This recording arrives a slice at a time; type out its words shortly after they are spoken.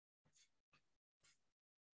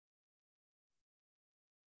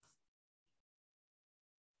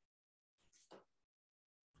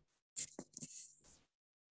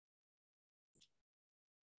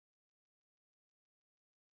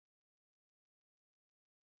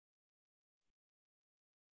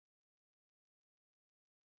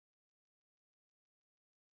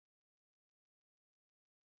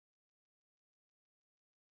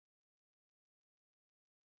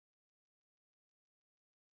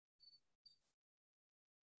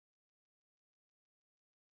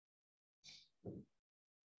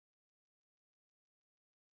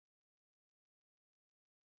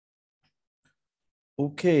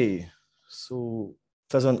Okay, so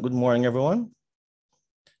pleasant good morning, everyone,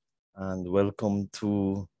 and welcome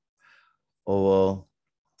to our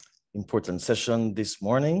important session this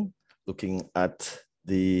morning, looking at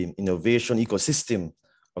the innovation ecosystem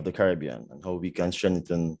of the Caribbean and how we can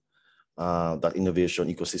strengthen that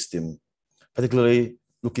innovation ecosystem, particularly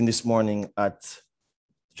looking this morning at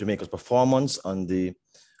Jamaica's performance on the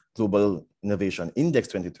Global Innovation Index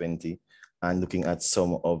 2020 and looking at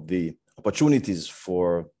some of the opportunities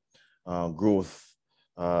for growth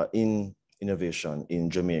in innovation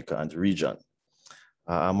in Jamaica and the region.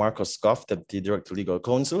 I'm Marcus Goff, Deputy Director Legal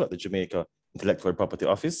Counsel at the Jamaica Intellectual Property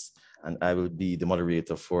Office, and I will be the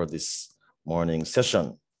moderator for this morning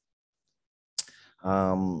session.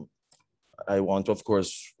 I want to, of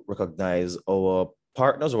course, recognize our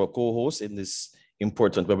partners, our co-hosts in this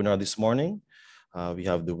important webinar this morning. We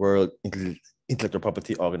have the World Intellectual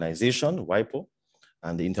Property Organization, WIPO,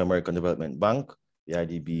 and the Interamericano Development Bank, the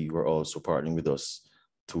IDB, were also partnering with us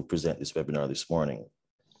to present this webinar this morning.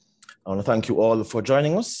 I want to thank you all for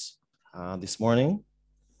joining us this morning.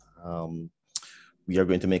 We are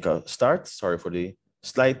going to make a start. Sorry for the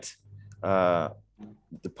slight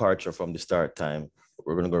departure from the start time.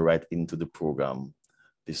 We're going to go right into the program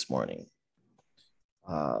this morning.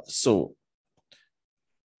 So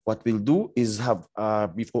what we'll do is have a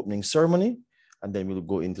brief opening ceremony, and then we'll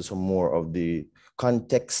go into some more of the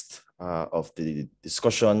context of the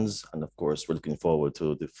discussions. And of course, we're looking forward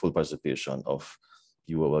to the full participation of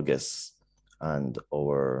you, our guests, and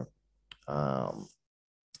our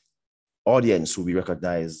audience who we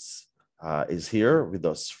recognize is here with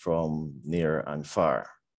us from near and far.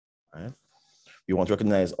 Right? We want to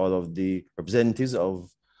recognize all of the representatives of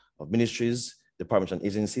ministries, departments, and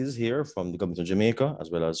agencies here from the government of Jamaica, as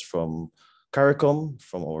well as from CARICOM,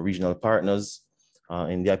 from our regional partners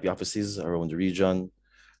in the IP offices around the region,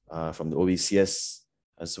 from the OECS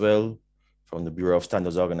as well, from the Bureau of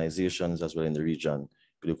Standards organizations as well in the region.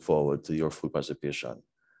 We look forward to your full participation,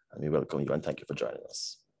 and we welcome you and thank you for joining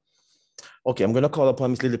us. Okay, I'm going to call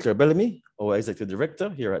upon Ms. Lily Claire Bellamy, our Executive Director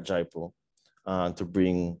here at JIPO, to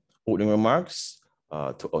bring opening remarks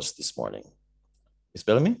to us this morning. Ms.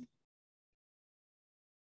 Bellamy?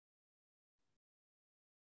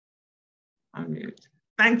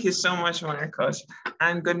 Thank you so much, Marcus,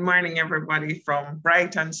 and good morning, everybody from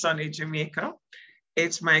bright and sunny Jamaica.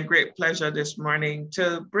 It's my great pleasure this morning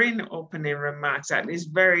to bring opening remarks at this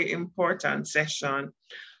very important session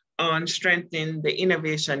on strengthening the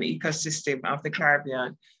innovation ecosystem of the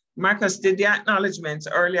Caribbean. Marcus did the acknowledgements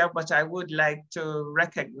earlier, but I would like to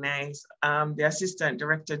recognize the Assistant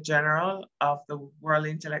Director General of the World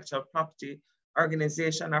Intellectual Property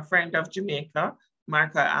Organization, a friend of Jamaica,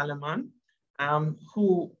 Marco Aleman,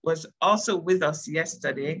 who was also with us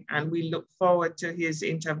yesterday, and we look forward to his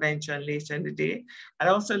intervention later in the day. I'd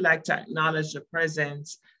also like to acknowledge the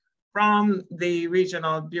presence from the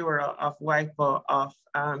Regional Bureau of WIPO of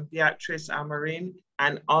Beatrice Amarin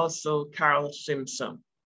and also Carol Simpson.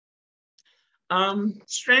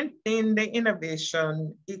 Strengthening the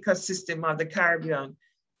innovation ecosystem of the Caribbean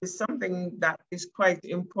is something that is quite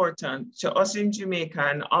important to us in Jamaica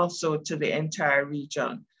and also to the entire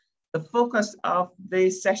region. The focus of the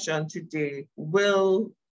session today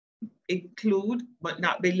will include, but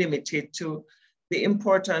not be limited to, the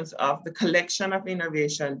importance of the collection of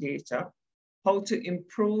innovation data, how to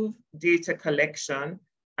improve data collection,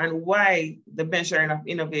 and why the measuring of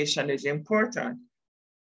innovation is important.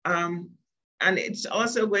 And it's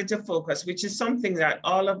also going to focus, which is something that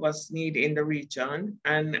all of us need in the region.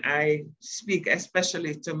 And I speak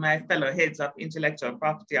especially to my fellow heads of intellectual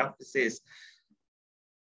property offices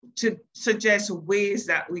to suggest ways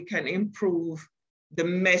that we can improve the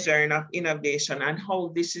measuring of innovation and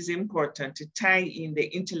how this is important to tie in the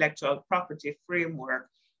intellectual property framework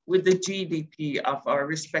with the GDP of our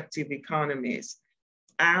respective economies.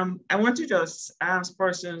 I want to just ask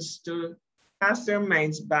persons to cast their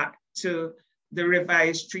minds back to the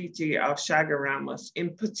revised Treaty of Chaguaramas,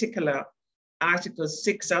 in particular, Article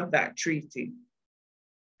 6 of that treaty.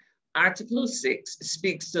 Article 6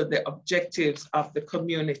 speaks to the objectives of the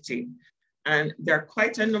community. And there are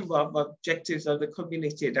quite a number of objectives of the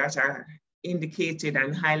community that are indicated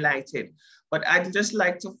and highlighted, but I'd just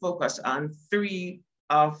like to focus on 3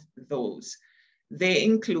 of those. They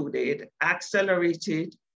included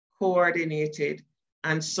accelerated, coordinated,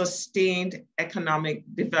 and sustained economic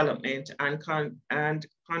development and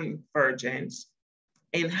convergence,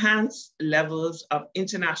 enhanced levels of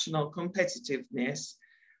international competitiveness,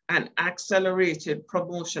 and accelerated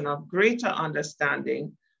promotion of greater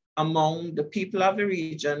understanding among the people of the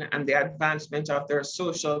region and the advancement of their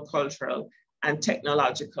social, cultural, and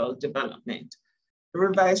technological development. The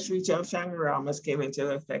revised Treaty of Shangri-Lamas came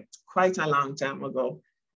into effect quite a long time ago.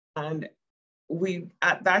 And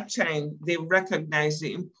at that time, they recognized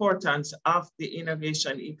the importance of the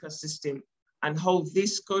innovation ecosystem and how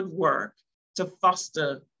this could work to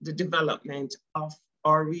foster the development of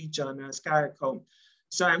our region as CARICOM.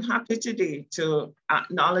 So I'm happy today to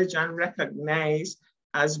acknowledge and recognize,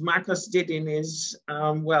 as Marcus did in his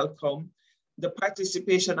welcome, the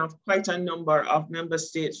participation of quite a number of member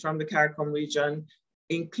states from the CARICOM region,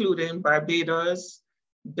 including Barbados,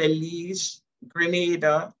 Belize,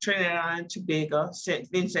 Grenada, Trinidad and Tobago,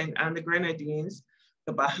 St. Vincent and the Grenadines,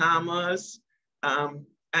 the Bahamas,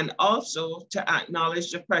 and also to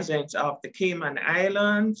acknowledge the presence of the Cayman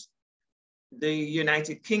Islands, the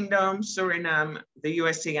United Kingdom, Suriname, the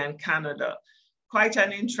USA and Canada. Quite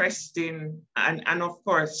an interesting, and of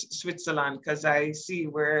course, Switzerland, because I see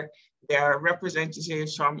where there are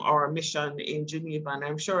representatives from our mission in Geneva, and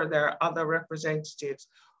I'm sure there are other representatives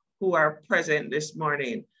who are present this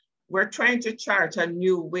morning. We're trying to chart a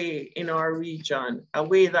new way in our region, a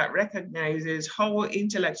way that recognizes how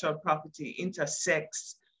intellectual property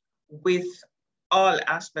intersects with all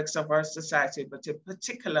aspects of our society, but in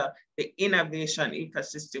particular, the innovation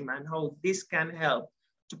ecosystem and how this can help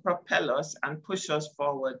to propel us and push us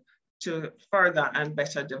forward to further and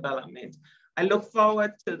better development. I look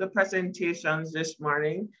forward to the presentations this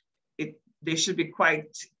morning. They should be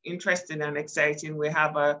quite interesting and exciting. We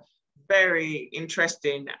have a very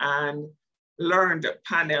interesting and learned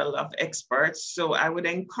panel of experts. So I would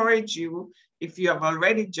encourage you, if you have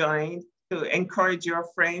already joined, to encourage your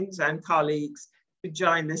friends and colleagues to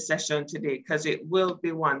join this session today, because it will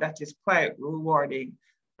be one that is quite rewarding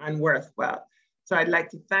and worthwhile. So I'd like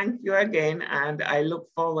to thank you again, and I look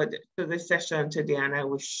forward to the session today, and I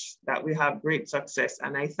wish that we have great success.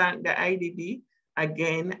 And I thank the IDB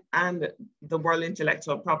again and the World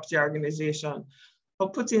Intellectual Property Organization for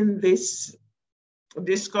putting this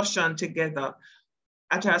discussion together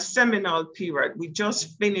at a seminal period. We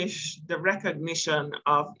just finished the recognition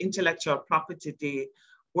of Intellectual Property Day,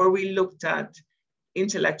 where we looked at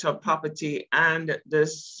intellectual property and the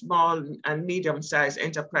small and medium-sized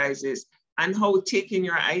enterprises and how taking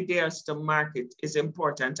your ideas to market is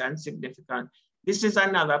important and significant. This is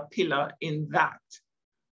another pillar in that,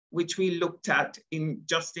 which we looked at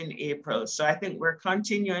just in April. So I think we're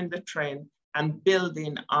continuing the trend and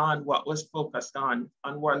building on what was focused on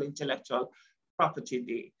World Intellectual Property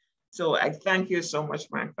Day. So I thank you so much,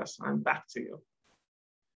 Marcus, and back to you.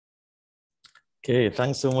 Okay,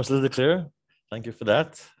 thanks so much, Lily Claire. Thank you for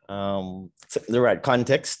that. The right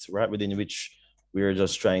context, right, within which we're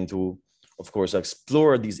just trying to, of course,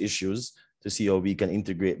 explore these issues to see how we can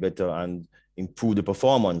integrate better and improve the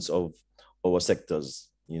performance of our sectors,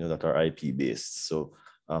 you know, that are IP based. So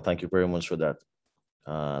thank you very much for that,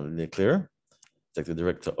 Lily Claire, Executive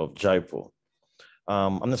Director of JIPO.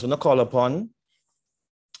 I'm just going to call upon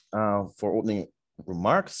for opening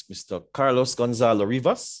remarks, Mr. Carlos Gonzalo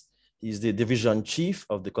Rivas. He's the Division Chief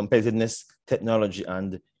of the Competitiveness, Technology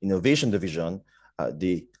and Innovation Division at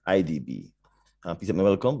the IDB. Please let me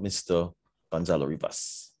welcome Mr. Gonzalo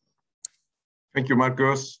Rivas. Thank you,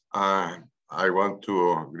 Marcos. I want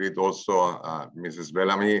to greet also Mrs.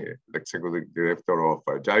 Bellamy, the Executive Director of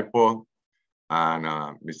JIPO, and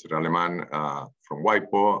Mr. Aleman from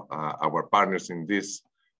WIPO, our partners in this,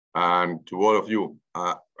 and to all of you.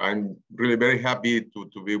 I'm really very happy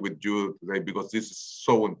to be with you today because this is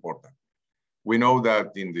so important. We know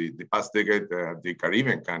that in the past decade, the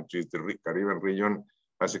Caribbean countries, the Caribbean region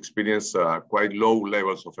has experienced quite low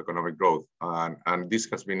levels of economic growth, and this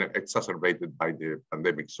has been exacerbated by the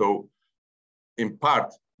pandemic. So in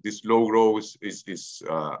part, this low growth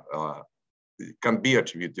can be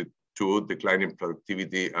attributed to declining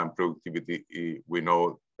productivity, and productivity, we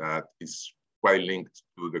know that is quite linked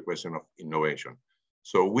to the question of innovation.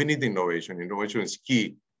 So we need innovation. Innovation is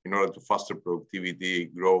key in order to foster productivity,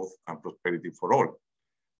 growth, and prosperity for all.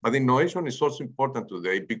 But innovation is also important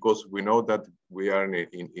today because we know that we are in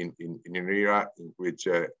an era in which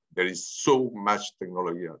there is so much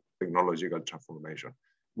technological transformation.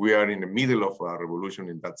 We are in the middle of a revolution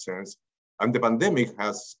in that sense, and the pandemic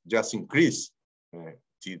has just increased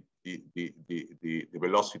the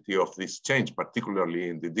velocity of this change, particularly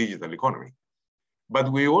in the digital economy.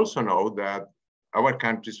 But we also know that our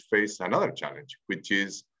countries face another challenge, which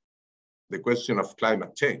is the question of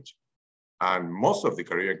climate change. And most of the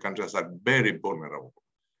Caribbean countries are very vulnerable.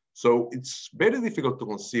 So it's very difficult to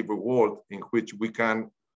conceive a world in which we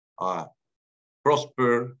can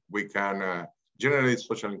prosper, we can generate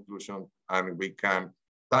social inclusion, and we can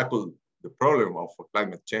tackle the problem of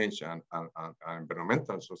climate change and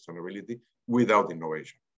environmental sustainability without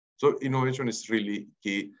innovation. So innovation is really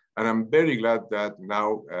key. And I'm very glad that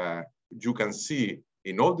now you can see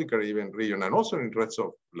in all the Caribbean region and also in the rest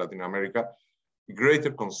of Latin America,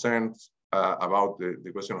 greater concerns about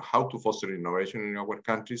the question of how to foster innovation in our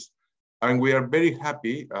countries. And we are very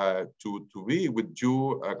happy to be with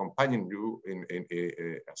you, accompanying you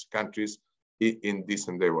as countries in this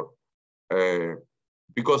endeavor.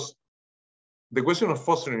 Because the question of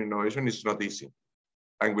fostering innovation is not easy.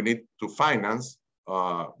 And we need to finance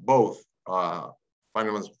both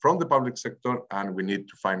finance from the public sector, and we need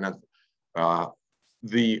to finance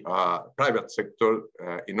the private sector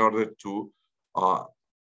in order to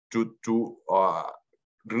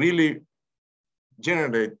really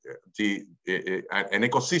generate an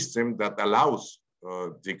ecosystem that allows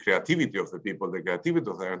the creativity of the people, the creativity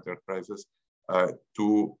of the enterprises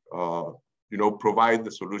to provide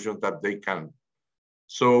the solutions that they can.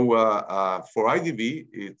 So for IDB,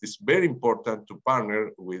 it is very important to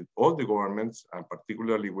partner with all the governments, and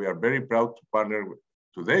particularly we are very proud to partner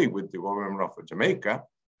today with the government of Jamaica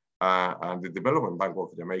and the Development Bank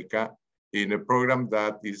of Jamaica in a program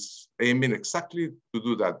that is aiming exactly to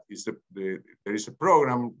do that. There is a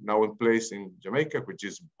program now in place in Jamaica, which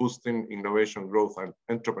is boosting innovation, growth, and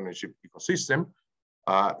entrepreneurship ecosystem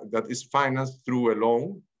that is financed through a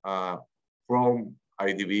loan from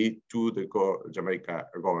IDB to the Jamaica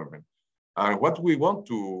government. And what we want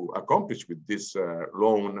to accomplish with this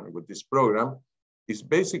loan, with this program, is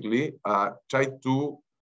basically try to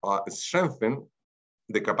strengthen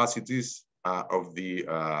the capacities of the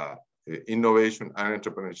innovation and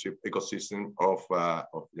entrepreneurship ecosystem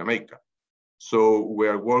of Jamaica. So we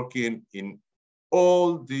are working in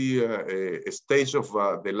all the stage of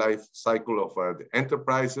the life cycle of the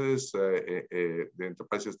enterprises, the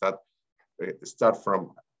enterprises that start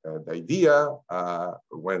from the idea,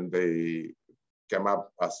 when they come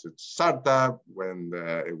up as a startup, when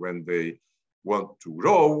they want to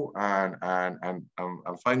grow, and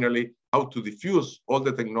finally, how to diffuse all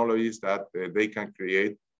the technologies that they can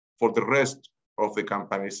create for the rest of the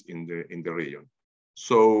companies in the region.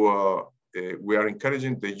 So we are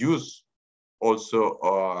encouraging the use also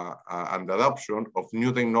and the adoption of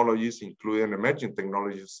new technologies, including emerging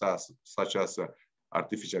technologies such as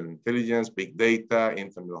artificial intelligence, big data,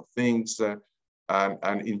 Internet of Things,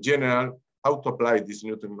 and in general, how to apply these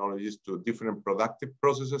new technologies to different productive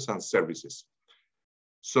processes and services.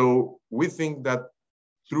 So we think that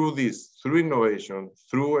through this, through innovation,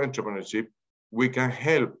 through entrepreneurship, we can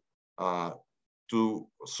help to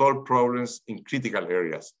solve problems in critical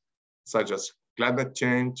areas, such as climate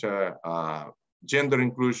change, gender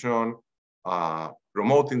inclusion,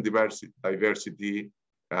 promoting diversity,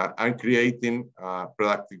 and creating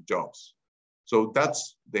productive jobs. So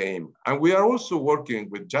that's the aim. And we are also working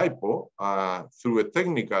with JIPO through a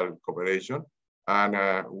technical cooperation,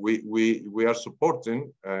 and we are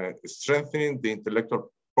supporting strengthening the intellectual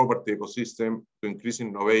property ecosystem to increase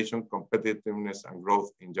innovation, competitiveness, and growth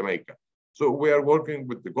in Jamaica. So we are working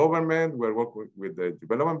with the government, we are working with the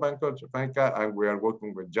Development Bank of Jamaica, and we are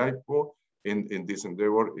working with JIPO in this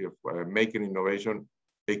endeavor of making innovation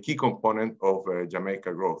a key component of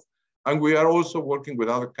Jamaica growth. And we are also working with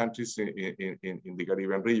other countries in the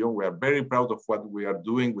Caribbean region. We are very proud of what we are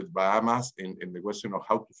doing with Bahamas in the question of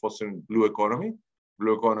how to foster blue economy.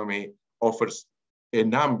 Blue economy offers a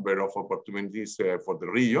number of opportunities for the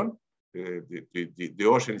region. The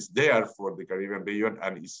ocean is there for the Caribbean region,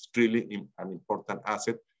 and it's really an important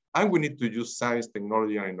asset. And we need to use science,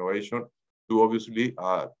 technology, and innovation to obviously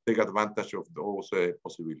take advantage of those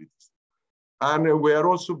possibilities. And we are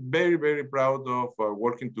also very, very proud of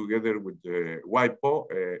working together with the WIPO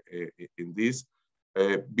in this,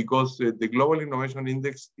 because the Global Innovation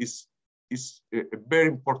Index is a very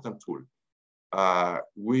important tool.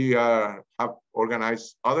 We have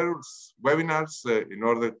organized other webinars in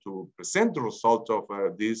order to present the results of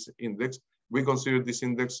this index. We consider this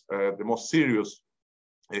index the most serious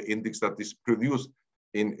index that is produced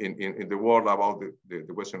in the world about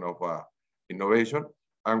the question of innovation.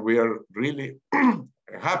 And we are really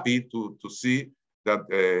happy to see that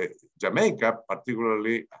Jamaica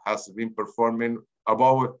particularly has been performing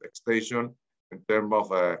above expectation in terms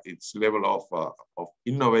of its level of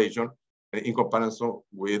innovation in comparison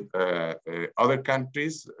with other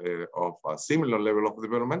countries of a similar level of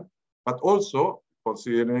development, but also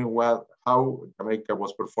considering how Jamaica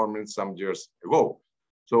was performing some years ago.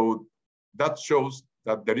 So that shows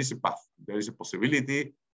that there is a path, there is a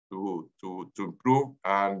possibility to improve,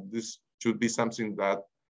 and this should be something that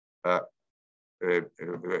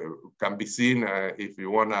can be seen, if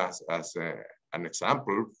you want, as an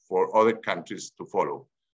example for other countries to follow.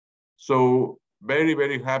 So very,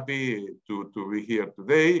 very happy to be here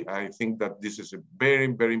today. I think that this is a very,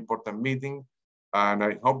 very important meeting. And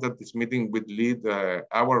I hope that this meeting will lead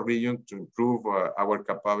our region to improve our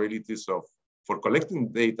capabilities for collecting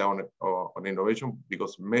data on innovation,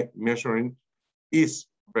 because measuring is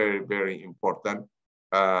very, very important.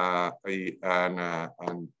 And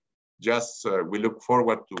just we look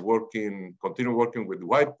forward to continue working with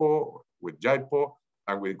WIPO, with JIPO,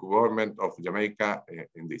 and with the government of Jamaica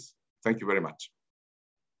in this. Thank you very much.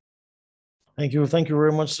 Thank you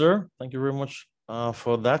very much, sir. Thank you very much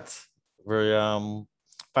for that very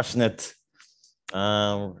passionate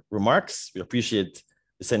remarks. We appreciate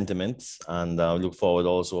the sentiments, and look forward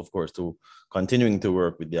also, of course, to continuing to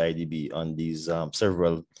work with the IDB on these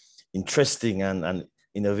several interesting and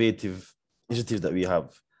innovative initiatives that we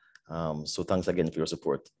have. So thanks again for your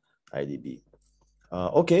support, IDB.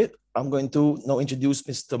 Okay, I'm going to now introduce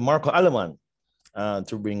Mr. Marco Aleman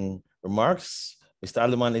to bring remarks. Mr.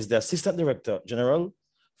 Aleman is the Assistant Director General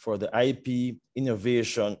for the IP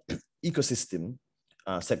Innovation Ecosystem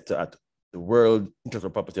sector at the World Intellectual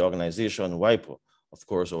Property Organization, WIPO, of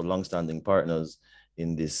course, our longstanding partners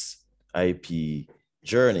in this IP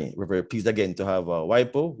journey. We're very pleased again to have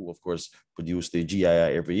WIPO, who of course produce the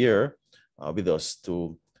GII every year, with us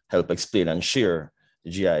to help explain and share the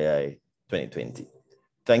GII 2020.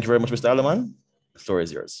 Thank you very much, Mr. Aleman. The floor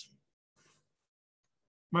is yours.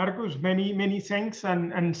 Marcus, many thanks,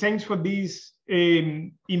 and thanks for this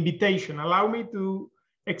invitation. Allow me to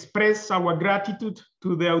express our gratitude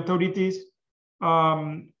to the authorities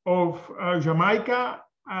of Jamaica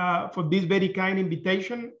for this very kind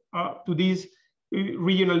invitation to this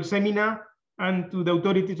regional seminar, and to the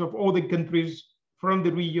authorities of all the countries from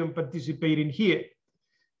the region participating here.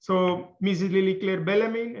 So, Mrs. Lily Claire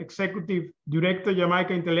Bellarmine, Executive Director,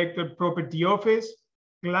 Jamaica Intellectual Property Office,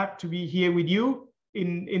 glad to be here with you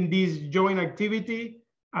in this joint activity,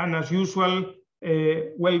 and as usual,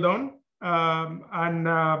 well done,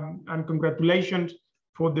 and congratulations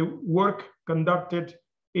for the work conducted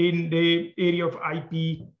in the area of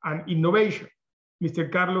IP and innovation.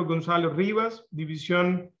 Mr. Carlos Gonzalo Rivas,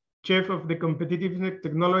 Division Chief of the Competitiveness,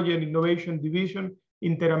 Technology and Innovation Division,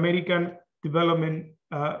 Interamerican Development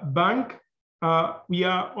Bank. We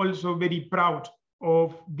are also very proud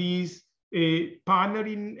of this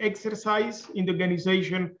partnering exercise in the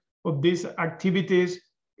organization of these activities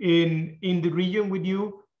in the region with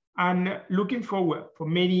you, and looking forward for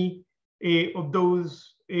many of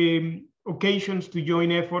those occasions to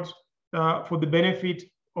join efforts for the benefit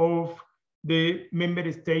of the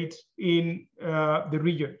member states in the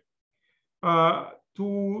region.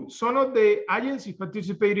 To some of the agencies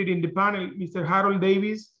participated in the panel, Mr. Harold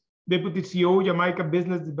Davis, Deputy CEO, Jamaica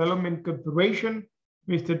Business Development Corporation,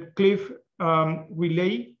 Mr. Cliff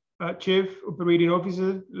Relay, Chief Operating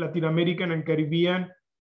Officer, Latin American and Caribbean,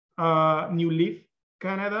 New Leaf,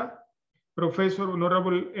 Canada, Professor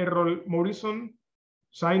Honorable Errol Morrison,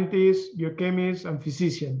 scientist, biochemist, and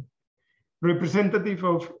physician, representative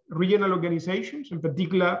of regional organizations, in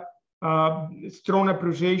particular, strong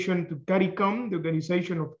appreciation to CARICOM, the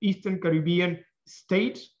Organization of Eastern Caribbean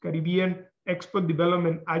States, Caribbean Export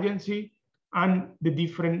Development Agency, and the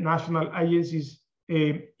different national agencies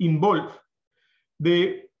involved.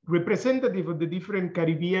 The representative of the different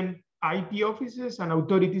Caribbean IP offices and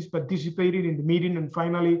authorities participated in the meeting, and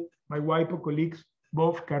finally, my WIPO colleagues,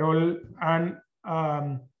 both Carol and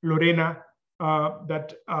Lorena,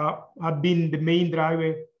 that have been the main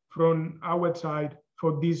driver from our side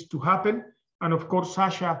for this to happen. And of course,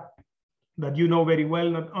 Sasha, that you know very well,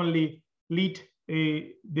 not only lead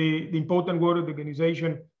the important work of the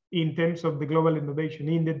organization in terms of the Global Innovation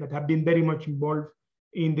Index, but have been very much involved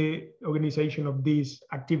in the organization of this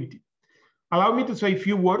activity. Allow me to say a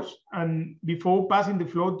few words, and before passing the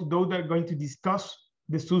floor to those that are going to discuss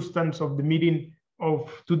the substance of the meeting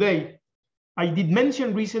of today. I did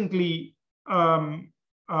mention recently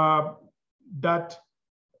that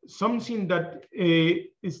something that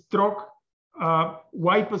struck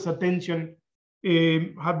WIPO's attention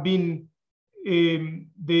have been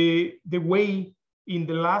the way in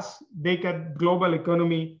the last decade global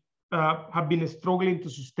economy have been struggling to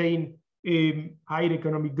sustain higher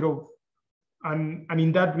economic growth. And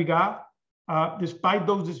in that regard, despite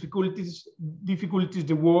those difficulties,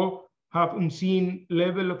 the world have unseen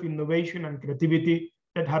level of innovation and creativity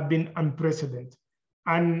that have been unprecedented.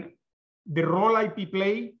 And the role IP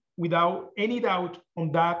play, without any doubt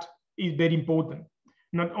on that, is very important.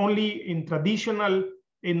 Not only in traditional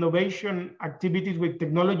innovation activities where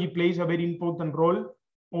technology plays a very important role,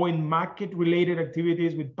 or in market-related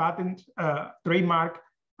activities with patents, trademark,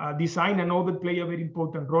 design and other play a very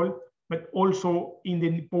important role, but also in the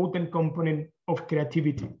important component of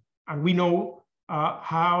creativity. And we know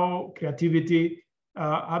how creativity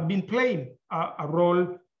have been playing a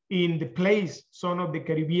role in the place some of the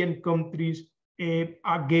Caribbean countries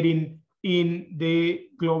are getting in the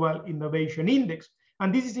Global Innovation Index.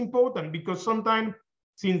 And this is important because sometimes,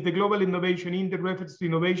 since the Global Innovation Index refers to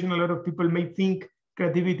innovation, a lot of people may think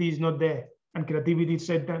creativity is not there. And creativity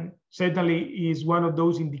certainly is one of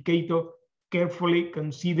those indicators carefully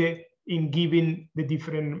considered in giving the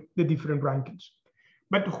different rankings.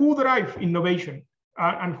 But who drives innovation?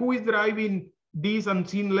 And who is driving this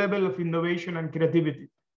unseen level of innovation and creativity?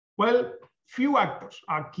 Well, few actors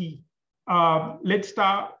are key. Let's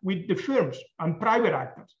start with the firms and private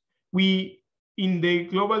actors. We, in the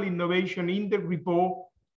Global Innovation Index report,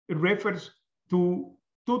 it refers to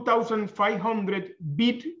 2,500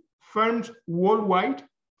 big firms worldwide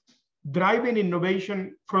driving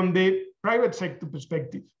innovation from the private sector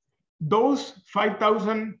perspective. Those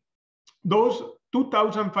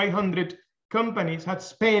 2,500 companies had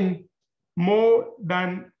spent more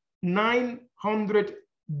than 900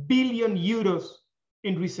 billion euros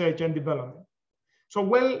in research and development. So,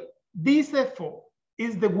 well, this effort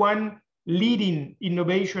is the one leading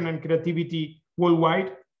innovation and creativity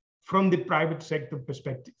worldwide from the private sector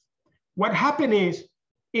perspective. What happened is,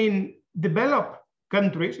 in developed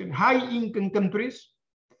countries, in high-income countries,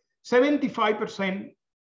 75%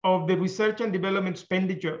 of the research and development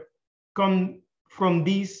expenditure come from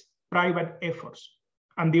these private efforts,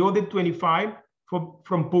 and the other 25%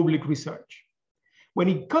 from public research. When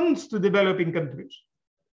it comes to developing countries,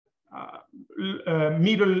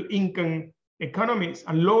 middle-income economies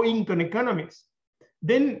and low-income economies,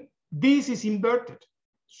 then this is inverted.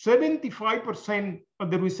 75% of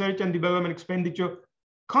the research and development expenditure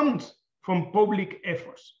comes from public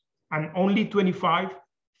efforts and only 25%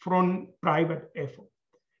 from private effort.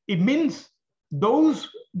 It means those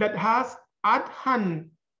that has at hand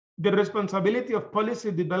the responsibility of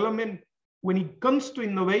policy development when it comes to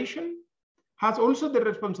innovation has also the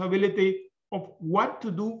responsibility of what to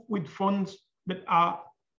do with funds that are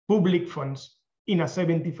public funds in a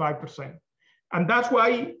 75%. And that's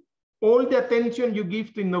why all the attention you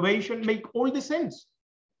give to innovation make all the sense.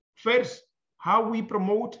 First, how we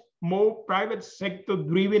promote more private sector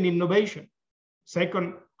driven innovation.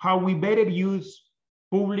 Second, how we better use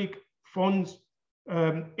public funds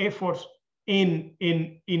efforts in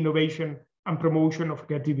innovation and promotion of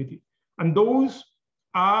creativity. And those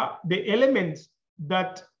are the elements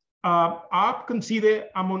that are considered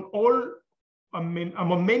among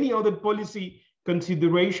many other policy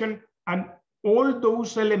considerations, and all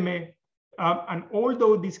those elements and all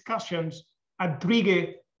those discussions are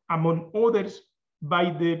triggered, among others,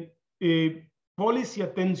 by the policy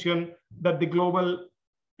attention that the Global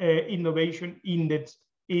Innovation Index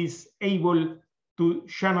is able to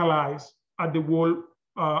channelize at the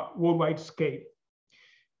worldwide scale.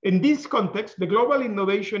 In this context, the Global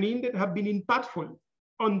Innovation Index have been impactful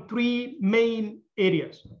on three main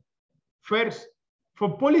areas. First,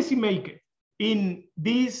 for policymakers in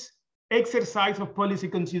this exercise of policy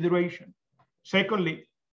consideration. Secondly,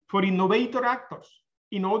 for innovator actors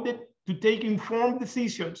in order to take informed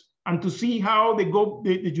decisions and to see how the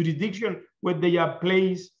jurisdiction where they are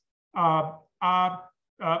placed are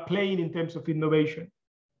playing in terms of innovation.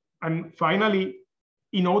 And finally,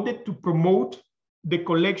 in order to promote the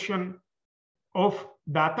collection of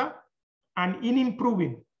data and in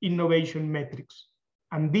improving innovation metrics.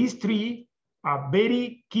 And these three are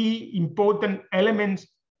very key, important elements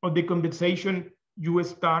of the conversation you will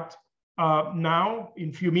start now in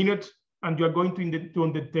a few minutes, and you are going to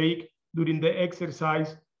undertake during the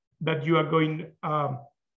exercise that you are going to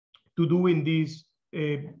do in these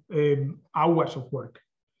hours of work.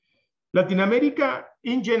 Latin America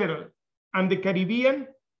in general, and the Caribbean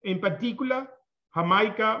in particular,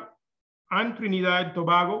 Jamaica and Trinidad and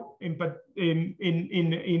Tobago in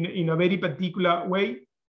a very particular way,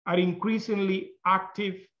 are increasingly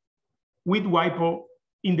active with WIPO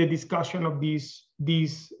in the discussion of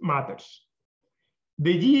these matters.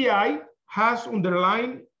 The GII has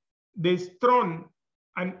underlined the strong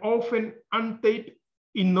and often untapped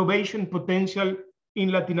innovation potential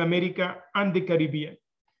in Latin America and the Caribbean.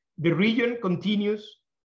 The region continues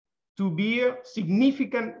to be a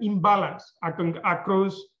significant imbalance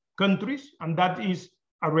across countries, and that is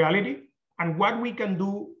a reality. And what we can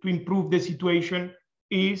do to improve the situation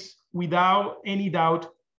is, without any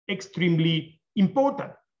doubt, extremely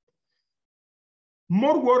important.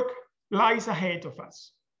 More work lies ahead of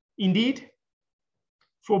us. Indeed,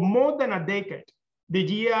 for more than a decade, the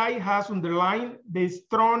GII has underlined the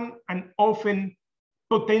strong and often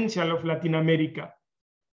potential of Latin America.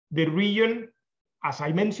 The region, as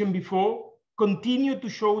I mentioned before, continue to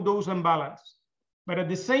show those imbalances. But at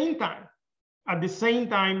the same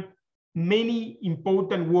time, many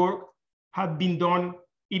important work had been done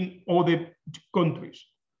in other countries.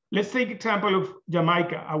 Let's take example of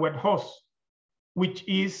Jamaica, our host, which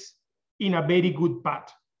is in a very good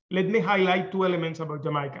path. Let me highlight two elements about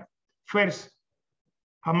Jamaica. First,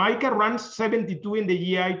 Jamaica ranks 72 in the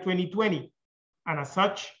GI 2020, and as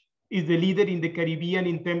such, is the leader in the Caribbean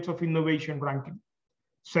in terms of innovation ranking.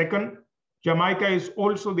 Second, Jamaica is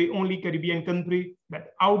also the only Caribbean country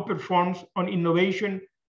that outperforms on innovation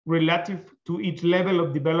relative to its level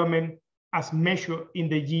of development as measured in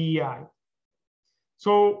the GEI.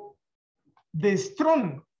 So the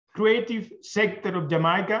strong creative sector of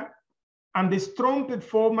Jamaica and the strong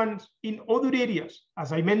performance in other areas,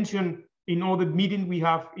 as I mentioned in other meetings we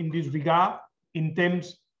have in this regard, in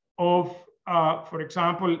terms of, for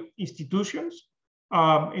example, institutions,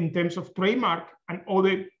 in terms of trademark and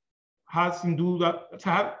other, has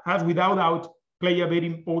without doubt played a very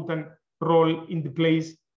important role in the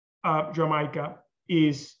place Jamaica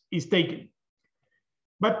is taking.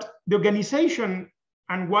 But the organization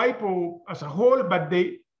and WIPO as a whole, but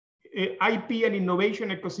the IP and innovation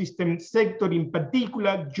ecosystem sector in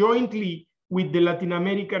particular, jointly with the Latin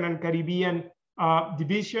American and Caribbean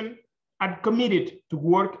division, are committed to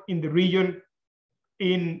work in the region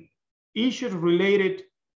in issues related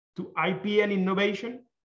to IP and innovation,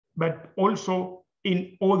 but also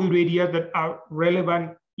in other areas that are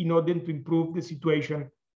relevant in order to improve the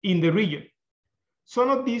situation in the region. Some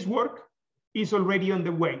of this work is already on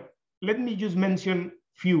the way. Let me just mention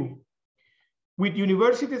few. With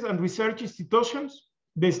universities and research institutions,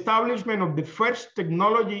 the establishment of the first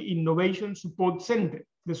Technology Innovation Support Center,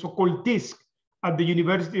 the so-called TISC, at the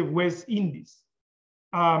University of West Indies,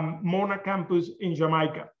 Mona campus in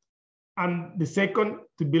Jamaica, and the second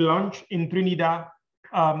to be launched in Trinidad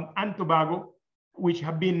and Tobago, which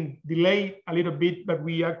have been delayed a little bit, but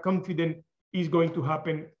we are confident is going to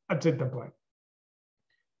happen at certain point.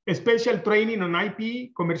 A special training on IP,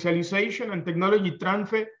 commercialization, and technology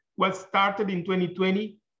transfer was started in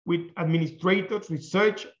 2020 with administrators,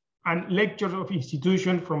 research, and lecturers of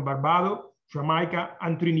institutions from Barbados, Jamaica,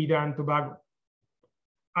 and Trinidad and Tobago.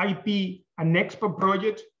 IP and Expo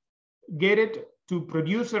project geared to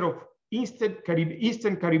producer of Eastern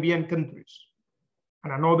Caribbean countries.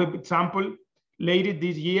 And another example, later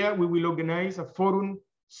this year, we will organize a forum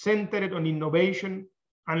centered on innovation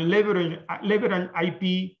and leverage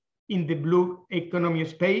IP in the blue economy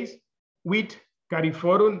space with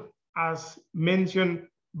CariForum, as mentioned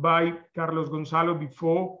by Carlos Gonzalo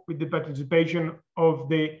before, with the participation of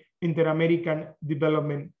the Interamerican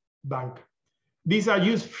Development Bank. These are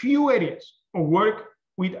just few areas of work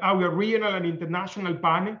with our regional and international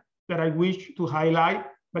partners that I wish to highlight,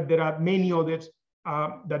 but there are many others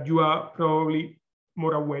that you are probably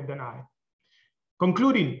more aware than I.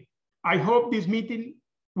 Concluding, I hope this meeting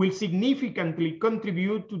will significantly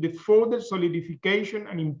contribute to the further solidification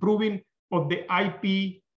and improving of the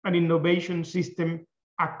IP and innovation system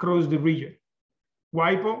across the region.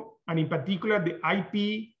 WIPO, and in particular the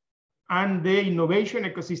IP and the innovation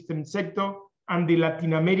ecosystem sector and the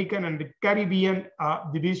Latin American and the Caribbean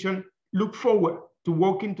division look forward to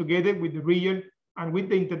working together with the region and with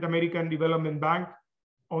the Interamerican Development Bank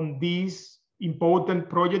on this important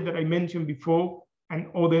project that I mentioned before and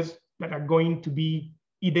others that are going to be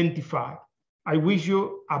identified. I wish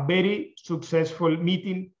you a very successful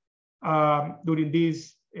meeting during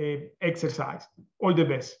this exercise. All the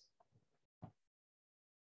best.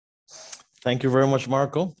 Thank you very much,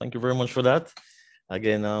 Marco. Thank you very much for that.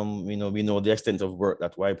 Again, we know the extent of work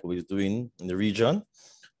that WIPO is doing in the region,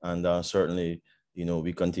 and certainly,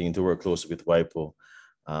 we continue to work closely with WIPO,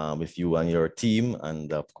 with you and your team,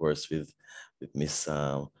 and of course with Miss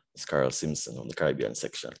Carol Simpson on the Caribbean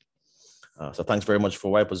section. So thanks very much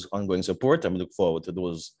for WIPO's ongoing support, and we look forward to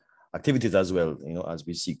those activities as well, as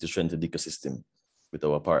we seek to strengthen the ecosystem with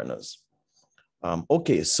our partners.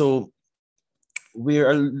 Okay, so we're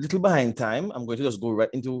a little behind time. I'm going to just go right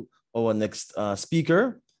into our next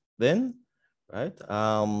speaker then, right?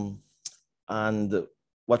 And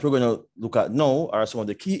what we're going to look at now are some of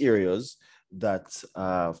the key areas that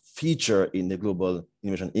feature in the Global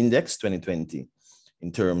Innovation Index 2020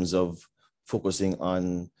 in terms of focusing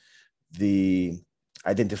on the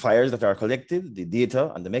identifiers that are collected, the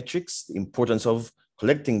data and the metrics, the importance of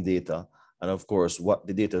collecting data, and of course, what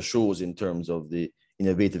the data shows in terms of the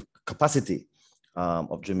innovative capacity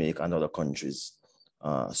of Jamaica and other countries.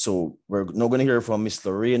 So we're now going to hear from Ms.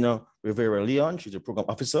 Lorena Rivera-Leon. She's a program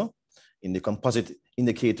officer in the Composite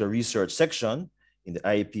Indicator Research section in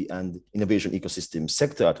the IP and Innovation Ecosystem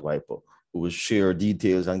sector at WIPO, who will share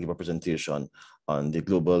details and give a presentation on the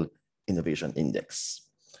Global Innovation Index.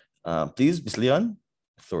 Please, Ms. Leon,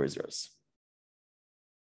 the floor is yours.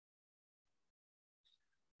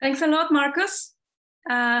 Thanks a lot, Marcus.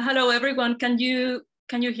 Hello, everyone. Can you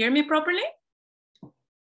hear me properly?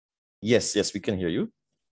 Yes, we can hear you.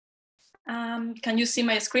 Can you see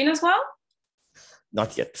my screen as well?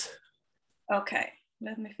 Not yet. Okay,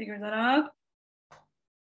 let me figure that out.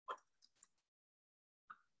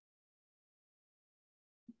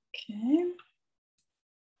 Okay.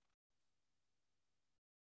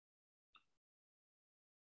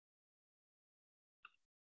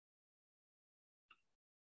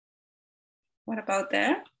 What about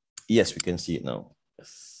there? Yes, we can see it now.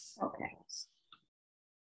 Yes. Okay.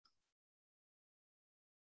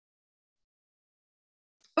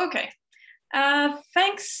 Okay.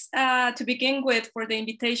 Thanks to begin with for the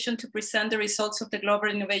invitation to present the results of the Global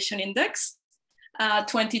Innovation Index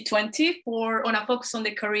 2020 on a focus on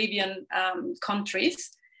the Caribbean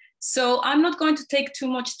countries. So I'm not going to take too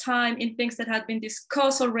much time in things that had been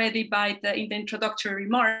discussed already in the introductory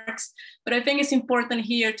remarks, but I think it's important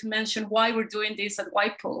here to mention why we're doing this at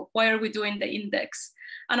WIPO. Why are we doing the index?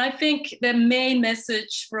 And I think the main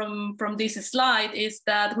message from this slide is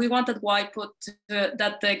that we want at WIPO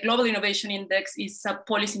that the Global Innovation Index is a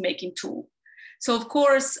policymaking tool. So of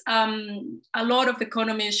course, a lot of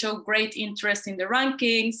economies show great interest in the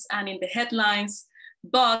rankings and in the headlines,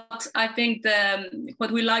 but I think what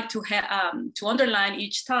we like to underline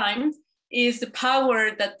each time is the power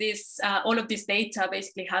that all of this data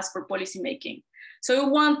basically has for policymaking. So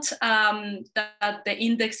we want that the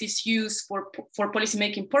index is used for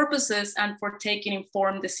policymaking purposes and for taking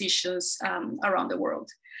informed decisions around the world.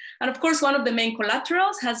 And of course, one of the main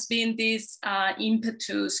collaterals has been this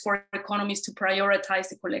impetus for economies to prioritize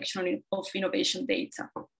the collection of innovation data.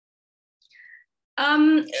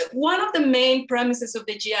 One of the main premises of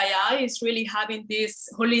the GII is really having this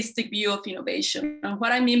holistic view of innovation. And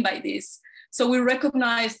what I mean by this, so we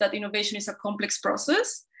recognize that innovation is a complex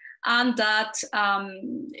process and that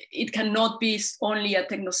it cannot be only a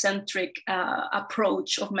technocentric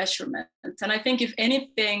approach of measurement. And I think if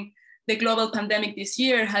anything, the global pandemic this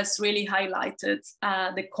year has really highlighted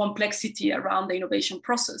the complexity around the innovation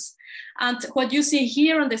process. And what you see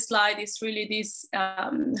here on the slide is really this,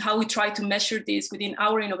 how we try to measure this within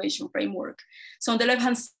our innovation framework. So on the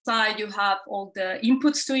left-hand side, you have all the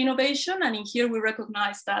inputs to innovation. And in here, we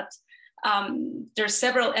recognize that there are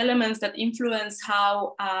several elements that influence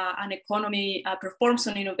how an economy performs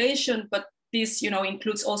on innovation, but this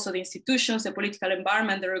includes also the institutions, the political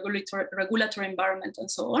environment, the regulatory environment, and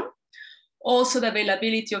so on. Also the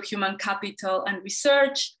availability of human capital and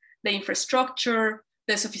research, the infrastructure,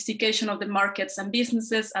 the sophistication of the markets and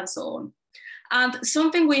businesses, and so on. And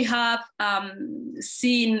something we have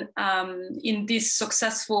seen in these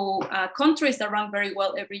successful countries that rank very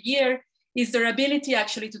well every year is their ability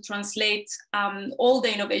actually to translate all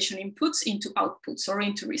the innovation inputs into outputs or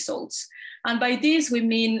into results. And by this, we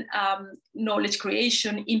mean knowledge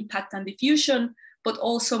creation, impact and diffusion, but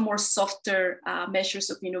also more softer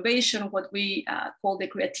measures of innovation, what we call the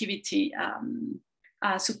creativity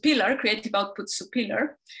subpillar, creative output subpillar,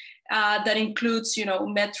 that includes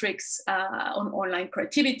metrics on online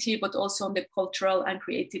creativity, but also on the cultural and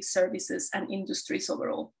creative services and industries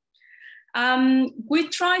overall. We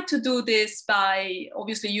try to do this by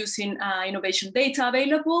obviously using innovation data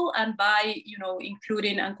available and by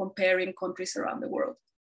including and comparing countries around the world.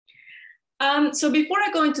 So before I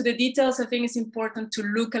go into the details, I think it's important to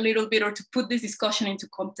look a little bit or to put this discussion into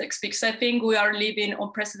context, because I think we are living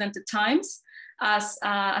unprecedented times, as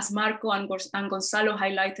Marco and Gonzalo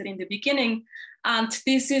highlighted in the beginning. And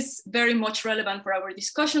this is very much relevant for our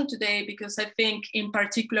discussion today, because I think in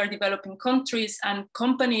particular developing countries and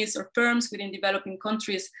companies or firms within developing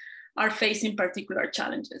countries are facing particular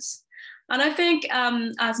challenges. And I think,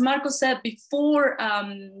 as Marco said before,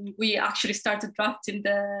 we actually started drafting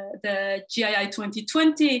the GII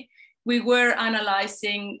 2020, we were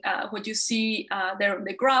analyzing what you see there on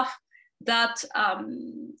the graph, that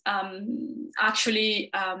actually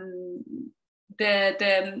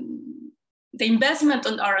the investment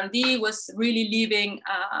on R&D was really leaving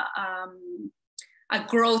a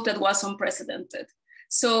growth that was unprecedented.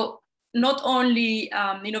 So not only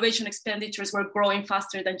innovation expenditures were growing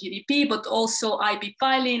faster than GDP, but also IP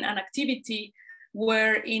filing and activity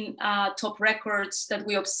were in top records that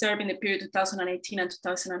we observed in the period 2018 and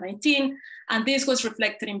 2019. And this was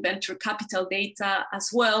reflected in venture capital data as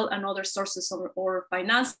well, and other sources or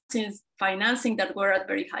financing that were at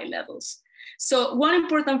very high levels. So one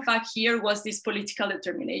important fact here was this political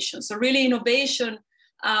determination. So really innovation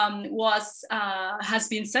has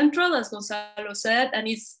been central, as Gonzalo said, and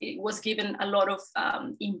it was given a lot of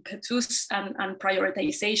impetus and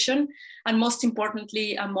prioritization, and most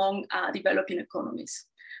importantly among developing economies.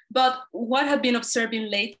 But what have been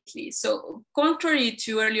observing lately? So contrary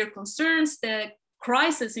to earlier concerns, the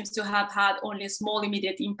crisis seems to have had only a small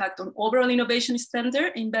immediate impact on overall innovation spender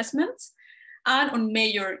investments and on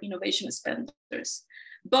major innovation spenders.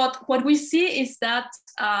 But what we see is that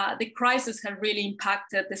the crisis has really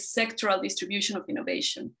impacted the sectoral distribution of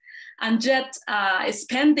innovation. And yet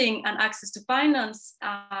spending and access to finance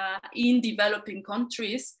in developing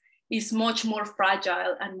countries is much more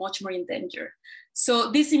fragile and much more in danger.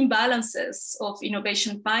 So these imbalances of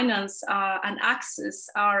innovation finance and access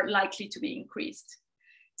are likely to be increased.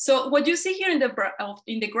 So what you see here in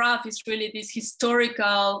the graph is really this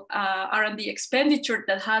historical R&D expenditure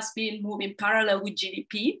that has been moving parallel with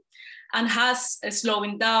GDP and has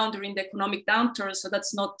slowing down during the economic downturn. So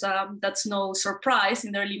that's no surprise.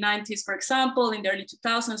 In the early 90s, for example, in the early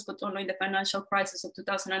 2000s, but only in the financial crisis of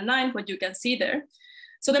 2009, what you can see there.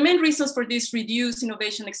 So the main reasons for this reduced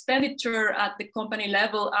innovation expenditure at the company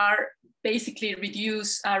level are basically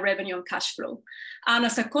reduced revenue and cash flow. And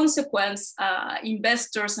as a consequence,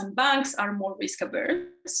 investors and banks are more risk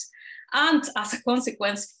averse. And as a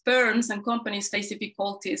consequence, firms and companies face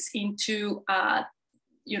difficulties into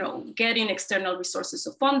getting external resources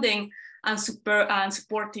of funding and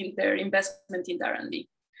supporting their investment in R&D.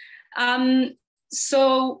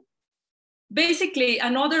 So basically,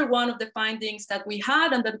 another one of the findings that we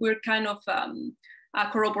had and that we're kind of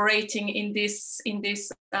corroborating in this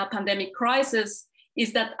pandemic crisis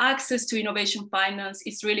is that access to innovation finance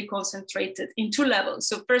is really concentrated in two levels.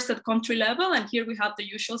 So first at country level, and here we have the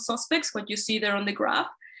usual suspects, what you see there on the graph.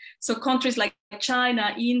 So countries like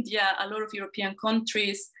China, India, a lot of European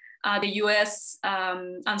countries, the US,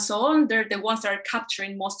 and so on, they're the ones that are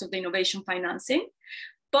capturing most of the innovation financing.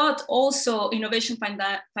 But also innovation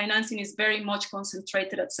financing is very much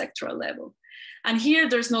concentrated at sectoral level. And here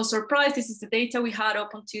there's no surprise, this is the data we had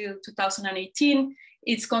up until 2018.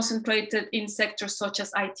 It's concentrated in sectors such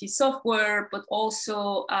as IT software, but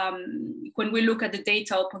also when we look at the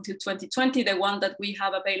data up until 2020, the one that we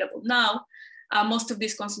have available now, most of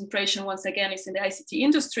this concentration once again is in the ICT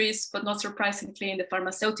industries, but not surprisingly in the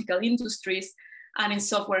pharmaceutical industries and in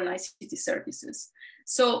software and ICT services.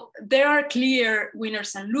 So there are clear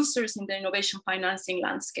winners and losers in the innovation financing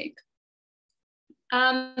landscape.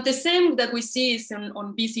 The same that we see is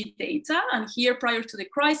on VC data. And here prior to the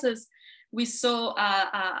crisis, we saw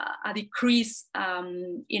a decrease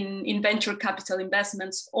in venture capital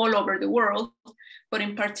investments all over the world, but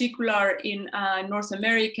in particular in North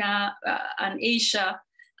America and Asia,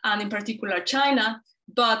 and in particular China.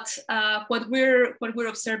 But what we're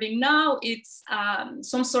observing now, it's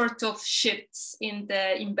some sort of shifts in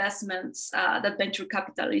the investments that venture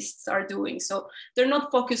capitalists are doing. So they're not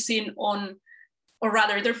focusing on, or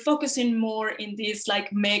rather they're focusing more in these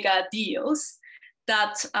like mega deals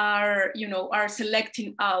that are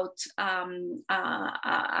selecting out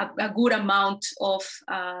a good amount of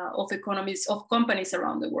companies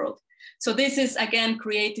around the world. So this is again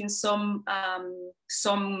creating some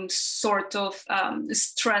sort of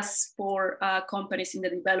stress for companies in the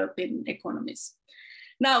developing economies.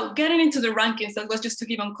 Now, getting into the rankings, that was just to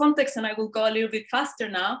give them context, and I will go a little bit faster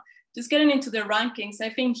now. Just getting into the rankings, I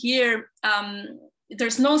think here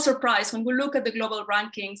there's no surprise when we look at the global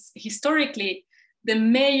rankings historically. The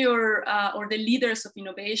major or the leaders of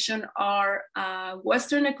innovation are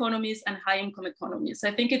Western economies and high-income economies.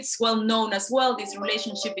 I think it's well known as well, this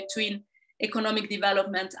relationship between economic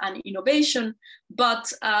development and innovation.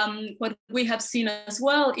 But what we have seen as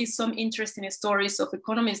well is some interesting stories of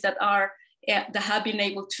economies that have been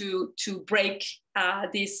able to break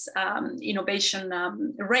this innovation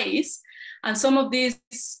race. And some of these,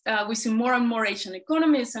 we see more and more Asian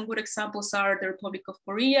economies, and good examples are the Republic of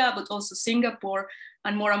Korea, but also Singapore,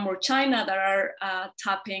 and more China that are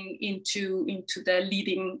tapping into the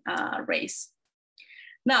leading race.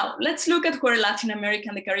 Now, let's look at where Latin America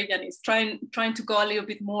and the Caribbean is, trying to go a little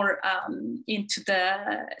bit more into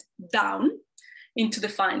the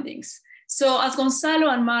findings. So as Gonzalo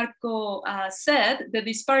and Marco said, the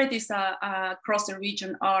disparities across the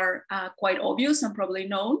region are quite obvious and probably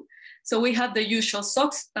known. So we have the usual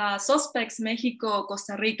suspects, Mexico,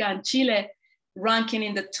 Costa Rica, and Chile, ranking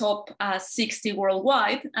in the top 60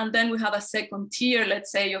 worldwide. And then we have a second tier,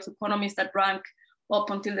 let's say, of economies that rank up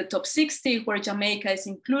until the top 60, where Jamaica is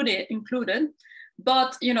included.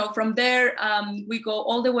 But from there, we go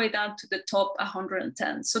all the way down to the top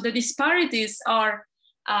 110. So the disparities are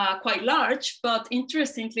quite large, but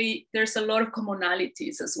interestingly, there's a lot of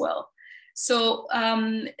commonalities as well. So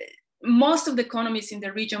most of the economies in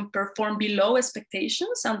the region perform below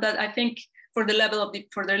expectations, and that I think for their level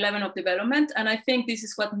of development. And I think this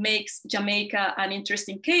is what makes Jamaica an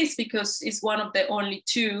interesting case, because it's one of the only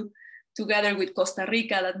two, together with Costa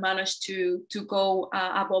Rica, that managed to go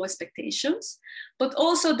above expectations. But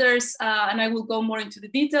also there's, and I will go more into the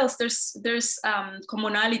details, there's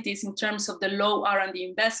commonalities in terms of the low R&D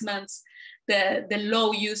investments, the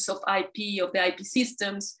low use of the IP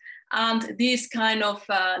systems, and this kind of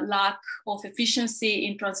lack of efficiency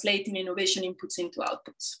in translating innovation inputs into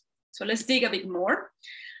outputs. So let's dig a bit more.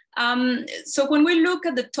 So when we look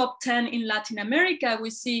at the top 10 in Latin America, we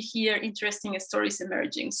see here interesting stories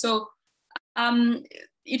emerging. So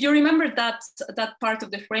if you remember that part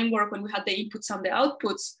of the framework when we had the inputs and the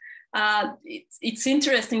outputs, it's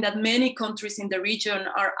interesting that many countries in the region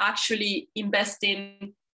are actually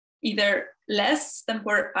investing either less than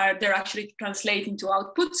where they're actually translating to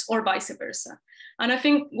outputs, or vice versa. And I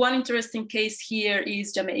think one interesting case here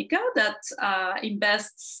is Jamaica, that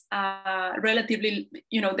invests relatively,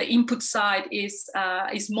 the input side is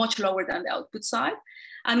much lower than the output side.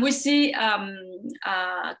 And we see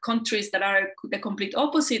countries that are the complete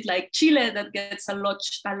opposite, like Chile, that gets a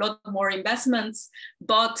lot more investments,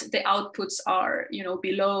 but the outputs are,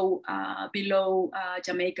 below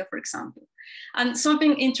Jamaica, for example. And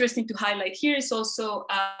something interesting to highlight here is also,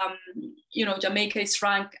 Jamaica is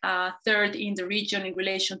ranked third in the region in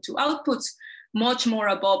relation to outputs, much more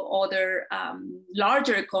above other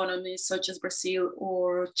larger economies such as Brazil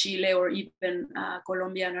or Chile or even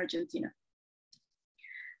Colombia and Argentina.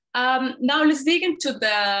 Now let's dig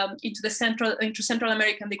into Central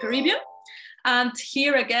America and the Caribbean. And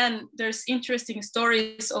here again, there's interesting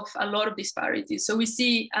stories of a lot of disparities. So we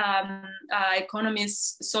see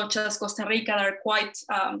economies such as Costa Rica that are quite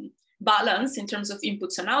balanced in terms of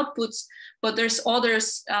inputs and outputs, but there's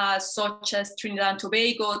others such as Trinidad and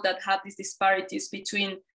Tobago that have these disparities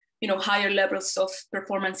between higher levels of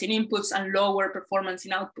performance in inputs and lower performance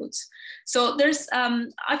in outputs. So there's,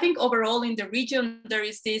 I think overall in the region, there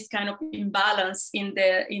is this kind of imbalance in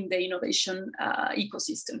the innovation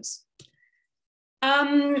ecosystems.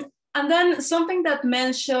 And then something that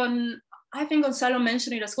mentioned, I think Gonzalo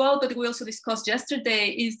mentioned it as well, but we also discussed yesterday,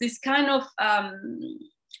 is this kind of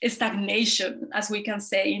stagnation, as we can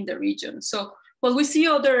say, in the region. So while we see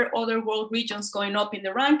other world regions going up in the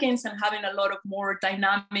rankings and having a lot of more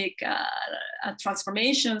dynamic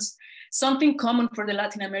transformations, something common for the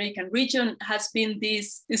Latin American region has been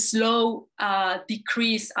this slow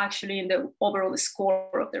decrease actually in the overall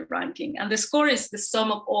score of the ranking. And the score is the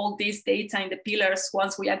sum of all these data in the pillars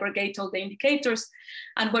once we aggregate all the indicators.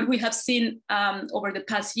 And what we have seen over the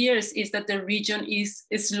past years is that the region is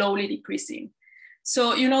slowly decreasing.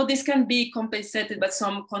 So, this can be compensated by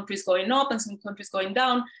some countries going up and some countries going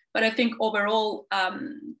down. But I think overall,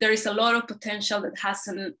 there is a lot of potential that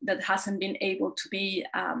hasn't been able to be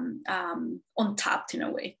untapped in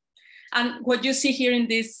a way. And what you see here in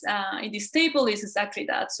this table is exactly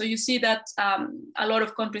that. So you see that a lot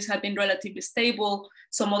of countries have been relatively stable,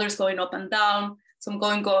 some others going up and down, some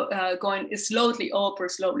going slowly up or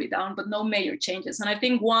slowly down, but no major changes. And I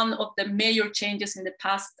think one of the major changes in the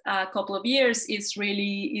past couple of years is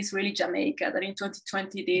really Jamaica, that in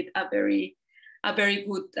 2020 did a very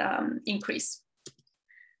good increase.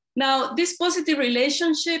 Now, this positive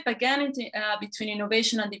relationship, again, between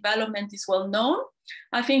innovation and development is well known.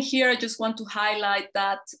 I think here I just want to highlight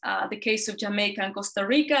that the case of Jamaica and Costa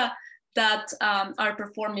Rica that are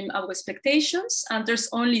performing above expectations. And there's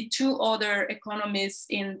only two other economies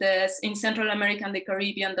in Central America and the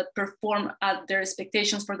Caribbean that perform at their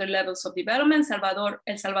expectations for their levels of development,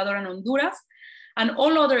 El Salvador and Honduras. And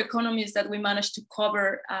all other economies that we managed to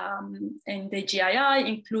cover in the GII,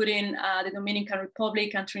 including the Dominican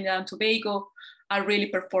Republic and Trinidad and Tobago, are really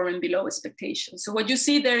performing below expectations. So what you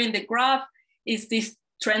see there in the graph is this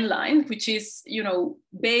trend line, which is,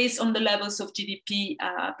 based on the levels of GDP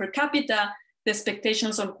per capita, the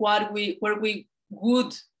expectations on where we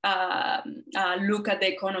would look at the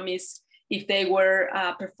economies if they were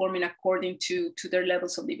performing according to their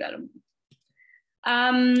levels of development.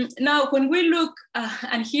 Now, when we look,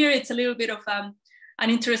 and here it's a little bit of an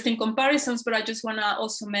interesting comparisons, but I just want to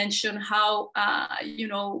also mention how,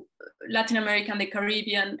 Latin America and the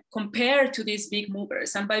Caribbean compare to these big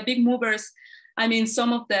movers. And by big movers, I mean,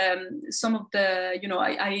 some of the,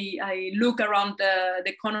 I look around the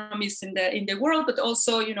economies in the world, but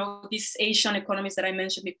also, these Asian economies that I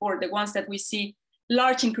mentioned before, the ones that we see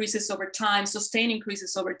large increases over time, sustained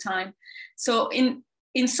increases over time. So in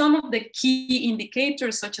some of the key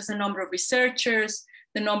indicators, such as the number of researchers,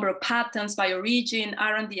 the number of patents by origin,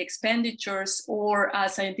 R&D expenditures, or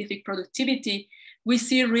scientific productivity, we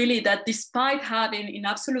see really that despite having in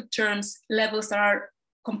absolute terms levels that are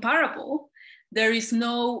comparable, there is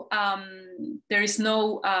no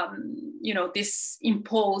this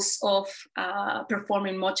impulse of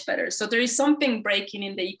performing much better. So there is something breaking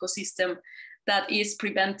in the ecosystem that is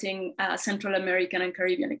preventing Central American and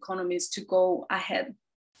Caribbean economies to go ahead.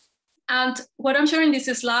 And what I'm showing this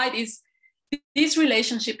slide is this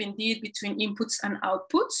relationship indeed between inputs and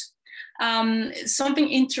outputs. Something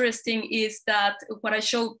interesting is that what I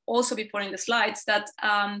showed also before in the slides, that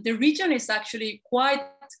the region is actually quite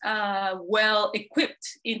well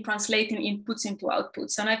equipped in translating inputs into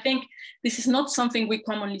outputs. And I think this is not something we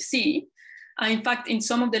commonly see. In fact, in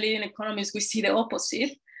some of the leading economies, we see the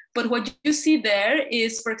opposite. But what you see there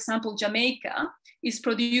is, for example, Jamaica is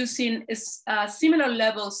producing similar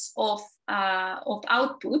levels of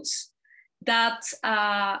outputs that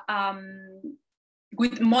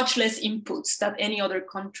with much less inputs than any other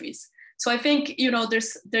countries. So I think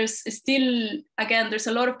there's still, again, there's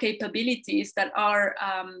a lot of capabilities that are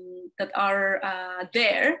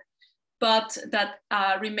there, but that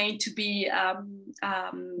remain to be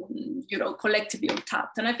collectively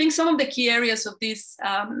untapped. And I think some of the key areas of these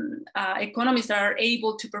economies that are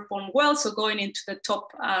able to perform well, so going into the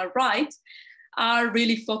top right, are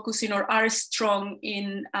really focusing or are strong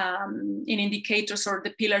in indicators or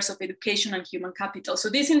the pillars of education and human capital. So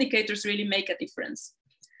these indicators really make a difference.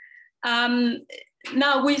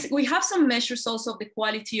 Now we have some measures also of the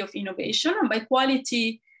quality of innovation, and by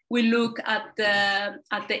quality we look at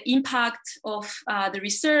the impact of the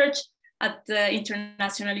research, at the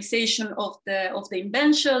internationalization of the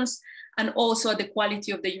inventions, and also at the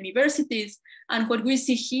quality of the universities. And what we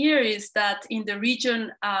see here is that in the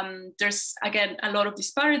region, there's, again, a lot of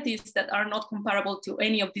disparities that are not comparable to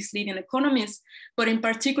any of these leading economies, but in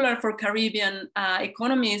particular for Caribbean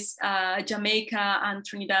economies, Jamaica and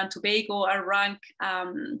Trinidad and Tobago are ranked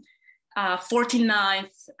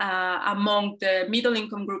 49th among the middle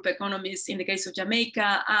income group economies in the case of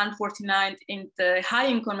Jamaica, and 49th in the high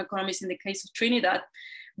income economies in the case of Trinidad.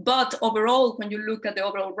 But overall, when you look at the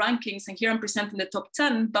overall rankings, and here I'm presenting the top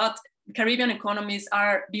 10, but Caribbean economies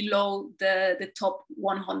are below the top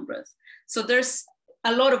 100. So there's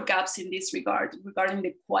a lot of gaps in this regard regarding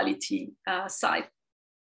the quality side.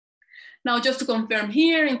 Now, just to confirm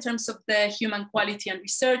here, in terms of the human quality and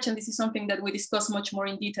research, and this is something that we discussed much more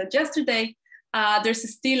in detail yesterday, there's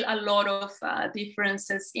still a lot of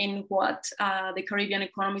differences in what the Caribbean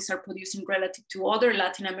economies are producing relative to other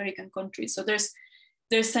Latin American countries. So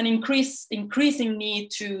there's an increasing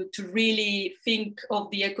need to really think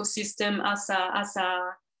of the ecosystem as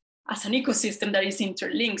an ecosystem that is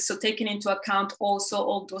interlinked. So taking into account also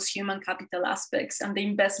all those human capital aspects and the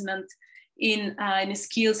investment in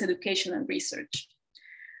skills, education, and research.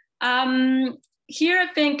 Here, I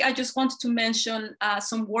think I just wanted to mention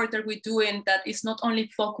some work that we're doing that is not only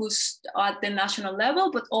focused at the national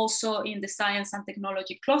level, but also in the science and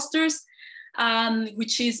technology clusters,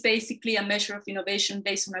 which is basically a measure of innovation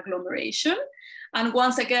based on agglomeration. And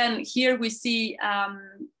once again, here we see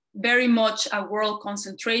very much a world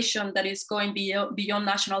concentration that is going beyond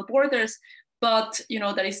national borders, but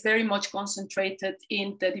that is very much concentrated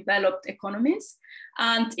in the developed economies.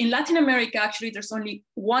 And in Latin America, actually, there's only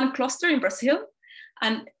one cluster in Brazil,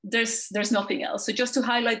 and there's nothing else. So just to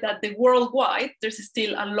highlight that the worldwide, there's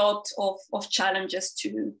still a lot of challenges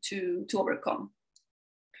to overcome.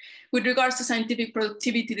 With regards to scientific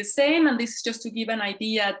productivity, the same, and this is just to give an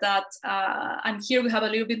idea that, and here we have a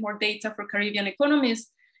little bit more data for Caribbean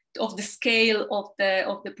economies of the scale of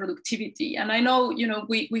the productivity. And I know,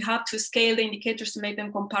 we have to scale the indicators to make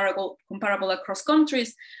them comparable across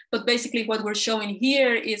countries, but basically what we're showing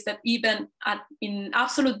here is that even in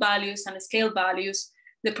absolute values and scale values,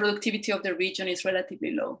 the productivity of the region is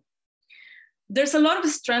relatively low. There's a lot of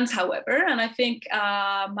strengths, however, and I think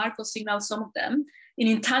Marco signaled some of them, in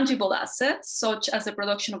intangible assets, such as the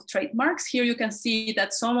production of trademarks. Here you can see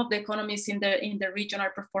that some of the economies in the region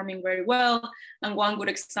are performing very well. And one good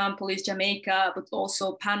example is Jamaica, but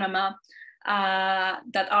also Panama,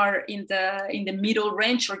 that are in the middle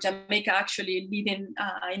range, or Jamaica actually leading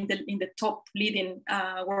in the top leading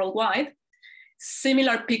worldwide.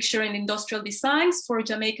 Similar picture in industrial designs for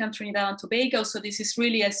Jamaica and Trinidad and Tobago. So this is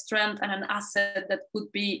really a strength and an asset that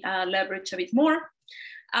could be leveraged a bit more.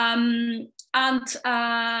 And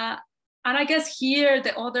I guess here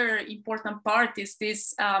the other important part is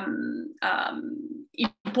this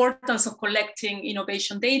importance of collecting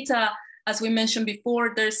innovation data. As we mentioned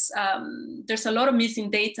before, there's a lot of missing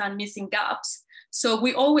data and missing gaps. So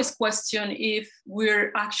we always question if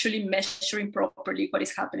we're actually measuring properly what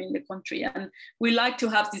is happening in the country. And we like to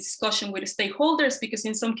have this discussion with the stakeholders, because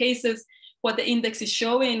in some cases, what the index is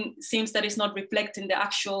showing seems that it's not reflecting the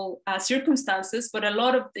actual circumstances, but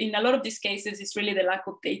in a lot of these cases, it's really the lack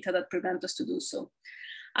of data that prevent us to do so.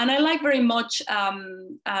 And I like very much,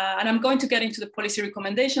 and I'm going to get into the policy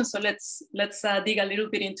recommendations, so let's dig a little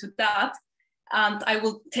bit into that. And I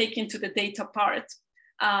will take into the data part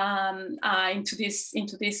into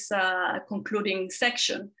this concluding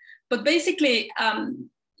section. But basically,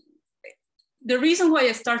 the reason why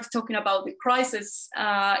I started talking about the crisis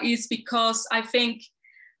is because I think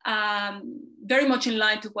very much in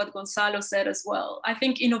line to what Gonzalo said as well. I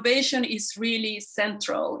think innovation is really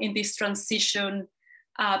central in this transition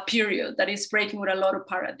period that is breaking with a lot of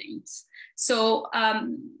paradigms. So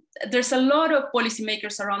there's a lot of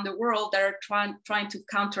policymakers around the world that are trying to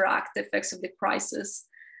counteract the effects of the crisis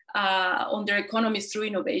on their economies through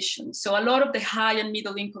innovation. So a lot of the high and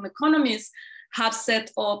middle income economies have set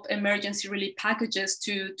up emergency relief packages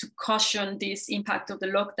to cushion this impact of the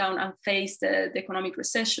lockdown and face the economic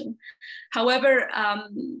recession. However,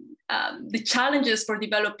 the challenges for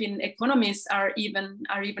developing economies are even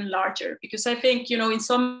larger, because I think, you know, in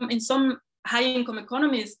some high income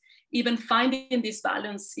economies, even finding this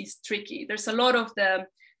balance is tricky. There's a lot of the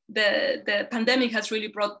pandemic has really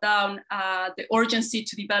brought down the urgency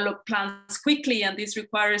to develop plans quickly, and this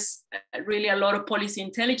requires really a lot of policy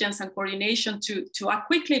intelligence and coordination to act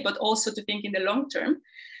quickly, but also to think in the long term.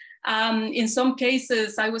 In some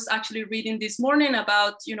cases, I was actually reading this morning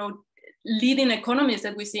about, you know, leading economies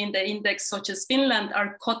that we see in the index, such as Finland,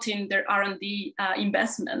 are cutting their R&D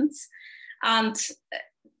investments, and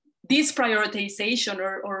this prioritization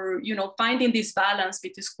or you know, finding this balance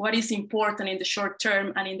between what is important in the short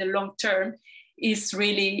term and in the long term is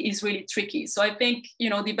really tricky. So I think, you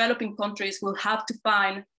know, developing countries will have to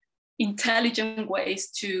find intelligent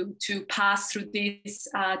ways to pass through these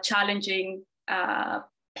challenging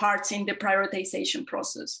parts in the prioritization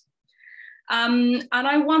process. And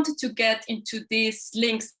I wanted to get into these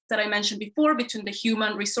links that I mentioned before between the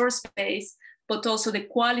human resource base, but also the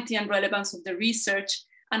quality and relevance of the research,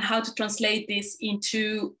 and how to translate this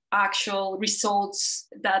into actual results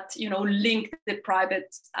that, you know, link the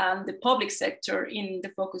private and the public sector in the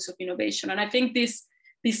focus of innovation. And I think these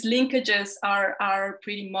linkages are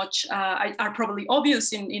pretty much are probably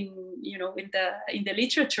obvious in the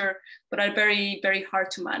literature, but are very hard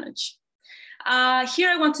to manage. Here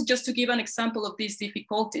I want to give an example of these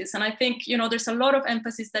difficulties, and I think, you know, there's a lot of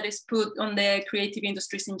emphasis that is put on the creative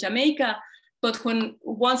industries in Jamaica. But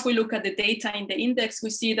once we look at the data in the index,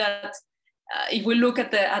 we see that if we look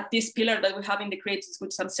at this pillar that we have in the creative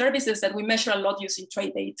goods and services, that we measure a lot using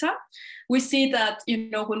trade data, we see that,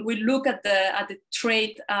 you know, when we look at the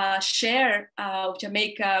trade share of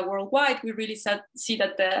Jamaica worldwide, we really see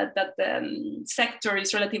that the sector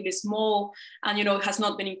is relatively small and, you know, has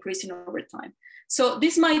not been increasing over time. So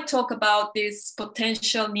this might talk about this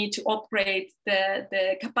potential need to upgrade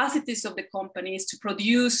the capacities of the companies to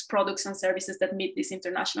produce products and services that meet these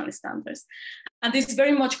international standards. And this is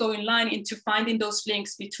very much going in line into finding those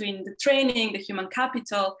links between the training, the human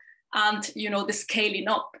capital, and, you know, the scaling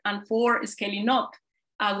up. And for scaling up,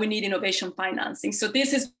 we need innovation financing. So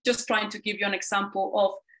this is just trying to give you an example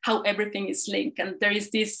of how everything is linked. And there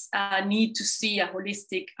is this need to see a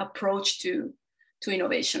holistic approach to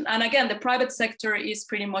innovation. And again, the private sector is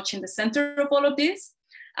pretty much in the center of all of this.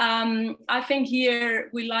 I think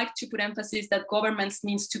here we like to put emphasis that governments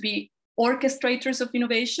needs to be orchestrators of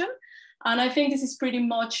innovation. And I think this is pretty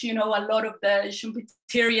much, you know, a lot of the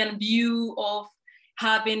Schumpeterian view of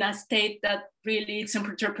having a state that really is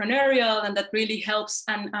entrepreneurial and that really helps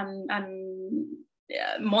and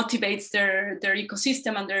motivates their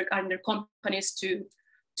ecosystem and their companies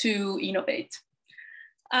to innovate.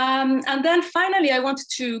 And then finally, I wanted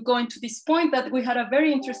to go into this point that we had a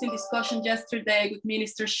very interesting discussion yesterday with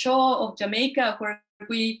Minister Shaw of Jamaica, where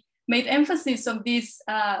we made emphasis on this,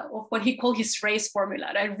 of what he called his race formula.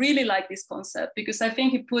 And I really like this concept because I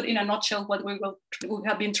think he put in a nutshell what we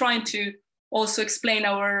have been trying to also explain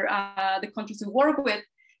the countries we work with,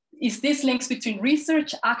 is this links between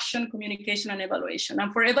research, action, communication, and evaluation.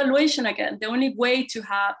 And for evaluation, again, the only way to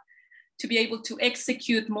be able to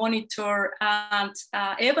execute, monitor, and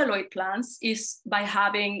evaluate plans is by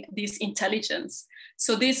having this intelligence.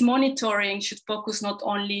 So this monitoring should focus not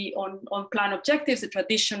only on plan objectives, the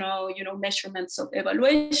traditional, you know, measurements of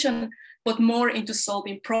evaluation, but more into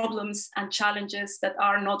solving problems and challenges that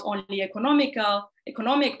are not only economic,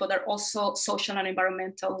 but are also social and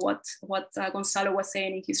environmental, what Gonzalo was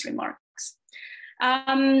saying in his remarks.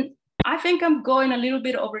 I think I'm going a little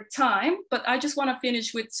bit over time, but I just want to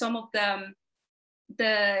finish with some of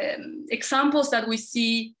the examples that we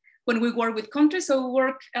see when we work with countries. So we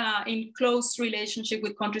work in close relationship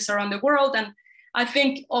with countries around the world. And I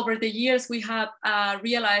think over the years, we have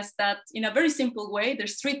realized that in a very simple way,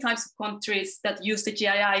 there's 3 types of countries that use the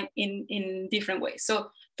GII in different ways.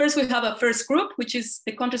 So first, we have a first group, which is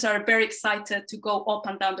the countries are very excited to go up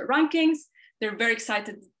and down the rankings. They're very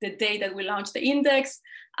excited the day that we launch the index.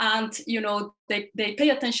 And they pay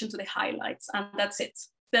attention to the highlights, and that's it.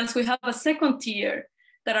 Then we have a second tier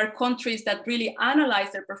that are countries that really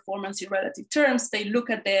analyze their performance in relative terms. They look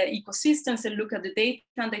at the ecosystems, they look at the data,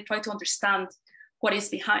 and they try to understand what is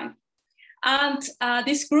behind. And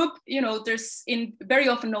this group, there's very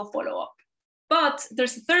often no follow-up. But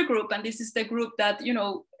there's a third group, and this is the group that,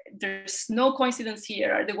 there's no coincidence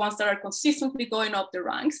here, are the ones that are consistently going up the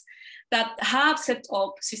ranks, that have set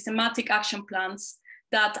up systematic action plans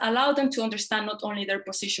that allow them to understand not only their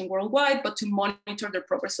position worldwide, but to monitor their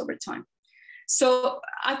progress over time. So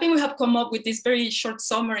I think we have come up with this very short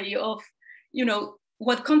summary of,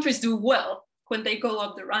 what countries do well when they go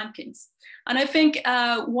up the rankings. And I think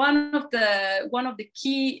one of the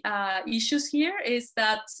key issues here is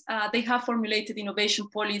that they have formulated innovation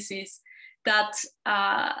policies that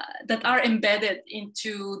are embedded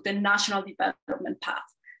into the national development path.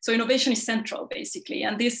 So innovation is central, basically.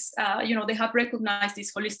 And this, they have recognized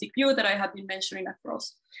this holistic view that I have been mentioning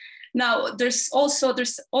across. Now, there's also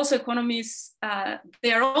economies,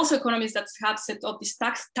 there are also economies that have set up these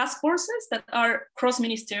task forces that are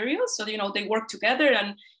cross-ministerial. So, they work together.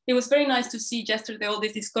 And it was very nice to see yesterday all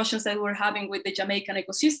these discussions that we're having with the Jamaican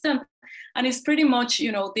ecosystem. And it's pretty much,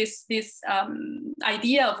 this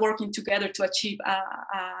idea of working together to achieve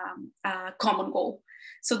a common goal.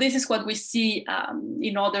 So this is what we see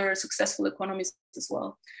in other successful economies as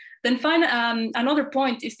well. Then another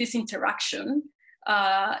point is this interaction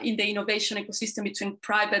in the innovation ecosystem between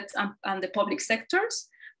private and the public sectors,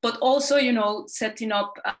 but also, setting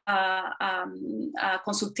up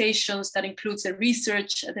consultations that includes the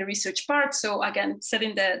research part. So again,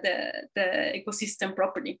 setting the ecosystem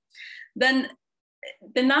properly. Then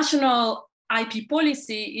the national IP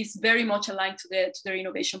policy is very much aligned to their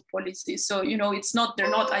innovation policy. So, they're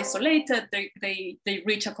not isolated, they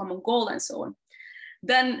reach a common goal and so on.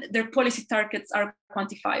 Then their policy targets are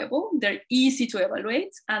quantifiable, they're easy to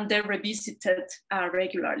evaluate, and they're revisited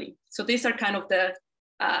regularly. So these are kind of the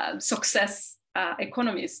success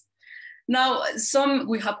economies. Now,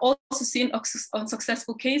 we have also seen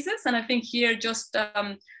unsuccessful cases, and I think here just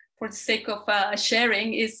for the sake of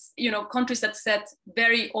sharing is, countries that set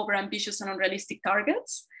very overambitious and unrealistic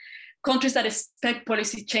targets, countries that expect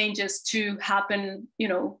policy changes to happen,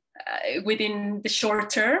 within the short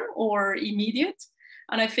term or immediate.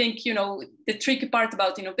 And I think, the tricky part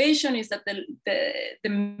about innovation is that the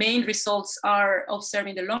main results are observed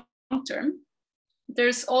in the long term.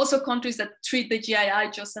 There's also countries that treat the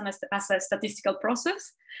GII just as a statistical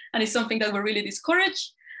process, and it's something that we really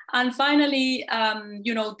discourage. And finally,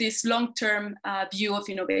 this long-term view of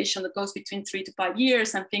innovation that goes between 3 to 5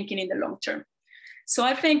 years and thinking in the long term. So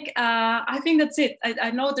I think that's it.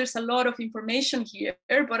 I know there's a lot of information here,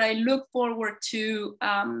 but I look forward to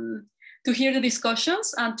hear the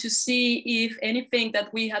discussions and to see if anything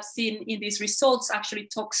that we have seen in these results actually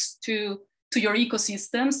talks to your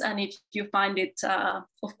ecosystems, and if you find it,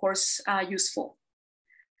 of course, useful.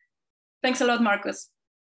 Thanks a lot, Marcus.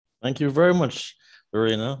 Thank you very much,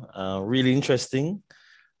 Lorena. Really interesting.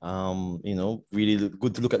 Really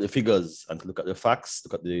good to look at the figures and to look at the facts,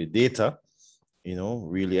 look at the data,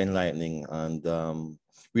 really enlightening and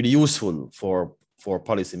really useful for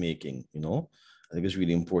policy making. I think it's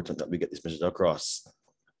really important that we get this message across,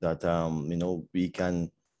 that, we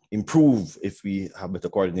can improve if we have better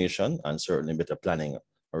coordination and certainly better planning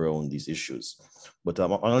around these issues. But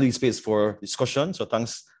I'm on leave space for discussion. So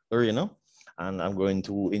thanks, Lorena. And I'm going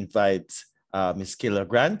to invite Ms. Kayla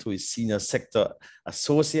Grant, who is Senior Sector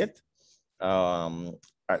Associate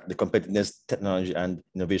at the Competitiveness, Technology and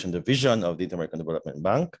Innovation Division of the Interamericano Development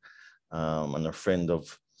Bank, and a friend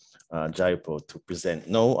of JIPO, to present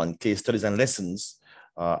now on case studies and lessons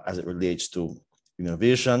as it relates to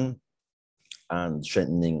innovation and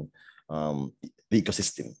strengthening the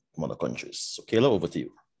ecosystem from other countries. So Kayla, over to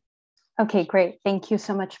you. Okay, great. Thank you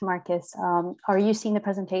so much, Marcus. Are you seeing the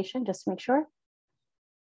presentation, just to make sure?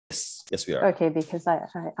 Yes, we are. Okay, because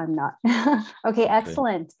I'm not. Okay,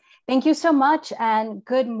 excellent. Thank you so much, and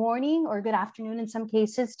good morning or good afternoon in some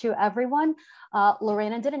cases to everyone.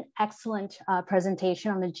 Lorena did an excellent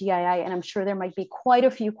presentation on the GII, and I'm sure there might be quite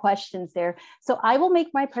a few questions there. So I will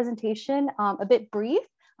make my presentation a bit brief,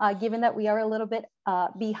 given that we are a little bit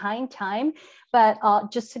behind time. But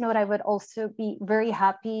just to note, I would also be very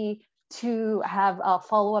happy to have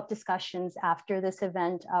follow-up discussions after this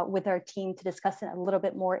event with our team to discuss it a little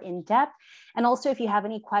bit more in depth. And also, if you have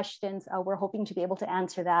any questions, we're hoping to be able to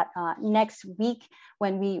answer that next week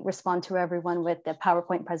when we respond to everyone with the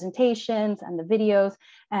PowerPoint presentations and the videos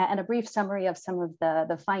and a brief summary of some of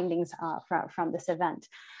the findings from this event.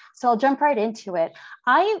 So I'll jump right into it.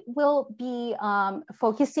 I will be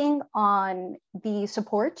focusing on the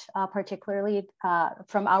support, particularly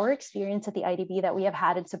from our experience at the IDB that we have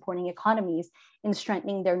had in supporting economies in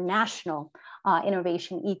strengthening their national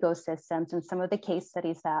innovation ecosystems and some of the case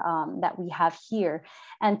studies that we have here.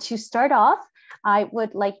 And to start off, I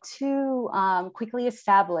would like to quickly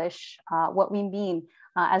establish what we mean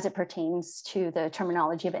as it pertains to the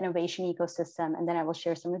terminology of innovation ecosystem. And then I will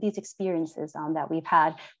share some of these experiences that we've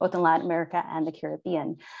had both in Latin America and the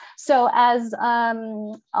Caribbean. So as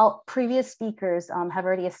previous speakers have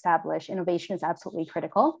already established, innovation is absolutely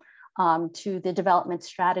critical to the development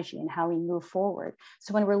strategy and how we move forward.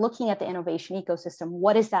 So when we're looking at the innovation ecosystem,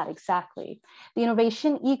 what is that exactly? The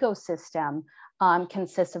innovation ecosystem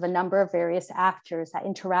consists of a number of various actors that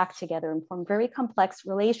interact together and form very complex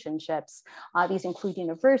relationships. These include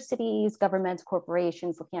universities, governments,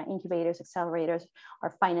 corporations, looking at incubators, accelerators,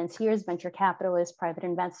 our financiers, venture capitalists, private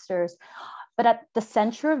investors. But at the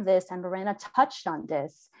center of this, and Lorena touched on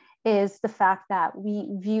this, is the fact that we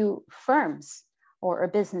view firms or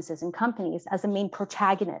businesses and companies as the main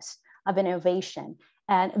protagonist of innovation.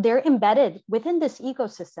 And they're embedded within this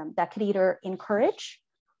ecosystem that could either encourage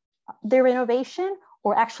their innovation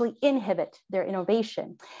or actually inhibit their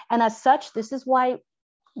innovation. And as such, this is why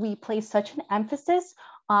we place such an emphasis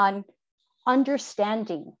on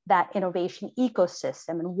understanding that innovation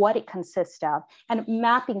ecosystem and what it consists of and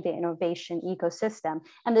mapping the innovation ecosystem.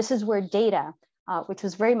 And this is where data, which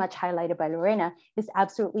was very much highlighted by Lorena, is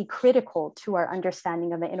absolutely critical to our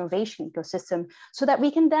understanding of the innovation ecosystem so that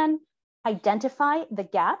we can then identify the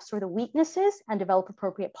gaps or the weaknesses and develop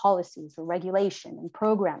appropriate policies or regulation and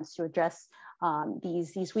programs to address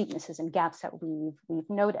these weaknesses and gaps that we've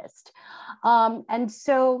noticed. And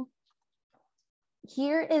so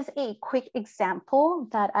here is a quick example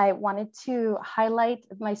that I wanted to highlight.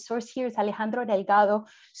 My source here is Alejandro Delgado.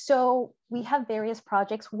 So we have various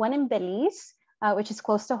projects, one in Belize, which is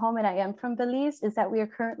close to home, and I am from Belize, is that we are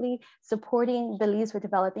currently supporting Belize with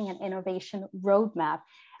developing an innovation roadmap,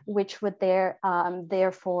 which would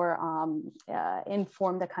therefore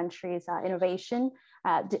inform the country's innovation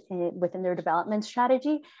within their development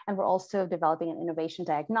strategy. And we're also developing an innovation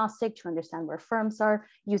diagnostic to understand where firms are,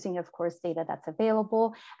 using, of course, data that's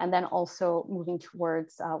available, and then also moving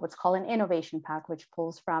towards what's called an innovation pack, which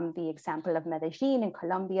pulls from the example of Medellin in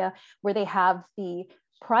Colombia, where they have the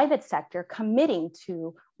private sector committing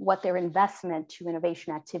to what their investment to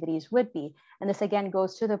innovation activities would be. And this again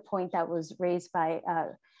goes to the point that was raised by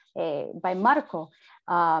Marco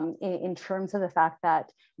in terms of the fact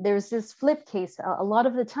that there's this flip case a lot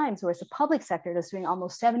of the times where it's the public sector that's doing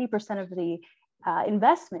almost 70% of the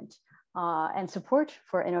investment and support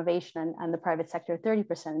for innovation, and the private sector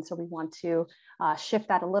 30%. And so we want to shift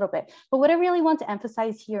that a little bit. But what I really want to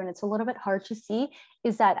emphasize here, and it's a little bit hard to see,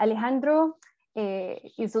 is that Alejandro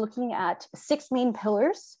is looking at 6 main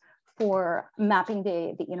pillars for mapping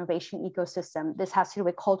the innovation ecosystem. This has to do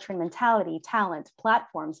with culture and mentality, talent,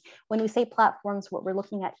 platforms. When we say platforms, what we're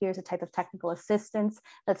looking at here is a type of technical assistance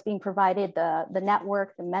that's being provided, the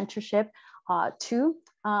network, the mentorship to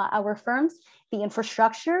our firms, the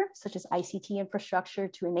infrastructure, such as ICT infrastructure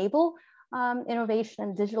to enable innovation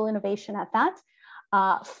and digital innovation at that,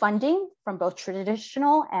 funding from both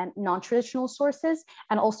traditional and non-traditional sources,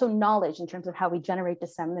 and also knowledge in terms of how we generate,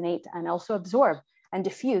 disseminate, and also absorb and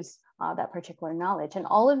diffuse that particular knowledge. And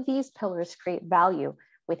all of these pillars create value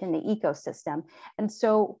within the ecosystem. And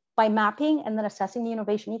so by mapping and then assessing the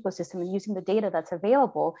innovation ecosystem and using the data that's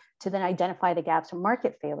available to then identify the gaps and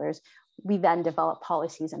market failures, we then develop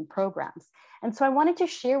policies and programs. And so I wanted to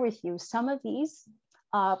share with you some of these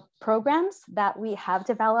programs that we have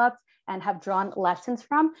developed and have drawn lessons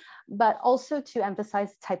from, but also to emphasize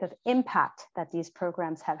the type of impact that these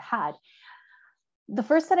programs have had. The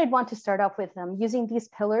first that I'd want to start off with, using these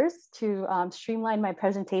pillars to streamline my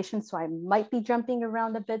presentation, so I might be jumping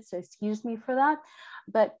around a bit, so excuse me for that.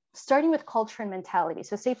 But starting with culture and mentality.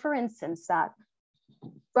 So say, for instance, that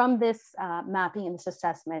from this mapping and this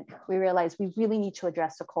assessment, we realized we really need to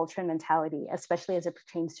address the culture and mentality, especially as it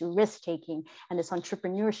pertains to risk-taking and this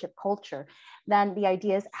entrepreneurship culture. Then the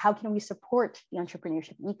idea is, how can we support the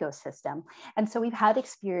entrepreneurship ecosystem? And so we've had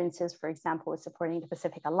experiences, for example, with supporting the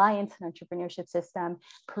Pacific Alliance and entrepreneurship system,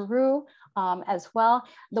 Peru as well.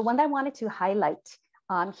 The one that I wanted to highlight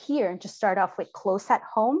here, and just start off with close at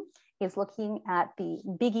home, is looking at the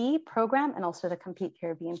Big E program and also the Compete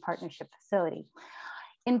Caribbean Partnership Facility.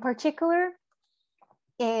 In particular,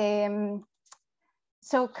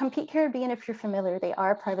 so Compete Caribbean, if you're familiar, they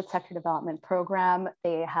are a private sector development program.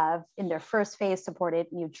 They have, in their first phase, supported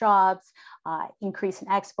new jobs, increase in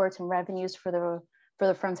exports and revenues for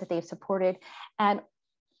the firms that they've supported. And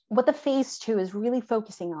what the phase 2 is really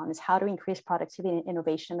focusing on is how to increase productivity and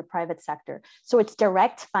innovation in the private sector. So it's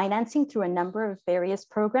direct financing through a number of various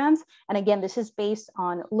programs. And again, this is based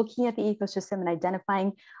on looking at the ecosystem and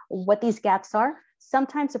identifying what these gaps are.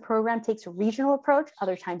 Sometimes the program takes a regional approach,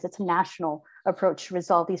 other times it's a national approach to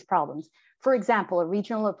resolve these problems. For example, a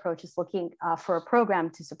regional approach is looking for a program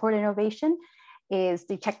to support innovation is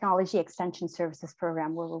the Technology Extension Services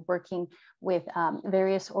Program, where we're working with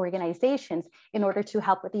various organizations in order to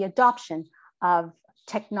help with the adoption of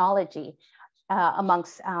technology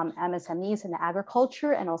amongst MSMEs in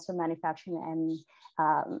agriculture and also manufacturing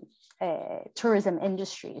and tourism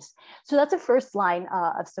industries. So that's the first line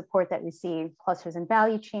of support that we see, clusters and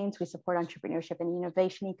value chains. We support entrepreneurship and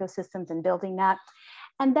innovation ecosystems and building that.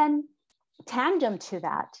 And then tandem to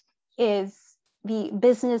that is the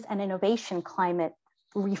business and innovation climate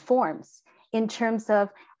reforms in terms of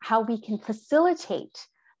how we can facilitate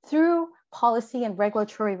through policy and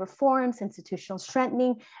regulatory reforms, institutional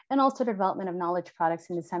strengthening, and also the development of knowledge products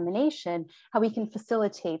and dissemination, how we can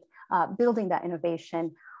facilitate building that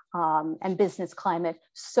innovation and business climate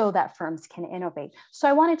so that firms can innovate. So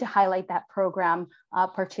I wanted to highlight that program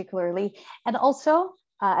particularly, and also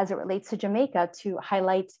as it relates to Jamaica, to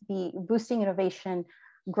highlight the boosting innovation,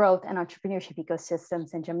 growth, and entrepreneurship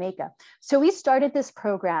ecosystems in Jamaica. So we started this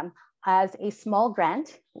program as a small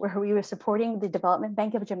grant where we were supporting the Development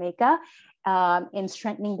Bank of Jamaica in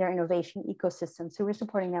strengthening their innovation ecosystem. So we're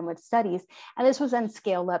supporting them with studies, and this was then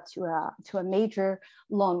scaled up to a major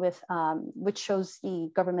loan with which shows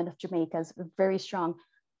the government of Jamaica's very strong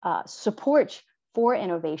support for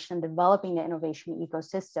innovation, developing the innovation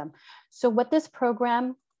ecosystem. So what this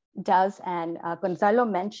program does, and Gonzalo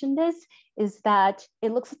mentioned this, is that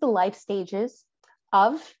it looks at the life stages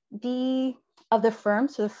of the firm.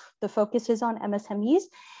 So the focus is on MSMEs,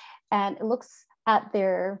 and it looks at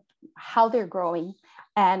how they're growing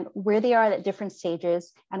and where they are at different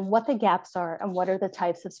stages and what the gaps are and what are the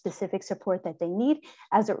types of specific support that they need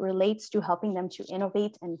as it relates to helping them to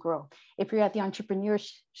innovate and grow. If you're at the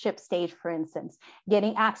entrepreneurship stage, for instance,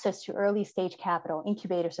 getting access to early stage capital,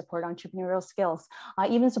 incubator support, entrepreneurial skills,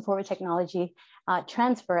 even support with technology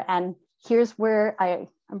transfer. And here's where I'm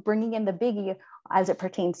bringing in the biggie as it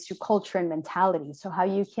pertains to culture and mentality. So how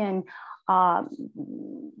you can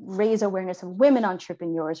raise awareness of women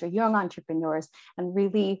entrepreneurs or young entrepreneurs and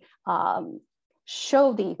really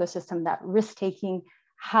show the ecosystem that risk-taking,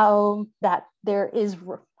 how that there is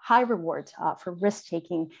high rewards for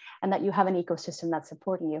risk-taking and that you have an ecosystem that's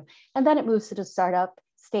supporting you. And then it moves to the startup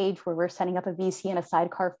stage where we're setting up a VC and a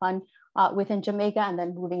sidecar fund within Jamaica, and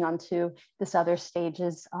then moving on to this other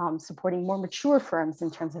stages, supporting more mature firms in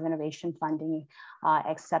terms of innovation funding,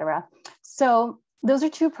 et cetera. So those are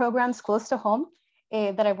two programs close to home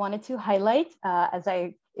that I wanted to highlight as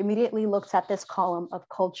I immediately looked at this column of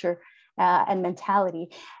culture and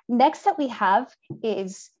mentality. Next that we have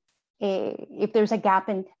is if there's a gap,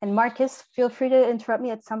 and Marcus, feel free to interrupt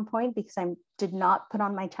me at some point because I did not put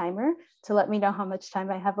on my timer to let me know how much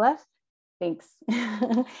time I have left. Thanks.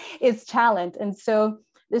 It's talent. And so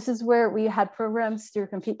this is where we had programs through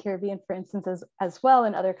Compete Caribbean, for instance, as well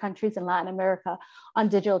in other countries in Latin America on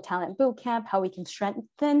digital talent bootcamp, how we can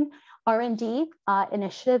strengthen R&D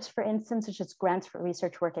initiatives, for instance, such as grants for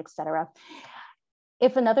research work, et cetera.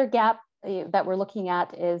 If another gap that we're looking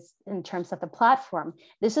at is in terms of the platform,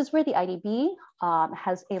 this is where the IDB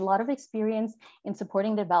has a lot of experience in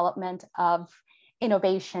supporting the development of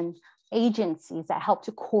innovation agencies that help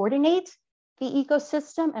to coordinate the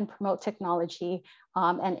ecosystem and promote technology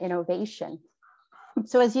and innovation.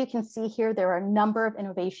 So as you can see here, there are a number of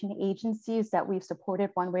innovation agencies that we've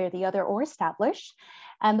supported one way or the other or established.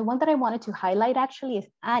 And the one that I wanted to highlight actually is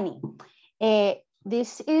ANI.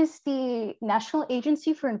 This is the National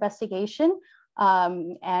Agency for Investigation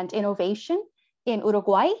and Innovation in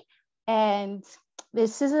Uruguay. And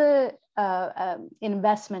this is an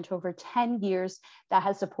investment over 10 years that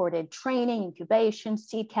has supported training, incubation,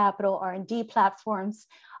 seed capital, R&D platforms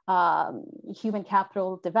human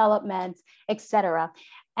capital development, etc.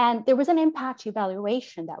 And there was an impact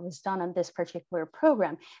evaluation that was done on this particular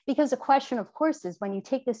program, because the question, of course, is when you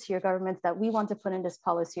take this to your government that we want to put in this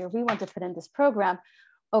policy or we want to put in this program,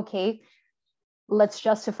 okay, let's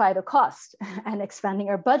justify the cost and expanding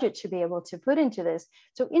our budget to be able to put into this.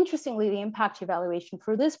 So interestingly, the impact evaluation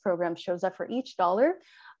for this program shows that for each dollar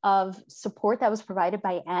of support that was provided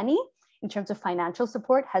by Annie in terms of financial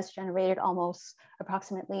support has generated almost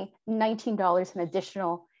approximately $19 in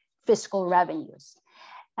additional fiscal revenues.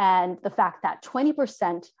 And the fact that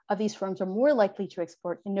 20% of these firms are more likely to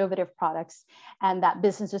export innovative products, and that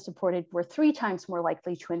businesses supported were 3 times more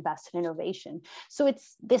likely to invest in innovation. So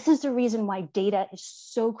this is the reason why data is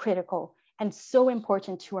so critical and so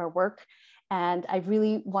important to our work. And I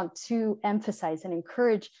really want to emphasize and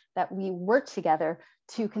encourage that we work together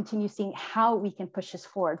to continue seeing how we can push this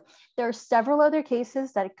forward. There are several other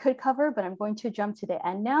cases that it could cover, but I'm going to jump to the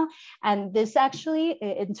end now. And this actually,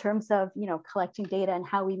 in terms of collecting data and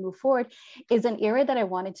how we move forward, is an area that I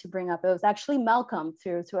wanted to bring up. It was actually Malcolm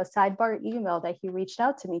through a sidebar email that he reached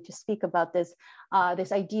out to me to speak about this,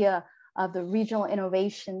 this idea of the regional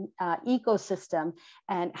innovation ecosystem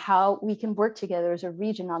and how we can work together as a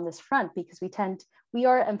region on this front, because we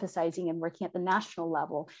are emphasizing and working at the national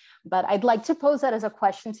level. But I'd like to pose that as a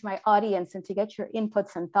question to my audience and to get your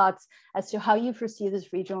inputs and thoughts as to how you foresee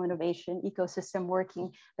this regional innovation ecosystem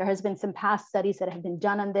working. There has been some past studies that have been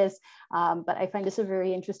done on this, but I find this a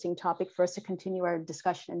very interesting topic for us to continue our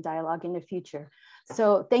discussion and dialogue in the future.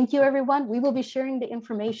 So thank you, everyone. We will be sharing the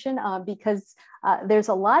information because there's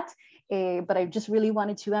a lot, but I just really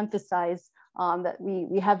wanted to emphasize that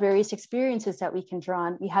we have various experiences that we can draw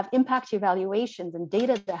on. We have impact evaluations and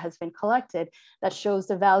data that has been collected that shows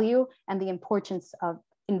the value and the importance of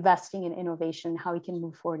investing in innovation, how we can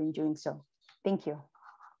move forward in doing so. Thank you.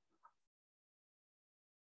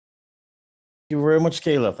 Thank you very much,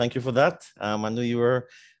 Kayla. Thank you for that. I know you were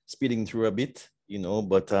speeding through a bit,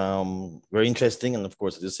 but very interesting. And of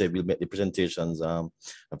course, as you say, we'll make the presentations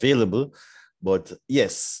available. But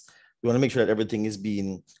yes, we want to make sure that everything is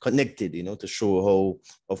being connected, to show how,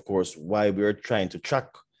 of course, why we're trying to track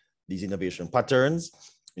these innovation patterns,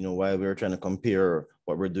 why we're trying to compare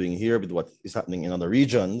what we're doing here with what is happening in other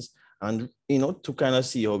regions, and, to kind of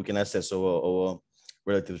see how we can assess our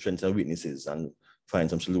relative strengths and weaknesses and find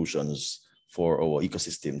some solutions for our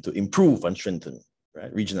ecosystem to improve and strengthen,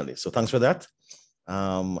 right, regionally. So thanks for that.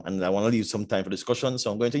 And I want to leave some time for discussion.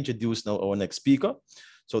 So I'm going to introduce now our next speaker.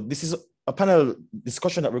 So this is a panel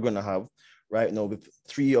discussion that we're going to have right now with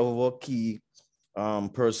 3 of our key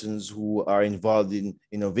persons who are involved in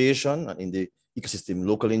innovation and in the ecosystem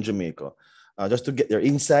locally in Jamaica, just to get their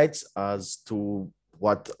insights as to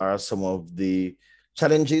what are some of the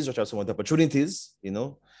challenges, what are some of the opportunities,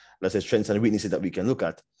 let's say strengths and weaknesses that we can look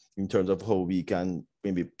at in terms of how we can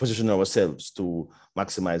maybe position ourselves to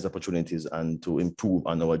maximize opportunities and to improve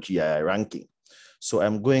on our GII ranking. So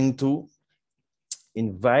I'm going to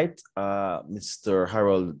invite Mr.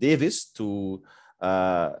 Harold Davis to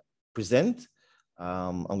present.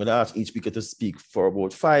 I'm going to ask each speaker to speak for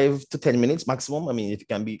about 5 to 10 minutes maximum. I mean, if you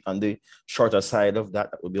can be on the shorter side of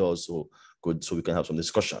that, that would be also good so we can have some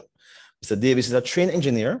discussion. Mr. Davis is a trained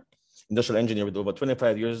engineer, industrial engineer with over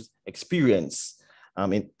 25 years experience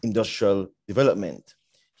in industrial development.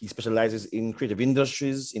 He specializes in creative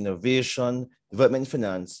industries, innovation, development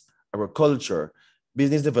finance, agriculture,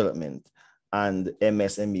 business development, and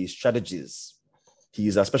MSME strategies. He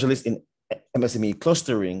is a specialist in MSME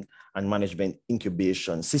clustering and management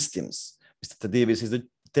incubation systems. Mr. Davis is the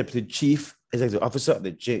Deputy Chief Executive Officer of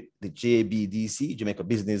the JBDC, Jamaica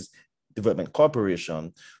Business Development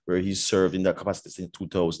Corporation, where he served in that capacity since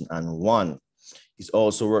 2001. He's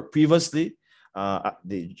also worked previously at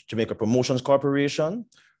the Jamaica Promotions Corporation,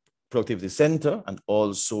 Productivity Center, and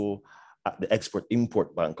also at the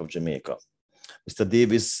Export-Import Bank of Jamaica. Mr.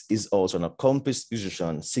 Davis is also an accomplished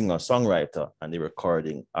musician, singer, songwriter, and a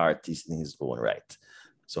recording artist in his own right.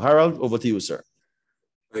 So Harold, over to you, sir.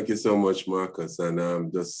 Thank you so much, Marcus.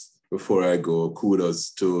 And just before I go,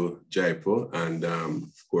 kudos to JIPO and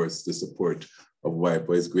of course the support of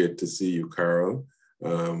WIPO. It's great to see you, Carol,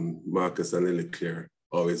 Marcus and Lily Claire.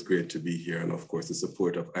 Always great to be here. And of course the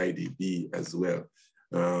support of IDB as well.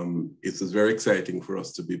 It was very exciting for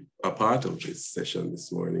us to be a part of this session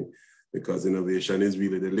this morning, because innovation is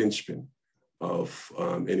really the linchpin of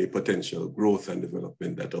any potential growth and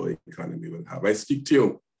development that our economy will have. I speak to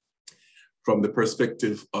you from the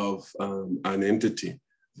perspective of an entity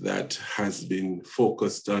that has been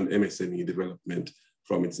focused on MSME development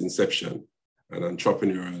from its inception and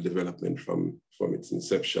entrepreneurial development from its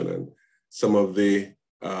inception. And some of the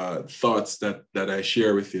thoughts that I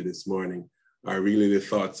share with you this morning are really the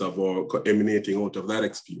thoughts of our emanating out of that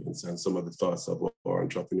experience and some of the thoughts of our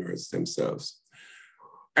entrepreneurs themselves.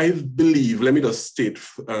 I believe, let me just state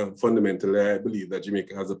fundamentally, I believe that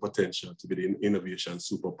Jamaica has a potential to be the innovation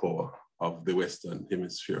superpower of the Western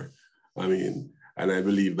Hemisphere. I mean, and I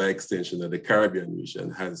believe by extension that the Caribbean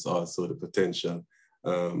region has also the potential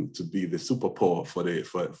to be the superpower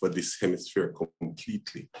for this hemisphere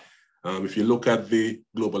completely. If you look at the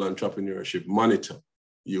Global Entrepreneurship Monitor,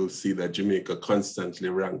 you'll see that Jamaica constantly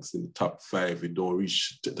ranks in the top 5. We don't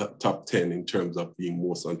reach the top 10 in terms of being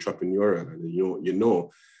most entrepreneurial. And you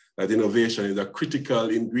know that innovation is a critical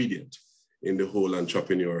ingredient in the whole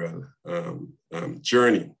entrepreneurial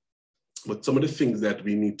journey. But some of the things that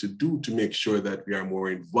we need to do to make sure that we are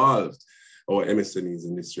more involved, our MSMEs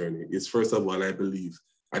in this journey, is first of all, I believe,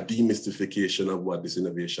 a demystification of what this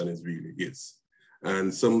innovation really is.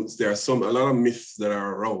 And there are a lot of myths that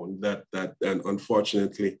are around that and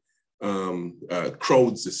unfortunately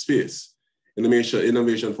crowds the space.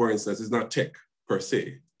 Innovation, for instance, is not tech per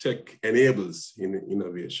se. Tech enables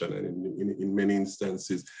innovation, and in many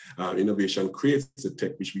instances, innovation creates the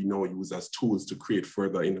tech which we now use as tools to create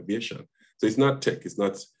further innovation. So it's not tech.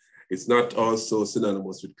 It's not also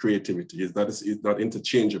synonymous with creativity. It's not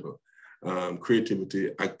interchangeable.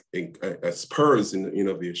 Creativity spurs in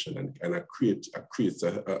innovation and creates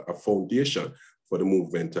a foundation for the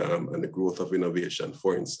movement and the growth of innovation,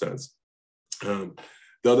 for instance.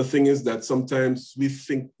 The other thing is that sometimes we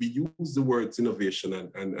use the words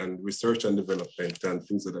innovation and research and development and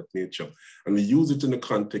things of that nature, and we use it in the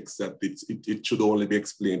context that it should only be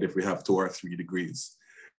explained if we have 2 or 3 degrees.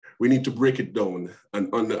 We need to break it down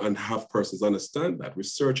and have persons understand that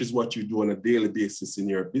research is what you do on a daily basis in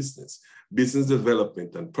your business. Business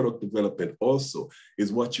development and product development also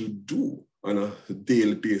is what you do on a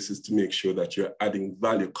daily basis to make sure that you're adding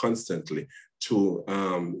value constantly to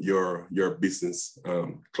your business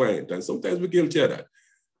client. And sometimes we're guilty of that.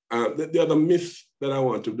 The other myth that I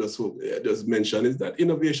want to just mention is that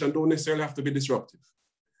innovation don't necessarily have to be disruptive.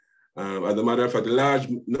 As a matter of fact, a large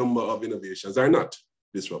number of innovations are not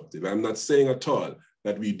disruptive. I'm not saying at all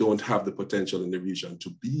that we don't have the potential in the region to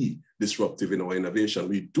be disruptive in our innovation.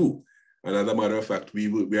 We do. And as a matter of fact,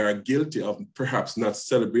 we are guilty of perhaps not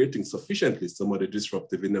celebrating sufficiently some of the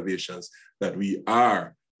disruptive innovations that we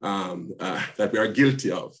are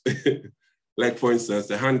guilty of. Like, for instance,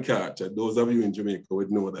 the handcart. Those of you in Jamaica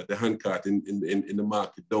would know that the handcart in the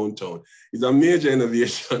market downtown is a major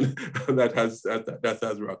innovation that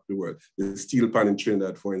has rocked the world. The steel pan in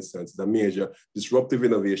Trinidad, for instance, is a major disruptive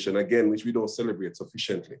innovation, again, which we don't celebrate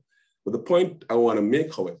sufficiently. But the point I want to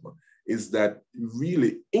make, however, is that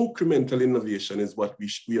really incremental innovation is what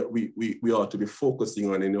we ought to be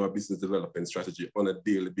focusing on in our business development strategy on a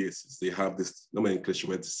daily basis. They have this nomenclature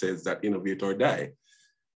where it says that innovate or die.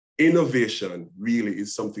 Innovation really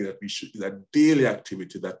is something that is a daily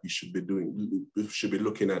activity that we should be doing, we should be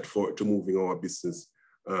looking at to moving our business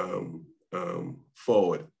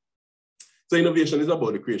forward. So innovation is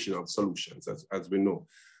about the creation of solutions, as we know.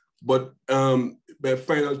 But the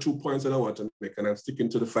final 2 points that I want to make, and I'm sticking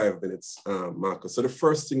to the 5 minutes, Marcus. So the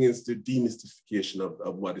first thing is the demystification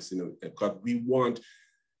of what is innovation. Because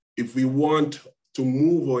if we want to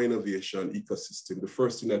move our innovation ecosystem, the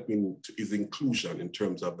first thing that we need is inclusion in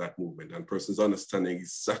terms of that movement and persons understanding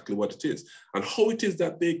exactly what it is and how it is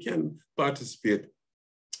that they can participate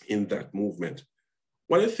in that movement.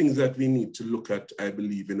 One of the things that we need to look at, I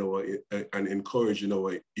believe, and encourage in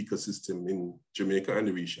our ecosystem in Jamaica and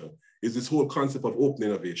the region is this whole concept of open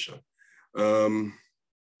innovation,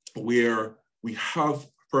 where we have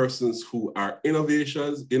persons who are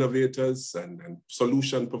innovators and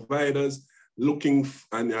solution providers,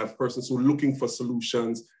 and you have persons who are looking for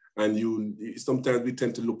solutions, and sometimes we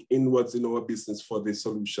tend to look inwards in our business for the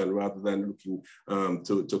solution rather than looking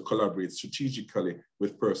to collaborate strategically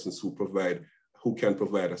with persons who can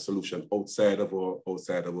provide a solution outside of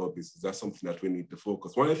our business. That's something that we need to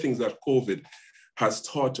focus. One of the things that COVID has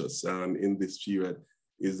taught us in this period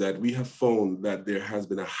is that we have found that there has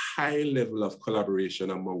been a high level of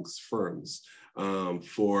collaboration amongst firms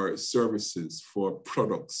for services, for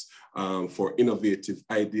products, for innovative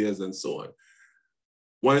ideas, and so on.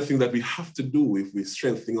 One of the things that we have to do if we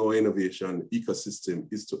strengthen our innovation ecosystem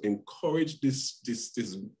is to encourage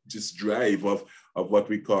this drive of what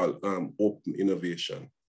we call open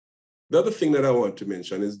innovation. The other thing that I want to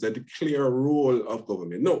mention is that the clear role of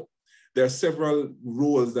government. No, there are several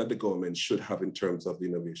roles that the government should have in terms of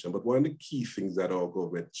innovation, but one of the key things that our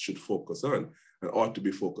government should focus on and ought to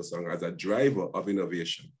be focused on as a driver of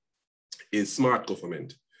innovation is smart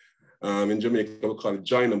government. In Jamaica, we call it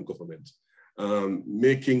join-up government.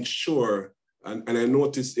 making sure, and I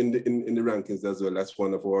noticed in the rankings as well, that's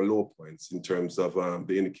one of our low points in terms of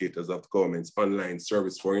the indicators of government's online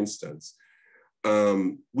service, for instance.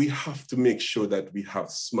 We have to make sure that we have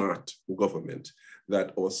smart government,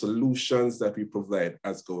 that our solutions that we provide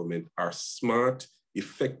as government are smart,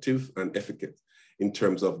 effective, and efficacious in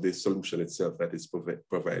terms of the solution itself that is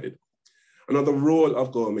provided. Another role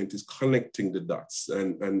of government is connecting the dots,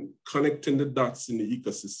 and connecting the dots in the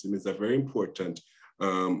ecosystem is a very important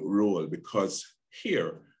role, because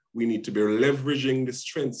here we need to be leveraging the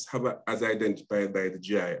strengths as identified by the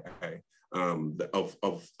GII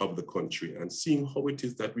of the country, and seeing how it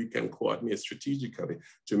is that we can coordinate strategically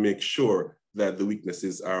to make sure that the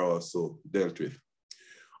weaknesses are also dealt with.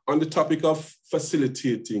 On the topic of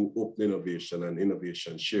facilitating open innovation and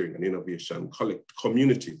innovation sharing and innovation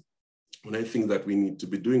community, one of the things that we need to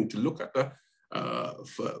be doing to look at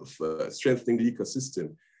for strengthening the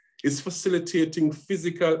ecosystem is facilitating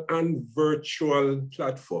physical and virtual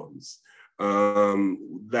platforms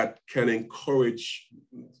that can encourage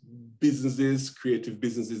businesses, creative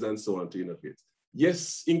businesses, and so on to innovate.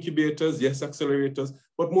 Yes, incubators, yes, accelerators,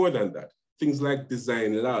 but more than that. Things like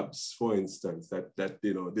design labs, for instance, that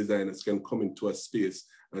you know, designers can come into a space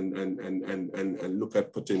and look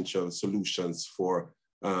at potential solutions for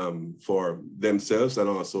themselves and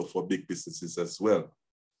also for big businesses as well.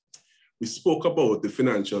 We spoke about the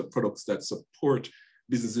financial products that support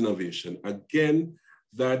business innovation. Again,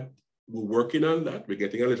 that we're working on that. We're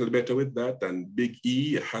getting a little better with that. And Big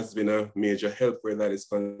E has been a major help where that is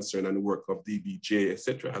concerned, and the work of DBJ,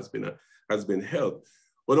 etc., has been helped.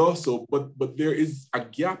 But also, but there is a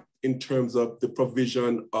gap in terms of the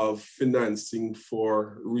provision of financing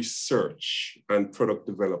for research and product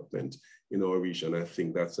development in our region. I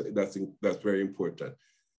think that's very important.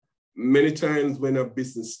 Many times when a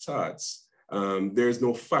business starts, there is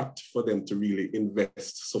no fact for them to really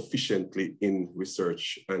invest sufficiently in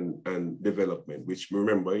research and development, which,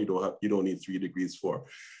 remember, you don't need 3 degrees for.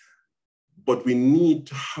 But we need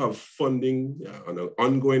to have funding on an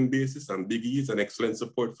ongoing basis, and Big E is an excellent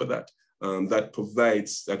support for that.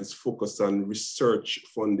 That is focused on research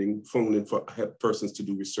funding for persons to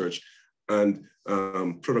do research and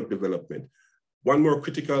product development. One more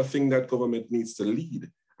critical thing that government needs to lead,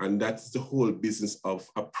 and that's the whole business of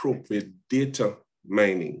appropriate data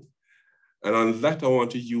mining. And on that, I want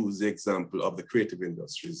to use the example of the creative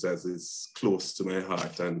industries, as is close to my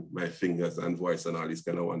heart and my fingers and voice and all these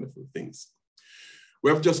kind of wonderful things. We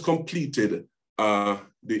have just completed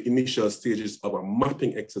the initial stages of a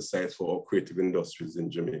mapping exercise for our creative industries in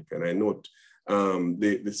Jamaica. And I note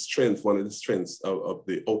the strength, one of the strengths on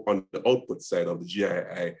the output side of the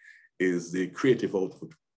GII is the creative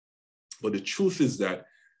output. But the truth is that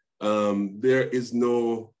there is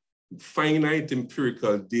no finite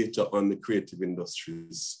empirical data on the creative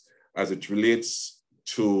industries as it relates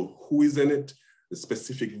to who is in it, the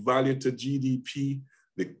specific value to GDP,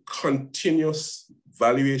 the continuous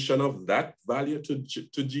valuation of that value to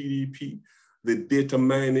GDP, the data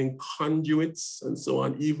mining conduits, and so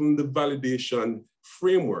on, even the validation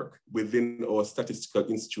framework within our Statistical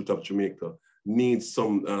Institute of Jamaica needs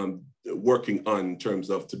some working on in terms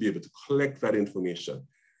of to be able to collect that information.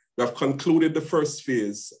 We have concluded the first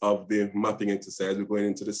phase of the mapping exercise. We're going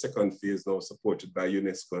into the second phase now, supported by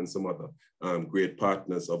UNESCO and some other great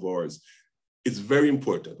partners of ours. It's very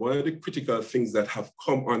important. One of the critical things that have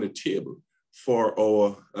come on the table for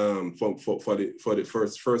our for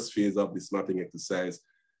the first phase of this mapping exercise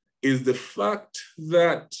is the fact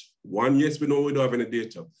that, one, yes, we know we don't have any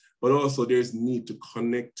data, but also there's need to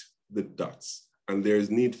connect the dots, and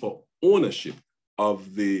there's need for ownership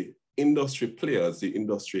of the industry players, the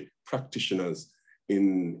industry practitioners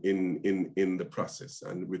in the process.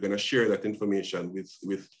 And we're going to share that information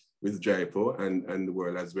with JIPO and the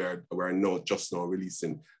world as we're now just now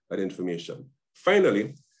releasing that information.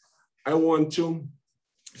 Finally, I want to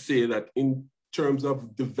say that in terms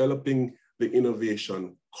of developing the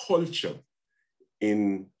innovation culture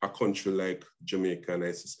in a country like Jamaica, and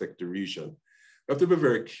I suspect the region, we have to be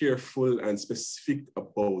very careful and specific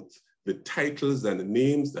about the titles and the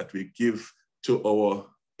names that we give to our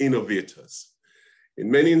innovators. In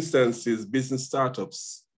many instances, business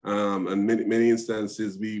startups, and many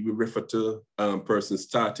instances, we refer to persons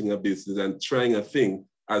starting a business and trying a thing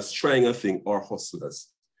as trying a thing, or hustlers.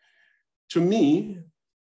 To me,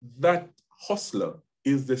 that hustler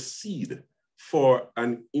is the seed for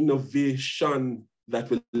an innovation that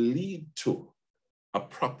will lead to a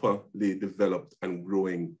properly developed and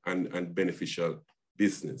growing and beneficial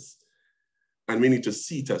business. And we need to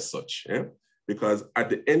see it as such, because at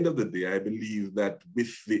the end of the day, I believe that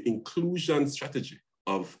with the inclusion strategy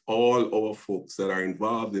of all our folks that are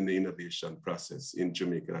involved in the innovation process in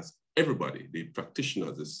Jamaica. That's everybody, the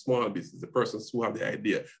practitioners, the small business, the persons who have the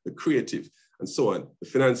idea, the creative, and so on, the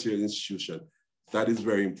financial institution. That is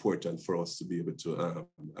very important for us to be able to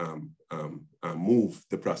move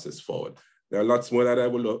the process forward. There are lots more that I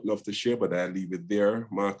would love to share, but I'll leave it there,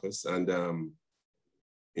 Marcus, and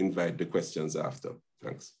invite the questions after.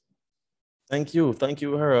 Thanks. Thank you,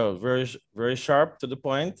 Harold. Very sharp, to the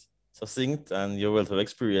point, succinct, and your wealth of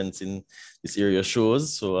experience in this area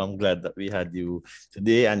shows. So I'm glad that we had you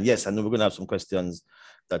today. And yes, I know we're going to have some questions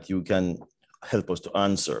that you can help us to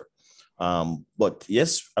answer. But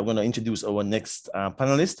yes, I'm going to introduce our next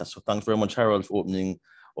panelist. So thanks very much, Harold, for opening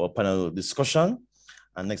our panel discussion.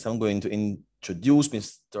 And next, I'm going to introduce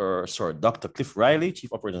Dr. Cliff Riley,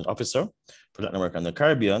 Chief Operations Officer for Latin America and the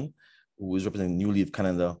Caribbean, who is representing New Leaf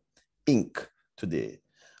Canada, Inc. today.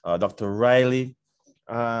 Dr. Riley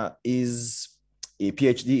is a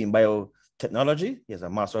PhD in biotechnology. He has a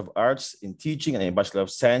Master of Arts in Teaching and a Bachelor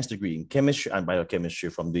of Science degree in Chemistry and Biochemistry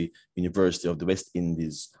from the University of the West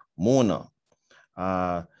Indies, Mona.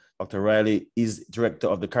 Dr. Riley is Director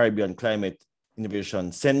of the Caribbean Climate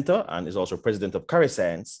Innovation Center and is also President of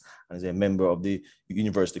CariScience and is a member of the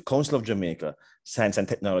University Council of Jamaica Science and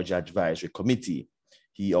Technology Advisory Committee.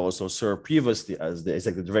 He also served previously as the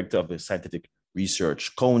Executive Director of the Scientific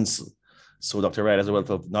Research Council. So Dr. Riley has a wealth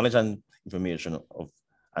of knowledge and information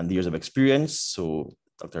and years of experience. So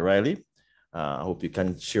Dr. Riley, I hope you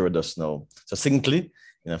can share with us now succinctly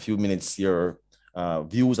in a few minutes your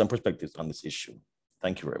views and perspectives on this issue.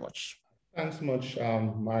 Thank you very much. Thanks much,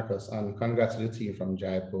 Marcus, and congrats to the team from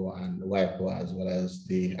JIPO and WIPO, as well as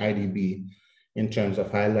the IDB, in terms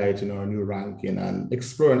of highlighting our new ranking and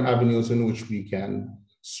exploring avenues in which we can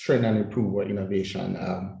strengthen and improve our innovation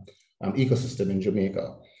ecosystem in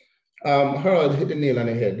Jamaica. Harold hit the nail on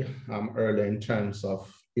the head earlier in terms of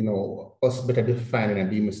us better defining and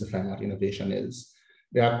demystifying what innovation is.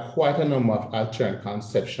 There are quite a number of alternate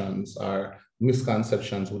conceptions or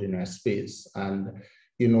misconceptions within our space, and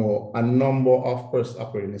a number of persons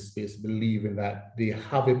operating in this space believing that they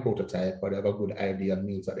have a prototype or they have a good idea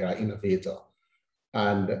means that they are an innovator.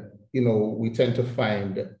 And, we tend to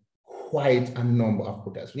find quite a number of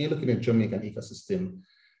prototypes. When you're looking at Jamaican ecosystem,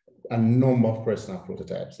 a number of personal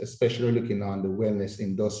prototypes, especially looking on the wellness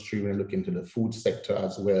industry, when you look into the food sector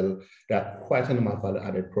as well, there are quite a number of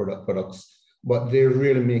value-added products, but they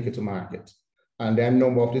really make it to market. And there are a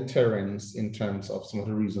number of deterrents in terms of some of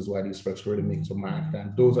the reasons why these products really make it to market.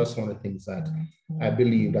 And those are some of the things that I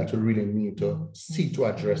believe that we really need to seek to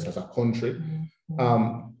address as a country.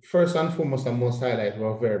 First and foremost, I must highlight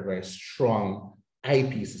we're a very, very strong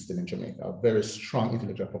IP system in Jamaica, a very strong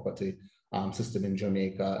intellectual property system in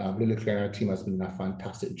Jamaica. Lily Claire and her team has been doing a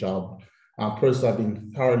fantastic job. Persons have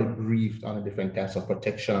been thoroughly briefed on the different types of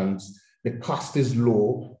protections. The cost is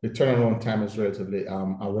low, the turnaround time is relatively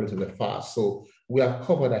fast. So we have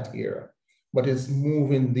covered that area, but it's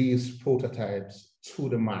moving these prototypes to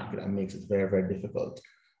the market that makes it very, very difficult.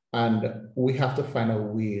 And we have to find a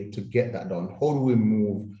way to get that done. How do we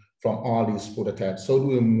move from all these prototypes? How do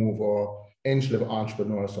we move our entry-level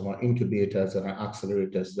entrepreneurs from our incubators and our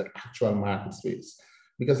accelerators to the actual market space?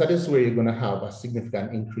 Because that is where you're going to have a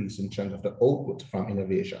significant increase in terms of the output from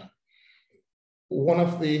innovation. One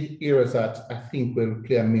of the areas that I think will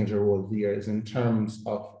play a major role there is in terms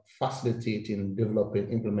of facilitating,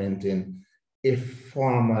 developing, implementing a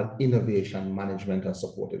formal innovation management and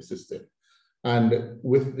supportive system. And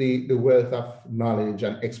with the wealth of knowledge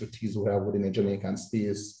and expertise we have within the Jamaican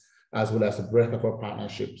space, as well as the breadth of our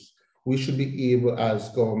partnerships, we should be able as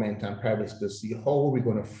government and private to see how are we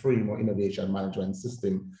going to frame our innovation management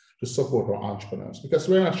system to support our entrepreneurs. Because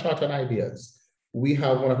we're not short on ideas. We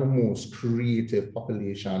have one of the most creative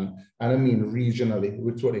population, and I mean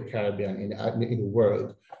regionally, throughout the Caribbean in the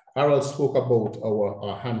world. Harold spoke about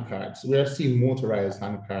our hand cards. We are seeing motorized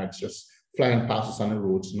hand cards just flying past us on the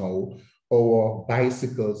roads now. Our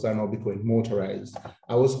bicycles are now becoming motorized.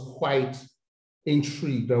 I was quite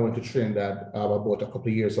intrigued. I went to Trinidad about a couple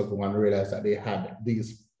of years ago and realized that they had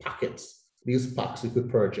these packets, these packs you could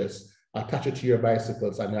purchase, attach it to your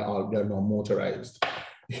bicycles, and they're now motorized.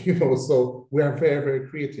 So we are very, very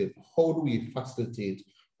creative. How do we facilitate?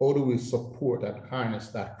 How do we support and harness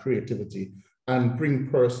that creativity and bring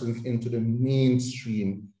persons into the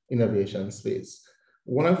mainstream innovation space?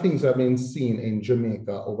 One of the things I've been seeing in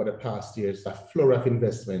Jamaica over the past years is a flurry of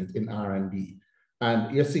investment in R&D.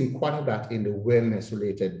 And you're seeing quite a lot in the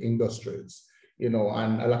wellness-related industries, and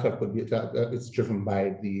a lot of it's driven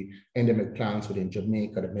by the endemic plants within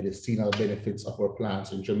Jamaica, the medicinal benefits of our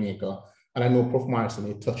plants in Jamaica. And I know Prof. Morrison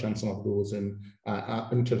may touch on some of those in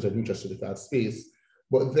terms of nutraceutical space.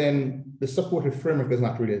 but then the supportive framework is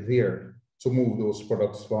not really there to move those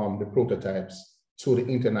products from the prototypes to the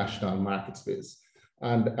international market space.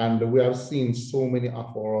 And we have seen so many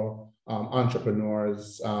of our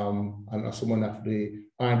entrepreneurs and some of the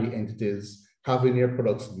R&D entities having their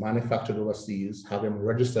products manufactured overseas, have them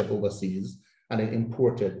registered overseas, and then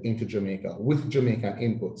imported into Jamaica with Jamaican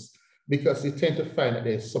inputs, because they tend to find that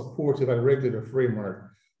there's supportive and regulatory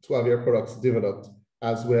framework to have their products developed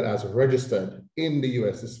as well as registered in the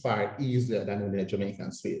US is far easier than in the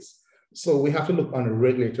Jamaican space. So we have to look on the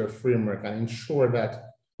regulatory framework and ensure that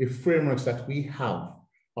the frameworks that we have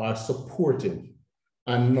are supportive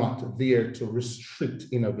and not there to restrict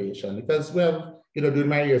innovation. Because we have, during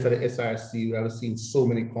my years at the SRC, we have seen so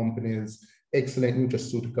many companies, excellent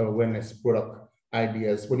nutraceutical wellness product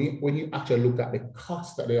ideas. When you actually look at the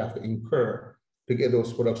cost that they have to incur to get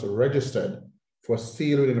those products registered for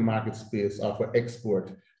sale in the market space or for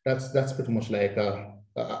export, that's pretty much like a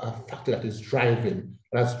factor that is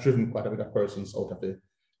that's driven quite a bit of persons out of the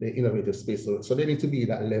innovative space. So there need to be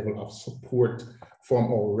that level of support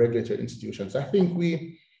from our regulatory institutions. I think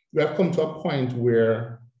we have come to a point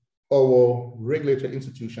where our regulatory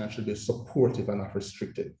institutions should be supportive and not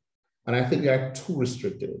restrictive. And I think they are too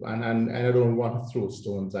restrictive. And I don't want to throw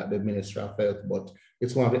stones at the Ministry of Health, but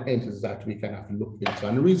it's one of the entities that we kind of look into.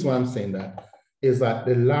 And the reason why I'm saying that is that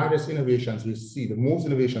the largest innovations we see, the most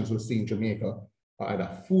innovations we see in Jamaica are either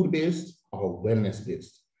food-based or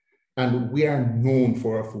wellness-based. And we are known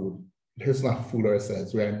for our food. Let's not fool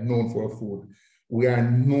ourselves. We are known for our food. We are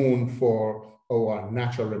known for our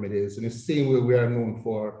natural remedies. In the same way we are known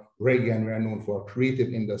for reggae and we are known for our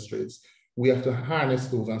creative industries. We have to harness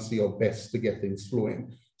those and see our best to get things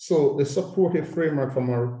flowing. So the supportive framework from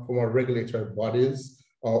our regulatory bodies,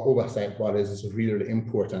 our oversight bodies is really, really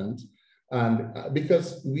important. And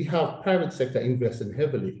because we have private sector investing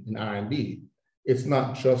heavily in R&D, it's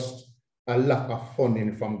not just a lack of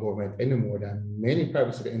funding from government anymore. There are many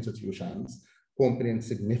private sector institutions pumping in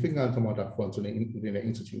significant amount of funds within the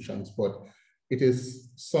institutions, but there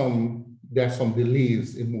are some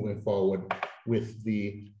delays in moving forward with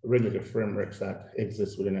the regulatory frameworks that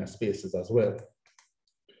exist within our spaces as well.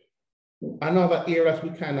 Another area that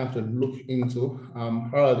we kind of have to look into,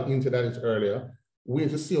 Harold hinted at it earlier, we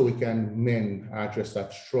need to see how we can mend or address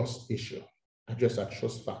that trust issue, address that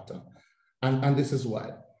trust factor. And this is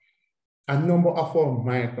why. A number of our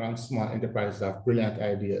micro and small enterprises have brilliant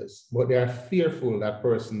ideas, but they are fearful that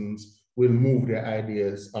persons will move their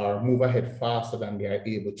ideas or move ahead faster than they are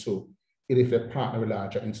able to if they partner with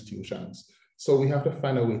larger institutions. So we have to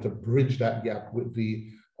find a way to bridge that gap with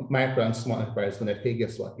the micro and small enterprise. And hey,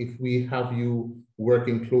 guess what? If we have you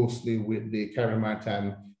working closely with the Caribbean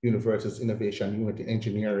Maritime University's Innovation Unit in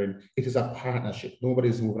Engineering, it is a partnership.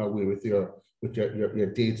 Nobody's moving away with your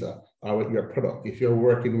data or with your product. If you're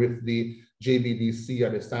working with the JBDC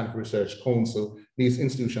or the Stanford Research Council, these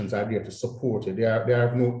institutions are there to support it. They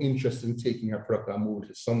have no interest in taking your product and moving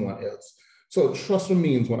it to someone else. So trust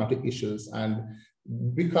remains one of the issues. And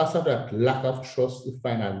because of that lack of trust, we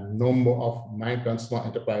find a number of micro and small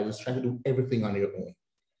enterprises trying to do everything on their own.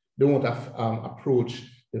 They won't approach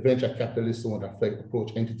the venture capitalists, won't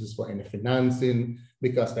approach entities for any financing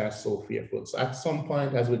because they're so fearful. So at some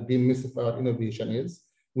point, as we demystify what innovation is,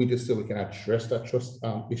 we just so we can address that trust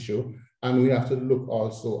issue. And we have to look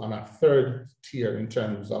also on a third tier in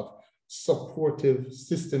terms of supportive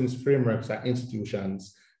systems, frameworks, and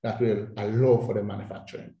institutions that will allow for the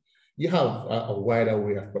manufacturing. You have a wide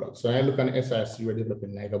array of products. So when I look at the SRC, we're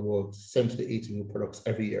developing like about 70 to 80 new products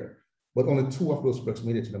every year, but only 2 of those products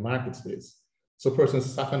made it to the market space. So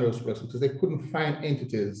persons sat on those products because they couldn't find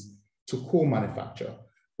entities to co-manufacture.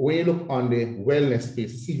 When you look on the wellness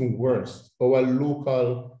space, it's even worse. Our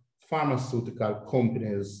local pharmaceutical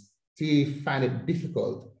companies, they find it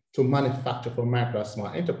difficult to manufacture for micro and small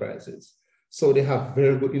enterprises. So they have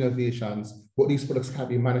very good innovations, but these products can't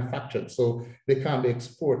be manufactured. So they can't be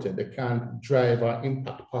exported. They can't drive or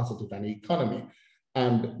impact positive on the economy.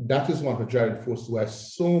 And that is one of the driving forces why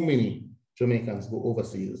so many Jamaicans go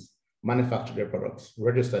overseas, manufacture their products,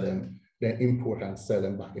 register them, then import and sell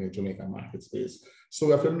them back in the Jamaican market space. So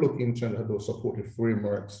we have to look in terms of those supportive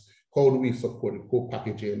frameworks. How do we support the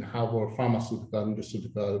co-packaging, have our pharmaceutical,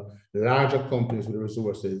 nutraceutical, larger companies with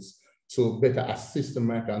resources to better assist the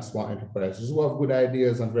micro and small enterprises who have good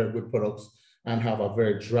ideas and very good products and have a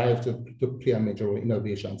very drive to play a major role in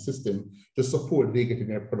innovation system to support they getting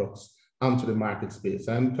their products onto the market space.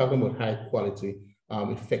 I'm talking about high quality,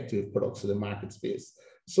 effective products to the market space.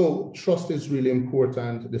 So trust is really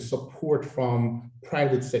important. The support from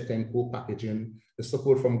private sector in co-packaging, the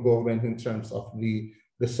support from government in terms of the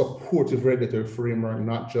supportive regulatory framework,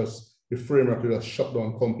 not just the framework to just shut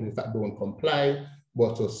down companies that don't comply,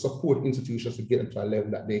 but to support institutions to get them to a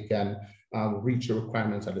level that they can reach the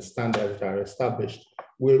requirements and the standards that are established,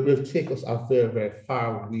 will take us a very, very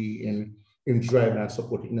far way in driving and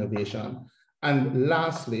supporting innovation. And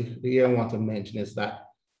lastly, the area I want to mention is that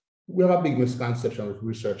we have a big misconception with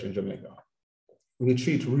research in Jamaica. We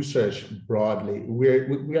treat research broadly.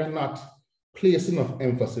 We are not placing enough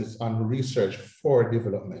emphasis on research for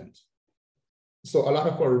development. So a lot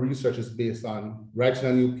of our research is based on writing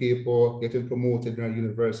a new paper, getting promoted in our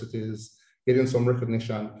universities, getting some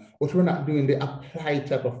recognition, but we're not doing the applied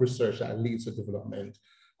type of research that leads to development.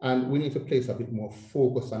 And we need to place a bit more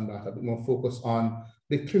focus on that, a bit more focus on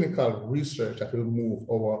the clinical research that will move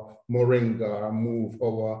our moringa, or move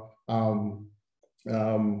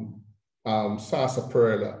our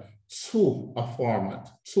sarsaparilla to a format,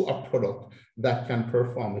 to a product that can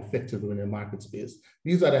perform effectively in the market space.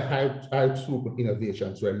 These are the high throughput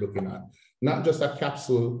innovations we're looking at, not just a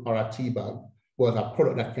capsule or a tea bag, but a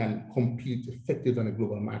product that can compete effectively in the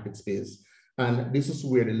global market space. And this is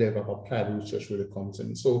where the level of applied research really comes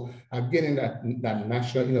in. So again, that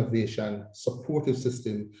national innovation supportive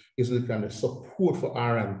system is looking at the support for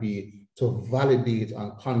R&D to validate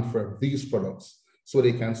and confirm these products so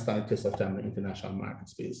they can stand the test of time in the international market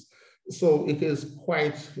space. So it is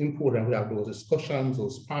quite important we have those discussions,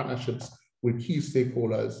 those partnerships with key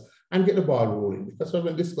stakeholders and get the ball rolling, because we've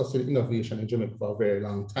been discussing innovation in Jamaica for a very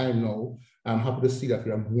long time now. I'm happy to see that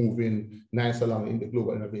we are moving nice along in the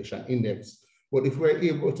Global Innovation Index. But if we're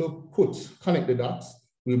able to connect the dots,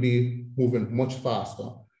 we'll be moving much faster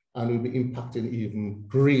and we'll be impacting even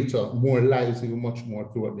greater, more lives, even much more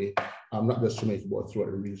throughout the, not just Jamaica, but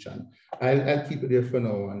throughout the region. I'll keep it there for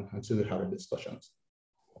now until we have the discussions.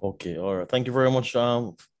 Okay, all right. Thank you very much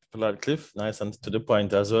for that, Cliff. Nice and to the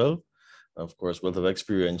point as well. Of course, wealth of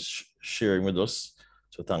experience sharing with us.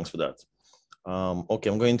 So thanks for that. Okay,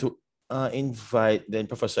 I'm going to invite then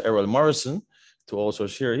Professor Errol Morrison to also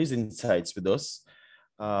share his insights with us.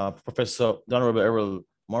 Professor Honorable Errol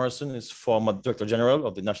Morrison is former Director General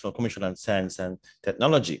of the National Commission on Science and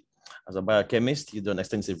Technology. As a biochemist, he's done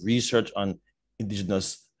extensive research on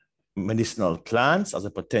indigenous medicinal plants as a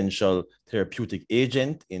potential therapeutic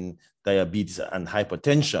agent in diabetes and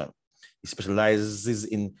hypertension. He specializes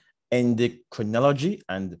in endocrinology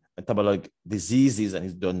and metabolic diseases, and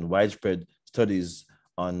he's done widespread studies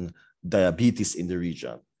on diabetes in the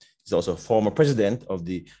region. He's also former president of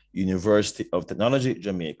the University of Technology,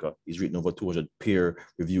 Jamaica. He's written over 200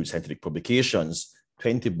 peer-reviewed scientific publications,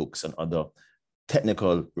 20 books, and other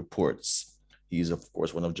technical reports. He is, of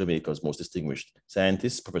course, one of Jamaica's most distinguished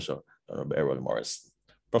scientists, Professor Honorable Errol Morrison.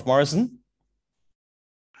 Prof. Morrison?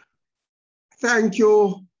 Thank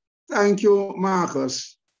you,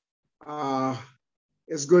 Marcus.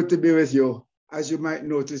 It's good to be with you. As you might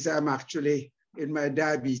notice, I'm actually in my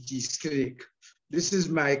diabetes clinic. This is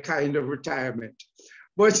my kind of retirement.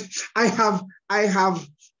 But I have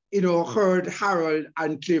heard Harold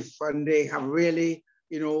and Cliff, and they have really,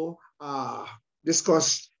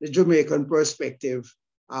 discussed the Jamaican perspective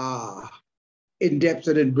in depth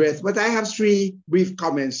and in breadth. But I have three brief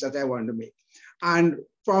comments that I want to make. And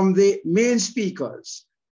from the main speakers,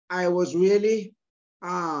 I was really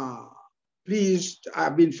pleased.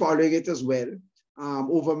 I've been following it as well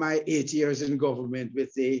over my 8 years in government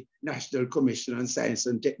with the National Commission on Science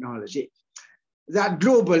and Technology. That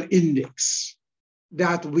global index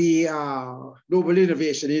that Global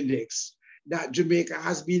Innovation Index that Jamaica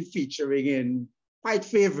has been featuring in quite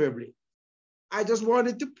favorably. I just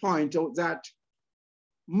wanted to point out that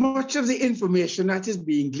much of the information that is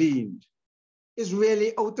being gleaned is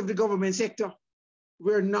really out of the government sector.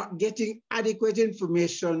 We're not getting adequate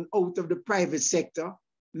information out of the private sector,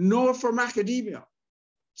 nor from academia.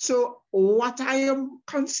 So what I am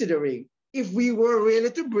considering, if we were really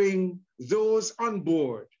to bring those on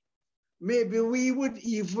board, maybe we would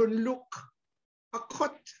even look a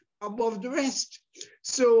cut above the rest.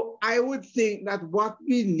 So I would think that what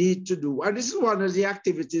we need to do, and this is one of the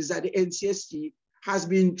activities that the NCST has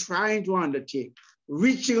been trying to undertake,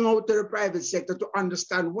 reaching out to the private sector to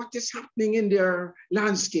understand what is happening in their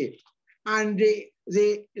landscape. And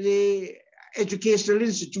the educational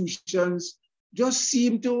institutions just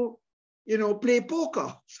seem to, play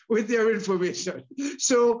poker with their information.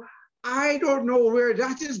 So I don't know where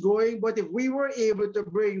that is going, but if we were able to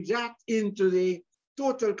bring that into the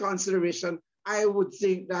total consideration, I would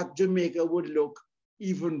think that Jamaica would look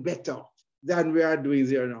even better than we are doing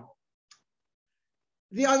there now.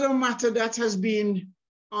 The other matter that has been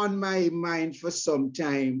on my mind for some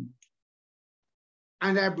time,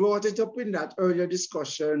 and I brought it up in that earlier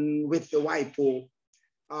discussion with the WIPO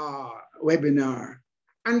webinar,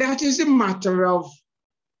 And that is a matter of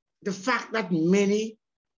the fact that many,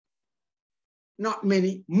 not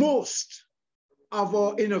many, most of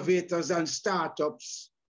our innovators and startups,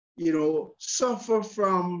 suffer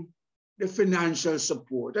from the financial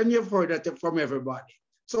support. And you've heard that from everybody.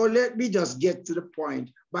 So let me just get to the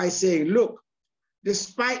point by saying, look,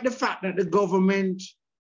 despite the fact that the government,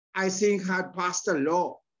 I think, had passed a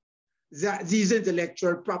law that these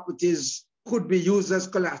intellectual properties could be used as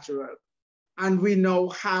collateral, and we now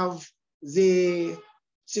have the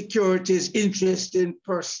securities interest in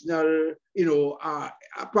personal,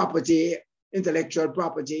 property, intellectual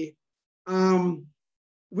property,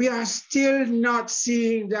 we are still not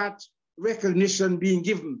seeing that recognition being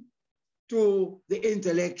given to the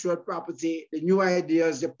intellectual property, the new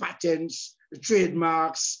ideas, the patents, the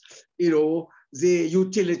trademarks, the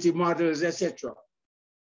utility models, etc.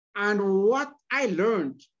 And what I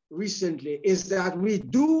learned recently is that we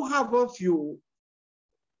do have a few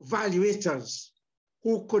valuators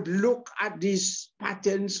who could look at these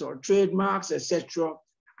patents or trademarks, etc.,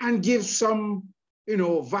 and give some,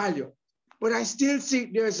 value. But I still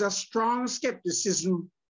think there's a strong skepticism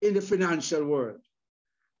in the financial world.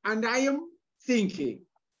 And I am thinking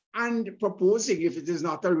and proposing, if it is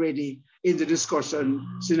not already in the discussion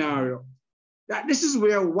scenario, that this is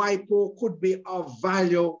where WIPO could be of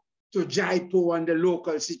value to JIPO and the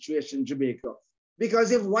local situation in Jamaica.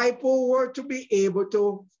 Because if WIPO were to be able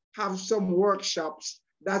to have some workshops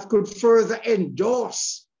that could further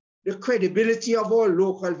endorse the credibility of our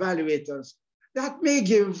local evaluators, that may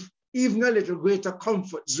give even a little greater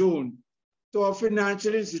comfort zone to our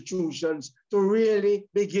financial institutions to really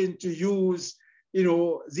begin to use,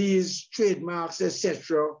 these trademarks,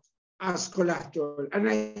 etc., as collateral. And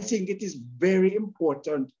I think it is very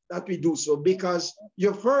important that we do so, because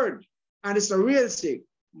you've heard, and it's a real thing,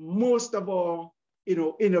 most of our,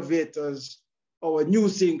 innovators, our new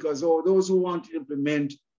thinkers, or those who want to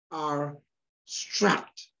implement are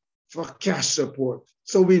strapped for cash support.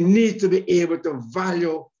 So we need to be able to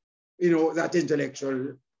value, that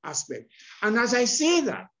intellectual aspect. And as I say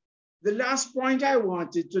that, the last point I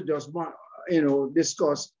wanted to just,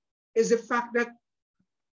 discuss is the fact that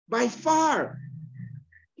by far,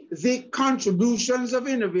 the contributions of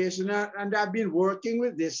innovation, and I've been working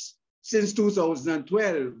with this since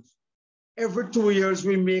 2012. Every 2 years,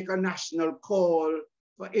 we make a national call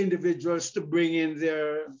for individuals to bring in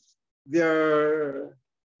their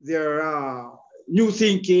new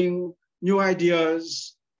thinking, new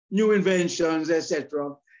ideas, new inventions,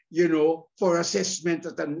 etc., for assessment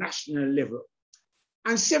at a national level.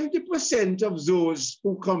 And 70% of those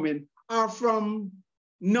who come in are from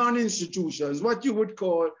non-institutions, what you would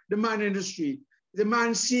call the man in the street, the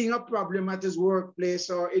man seeing a problem at his workplace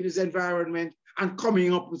or in his environment and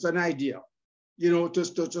coming up with an idea,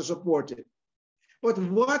 to support it. But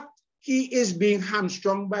what he is being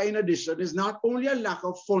hamstrung by, in addition, is not only a lack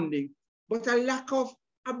of funding, but a lack of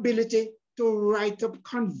ability to write up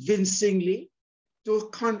convincingly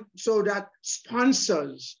so that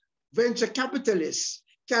sponsors, venture capitalists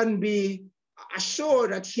can be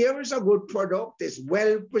assured that here is a good product, it's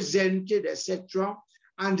well presented, etc.,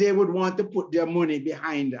 and they would want to put their money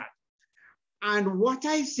behind that. And what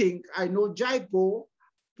I think, I know JIPO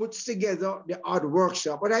puts together the odd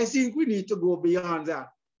workshop, but I think we need to go beyond that.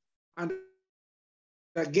 And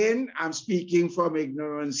again, I'm speaking from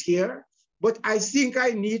ignorance here, but I think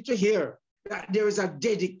I need to hear that there is a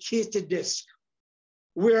dedicated desk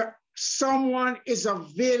where someone is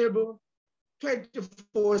available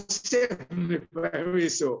 24/7, if I may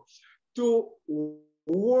so, to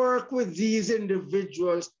work with these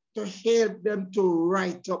individuals to help them to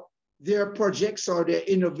write up their projects or their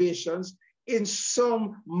innovations in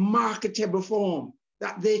some marketable form,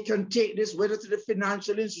 that they can take this, whether to the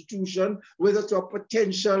financial institution, whether to a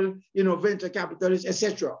potential, venture capitalist,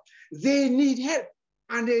 etc. They need help,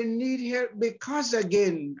 and they need help because,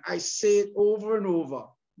 again, I say it over and over,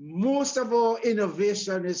 most of our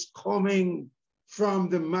innovation is coming from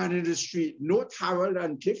the man in the street. Note Harold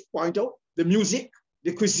and Cliff point out the music,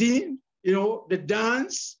 the cuisine, the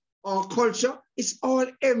dance, our culture, it's all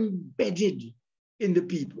embedded in the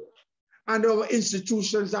people. And our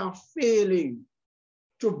institutions are failing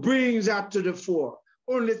to bring that to the fore.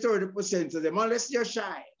 Only 30% of them, unless they're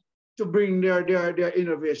shy, to bring their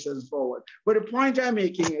innovations forward. But the point I'm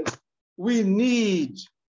making is we need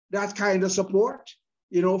that kind of support,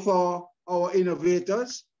 for our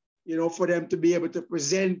innovators, for them to be able to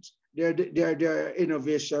present their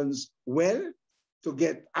innovations well, to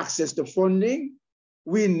get access to funding.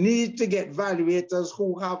 We need to get evaluators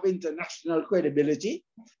who have international credibility,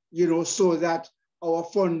 so that our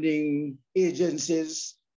funding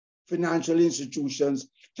agencies, financial institutions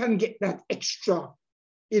can get that extra,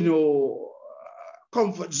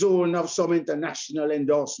 comfort zone of some international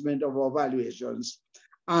endorsement of our valuations.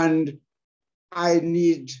 And I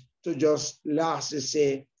need to just lastly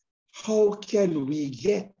say, how can we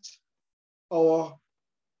get our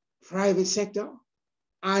private sector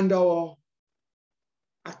and our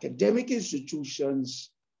academic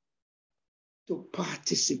institutions to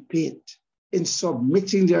participate in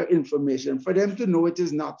submitting their information, for them to know it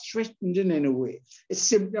is not threatened in any way. It's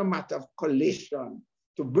simply a matter of collation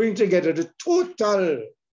to bring together the total,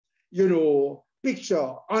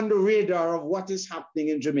 picture on the radar of what is happening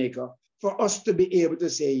in Jamaica for us to be able to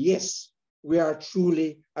say, yes, we are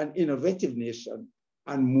truly an innovative nation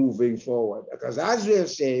and moving forward. Because as we are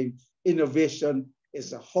saying, innovation is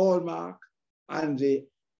the hallmark and the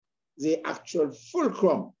actual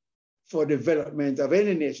fulcrum for development of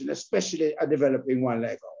any nation, especially a developing one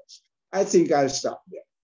like ours. I think I'll stop there.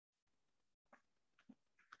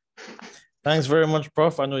 Thanks very much,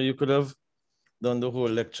 Prof. I know you could have done the whole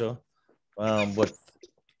lecture, but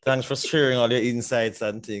thanks for sharing all your insights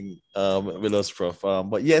and things with us, Prof.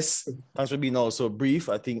 But yes, thanks for being also brief.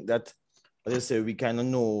 I think that, as I say, we kind of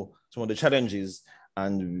know some of the challenges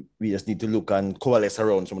and we just need to look and coalesce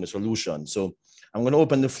around some of the solutions. So I'm going to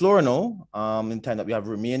open the floor now in time that we have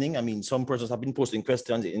remaining. I mean, some persons have been posting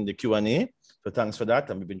questions in the Q&A, so thanks for that.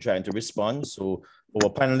 And we've been trying to respond. So our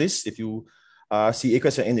panelists, if you see a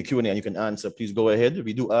question in the Q&A and you can answer, please go ahead.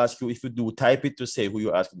 We do ask you, if you do type it, to say who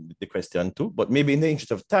you're asking the question to, but maybe in the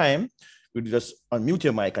interest of time, we'll just unmute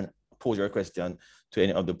your mic and pose your question to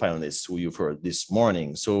any of the panelists who you've heard this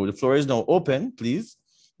morning. So the floor is now open, please.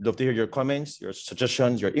 Love to hear your comments, your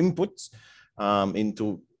suggestions, your inputs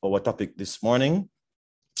into our topic this morning.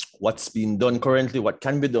 What's being done currently, what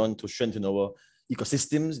can be done to strengthen our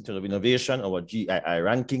ecosystems in terms of innovation, our GII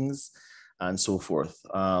rankings, and so forth.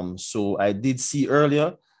 So I did see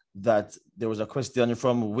earlier that there was a question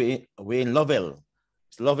from Wayne Lovell.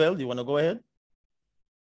 Mr. Lovell, do you want to go ahead?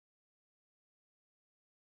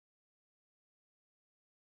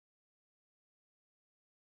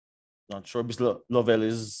 Not sure Mr. Lovell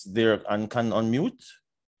is there and can unmute.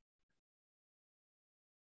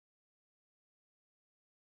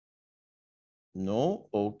 No,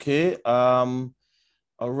 okay. All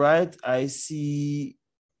right, I see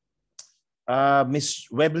Miss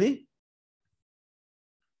Webley.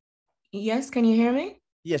 Yes, can you hear me?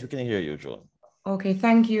 Yes, we can hear you, Joan. Okay,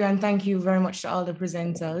 thank you. And thank you very much to all the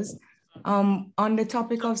presenters. On the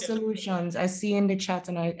topic of solutions, I see in the chat,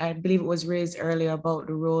 and I believe it was raised earlier, about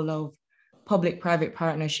the role of public-private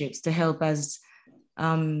partnerships to help, as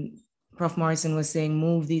Prof. Morrison was saying,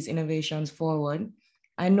 move these innovations forward.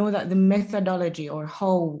 I know that the methodology, or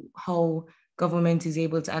how government is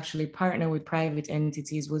able to actually partner with private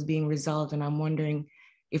entities, was being resolved. And I'm wondering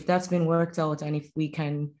if that's been worked out and if we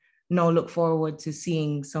can now look forward to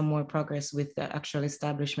seeing some more progress with the actual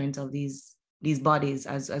establishment of these bodies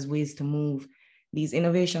as ways to move these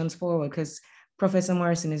innovations forward. Because Professor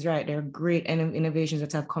Morrison is right, there are great innovations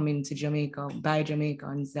that have come into Jamaica by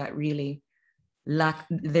Jamaicans that really lack,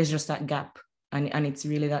 there's just that gap. And it's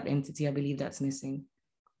really that entity, I believe, that's missing.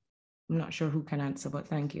 I'm not sure who can answer, but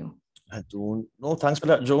thank you. I don't know. Thanks for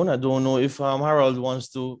that, Joan. I don't know if Harold wants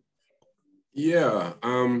to. Yeah,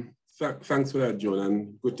 thanks for that, Joan,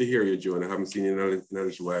 and good to hear you, Joan. I haven't seen you in a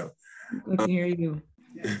little while. Good to hear you.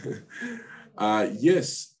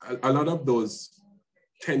 Yes, a lot of those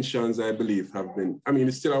tensions, I believe, have been, I mean,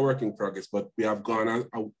 it's still a work in progress, but we have gone out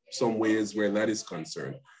some ways where that is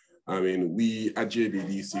concerned. I mean, we at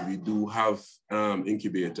JBDC, we do have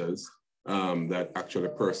incubators that actually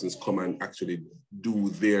persons come and actually do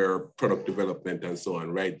their product development and so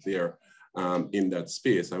on right there in that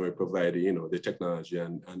space, and we provide, you know, the technology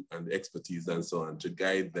and the expertise and so on to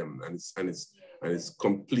guide them, and it's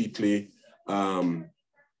completely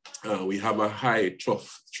we have a high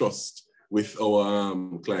trust with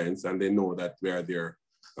our clients, and they know that we are there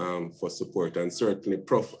for support. And certainly,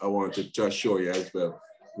 Prof, I wanted to assure you as well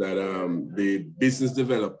that the business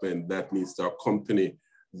development that needs to accompany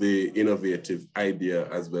the innovative idea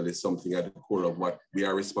as well is something at the core of what we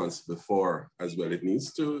are responsible for as well. It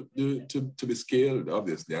needs to be scaled,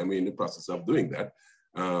 obviously, and we're in the process of doing that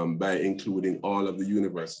by including all of the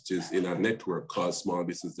universities in a network called Small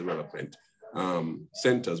Business Development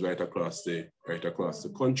centers right across the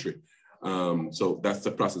country. So that's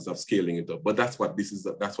the process of scaling it up. But that's what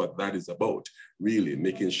that is about, really,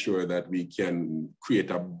 making sure that we can create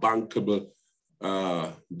a bankable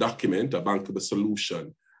document, a bankable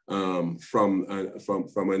solution from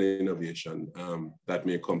an innovation that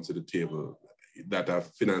may come to the table that a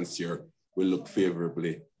financier will look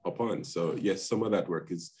favorably upon. So yes, some of that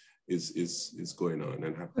work is is going on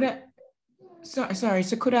and happening. So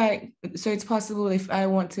it's possible if I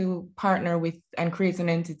want to partner with and create an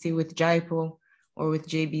entity with JIPO or with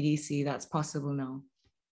JBDC, that's possible now?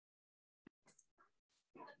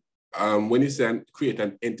 When you say create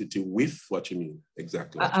an entity with, what you mean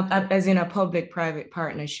exactly? As in a public-private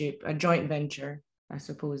partnership, a joint venture, I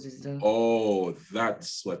suppose is the... Oh,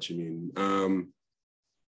 that's what you mean.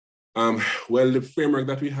 Well, the framework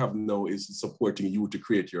that we have now is supporting you to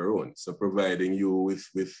create your own. So providing you with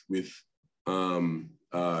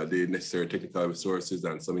the necessary technical resources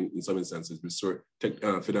and in some instances,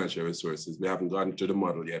 financial resources. We haven't gotten to the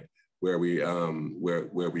model yet where we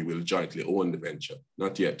will jointly own the venture.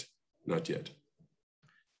 Not yet. Okay,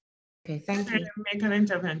 thank you. Make an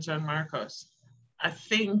intervention, Marcus. I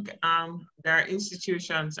think there are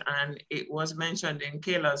institutions, and it was mentioned in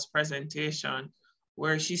Kayla's presentation,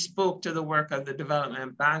 where she spoke to the work of the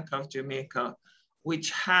Development Bank of Jamaica, which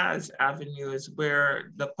has avenues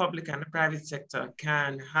where the public and the private sector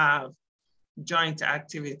can have joint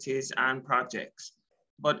activities and projects.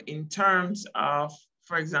 But in terms of,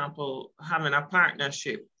 for example, having a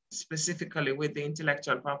partnership specifically with the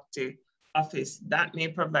Intellectual Property Office, that may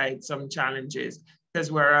provide some challenges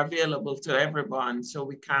because we're available to everyone. So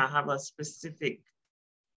we can't have a specific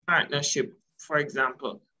partnership. For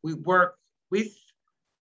example, we work with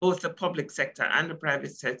both the public sector and the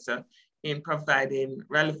private sector in providing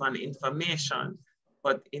relevant information,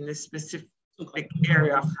 but in the specific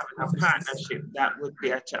area of having a partnership, that would be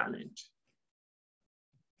a challenge.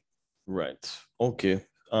 Right, okay.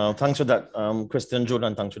 Thanks for that question,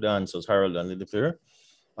 Jordan. Thanks for the answers, Harold and Lily Clear.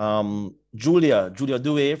 Julia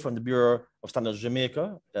Dewey from the Bureau of Standards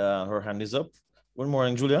Jamaica, her hand is up. Good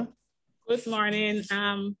morning, Julia. Good morning.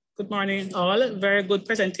 Good morning, all. Very good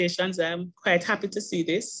presentations. I'm quite happy to see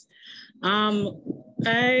this. I'm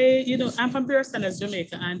from Bureau of Standards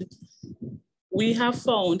Jamaica, and we have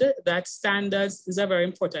found that standards is a very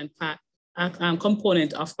important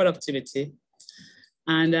component of productivity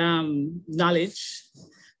and knowledge,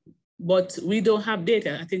 but we don't have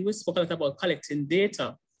data. I think we spoke a lot about collecting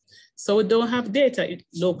data. So we don't have data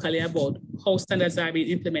locally about how standards are being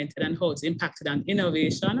implemented and how it's impacted on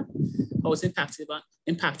innovation, how it's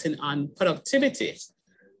impacting on productivity.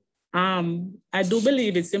 I do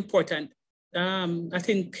believe it's important. I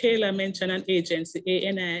think Kayla mentioned an agency,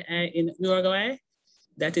 ANI in Uruguay,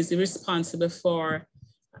 that is responsible for,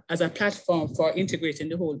 as a platform for integrating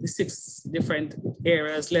the 6 different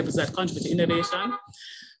areas, levels that contribute to innovation.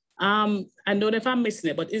 I don't know if I'm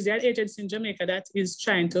missing it, but is there an agency in Jamaica that is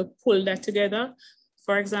trying to pull that together?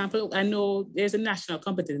 For example, I know there's a National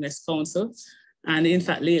Competitiveness Council, and in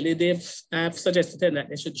fact, lately they've suggested that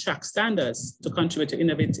they should track standards to contribute to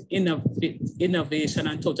innovation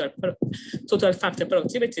and total factor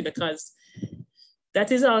productivity, because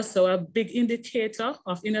that is also a big indicator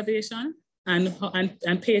of innovation and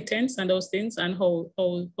patents and those things, and how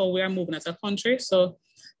we are moving as a country. So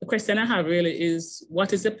the question I have really is,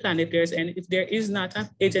 what is the plan if there is not an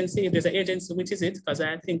agency, if there's an agency, which is it? Because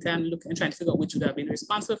I think I'm trying to figure out which would have been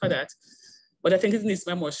responsible for that. But I think it needs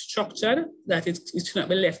to be more structured, that it should not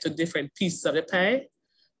be left to different pieces of the pie.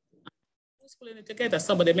 Who's pulling it together?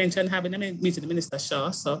 Somebody mentioned having a meeting with Minister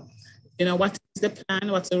Shaw. So, what is the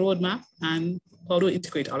plan? What's the roadmap? And how do we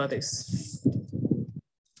integrate all of this?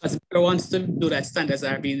 Because if everyone wants to do that, standards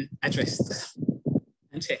are being addressed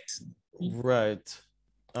and checked. Right.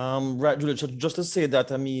 Right, Julia, just to say that,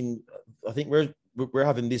 I think we're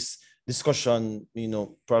having this discussion,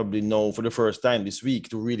 probably now for the first time this week,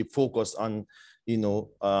 to really focus on,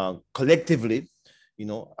 collectively,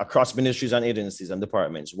 across ministries and agencies and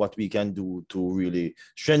departments, what we can do to really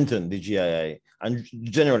strengthen the GII and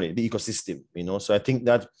generally the ecosystem, So I think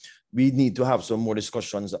that we need to have some more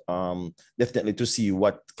discussions, definitely, to see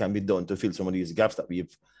what can be done to fill some of these gaps that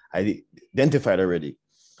we've identified already.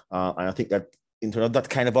 And I think that in terms of that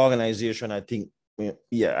kind of organization, I think we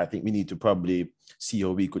need to probably see how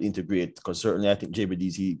we could integrate, because certainly I think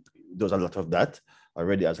JBDC does a lot of that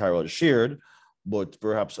already, as Harold shared, but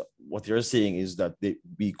perhaps what you're saying is that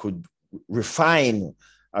we could refine,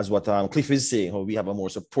 as what Cliff is saying, how we have a more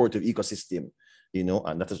supportive ecosystem,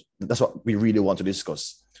 and that's what we really want to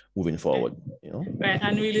discuss moving forward, Right,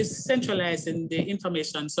 and really centralizing the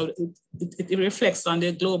information so it reflects on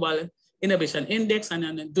the global Innovation Index and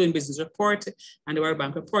then doing business report and the World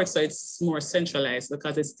Bank report. So it's more centralized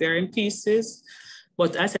because it's there in pieces,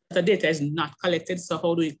 but as the data is not collected, so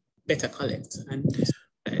how do we better collect?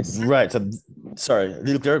 Right, so, sorry,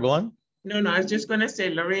 Lil Claire, go on. No, I was just gonna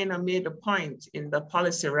say, Lorena made a point in the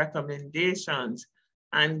policy recommendations,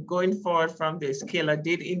 and going forward from this, Kayla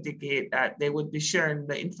did indicate that they would be sharing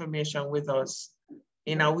the information with us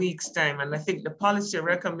in a week's time. And I think the policy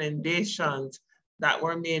recommendations that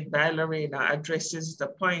were made by Lorena addresses the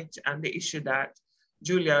point and the issue that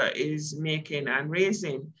Julia is making and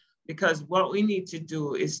raising, because what we need to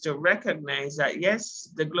do is to recognize that, yes,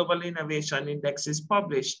 the Global Innovation Index is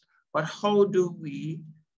published, but how do we,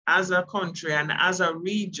 as a country and as a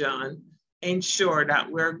region, ensure that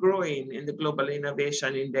we're growing in the Global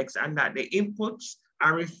Innovation Index and that the inputs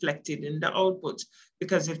are reflected in the outputs?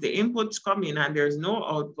 Because if the inputs come in and there's no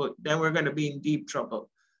output, then we're going to be in deep trouble.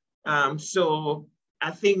 So I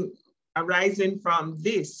think arising from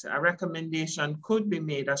this, a recommendation could be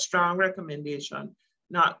made, a strong recommendation,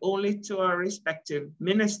 not only to our respective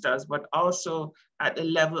ministers, but also at the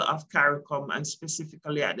level of CARICOM and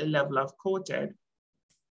specifically at the level of COTED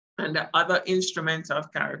and the other instruments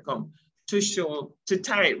of CARICOM to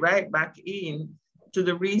tie it right back in to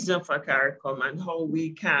the reason for CARICOM and how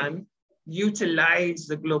we can utilize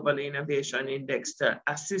the Global Innovation Index to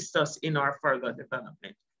assist us in our further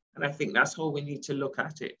development. And I think that's how we need to look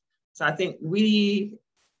at it. So I think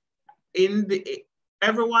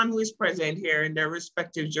everyone who is present here in their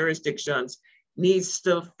respective jurisdictions needs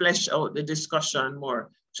to flesh out the discussion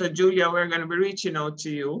more. So Julia, we're going to be reaching out to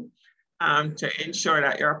you to ensure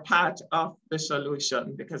that you're part of the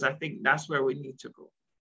solution, because I think that's where we need to go.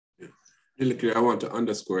 Really clear. I want to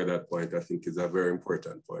underscore that point. I think is a very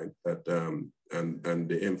important point, that and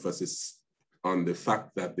the emphasis on the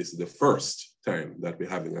fact that this is the first time that we're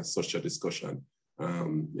having such a discussion.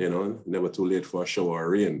 You know, never too late for a shower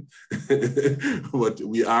or rain, but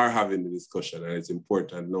we are having the discussion, and it's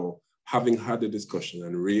important now, having had the discussion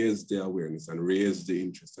and raised the awareness and raised the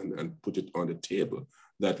interest and put it on the table,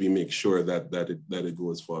 that we make sure that it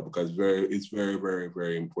goes forward, because it's very, very,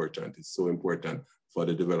 very important. It's so important for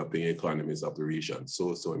the developing economies of the region.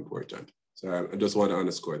 So important. So I just want to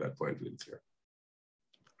underscore that point, Liz, here.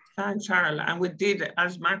 Thanks, Harold. And we did,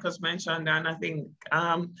 as Marcus mentioned, and I think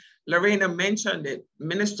Lorena mentioned it,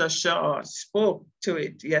 Minister Shaw spoke to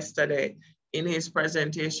it yesterday in his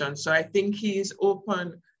presentation. So I think he's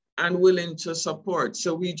open and willing to support.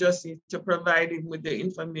 So we just need to provide him with the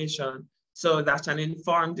information so that an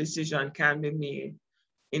informed decision can be made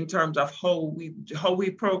in terms of how we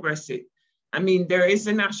progress it. I mean, there is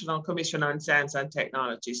the National Commission on Science and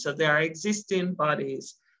Technology. So there are existing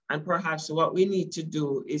bodies, and perhaps what we need to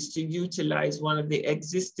do is to utilize one of the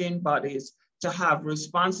existing bodies to have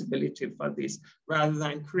responsibility for this rather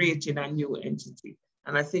than creating a new entity.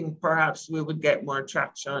 And I think perhaps we would get more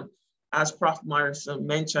traction, as Prof. Morrison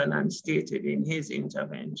mentioned and stated in his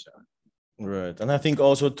intervention. Right, and I think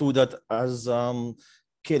also too that as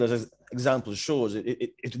Kayla's example shows,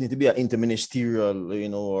 it would need to be an interministerial, you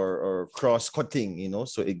know, or cross-cutting, you know,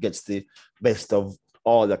 so it gets the best of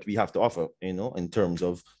all that we have to offer, you know, in terms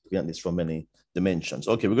of looking at this from many dimensions.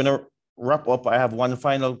 Okay, we're going to wrap up. I have one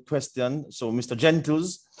final question. So Mr.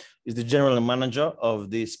 Gentles is the general manager of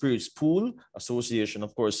the Spirits Pool Association.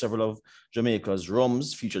 Of course, several of Jamaica's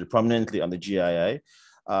rums featured prominently on the GII.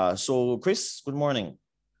 So Chris, good morning.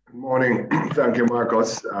 Good morning. Thank you,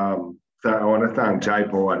 Marcus. I want to thank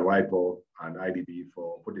JIPO and WIPO and IDB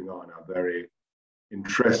for putting on a very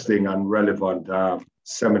interesting and relevant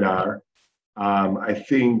seminar. I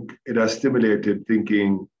think it has stimulated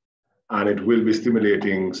thinking, and it will be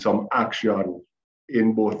stimulating some action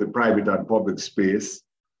in both the private and public space.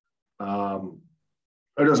 I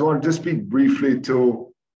just want to speak briefly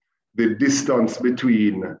to the distance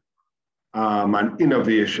between an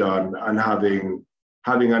innovation and having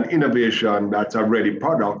an innovation that's a ready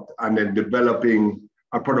product, and then developing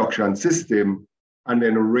a production system, and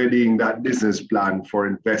then readying that business plan for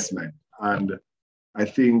investment. And I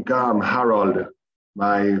think Harold,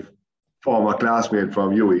 my former classmate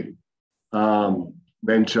from UWI,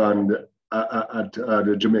 mentioned at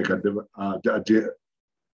the Jamaica,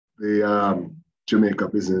 the Jamaica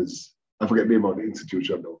Business, I forget the name of the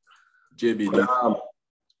institution though. JBDC.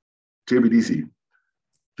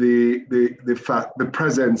 The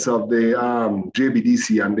presence of the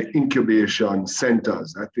JBDC and the incubation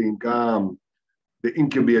centers. I think the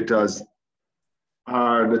incubators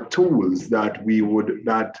are the tools that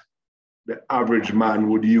the average man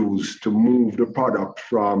would use to move the product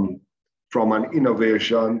from an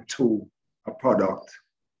innovation to a product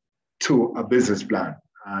to a business plan,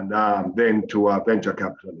 and then to a venture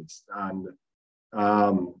capitalist. And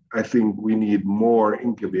I think we need more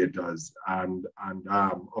incubators and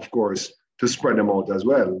of course, to spread them out as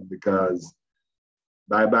well, because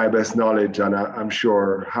by my best knowledge, and I'm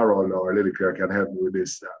sure Harold or Lilicare can help me with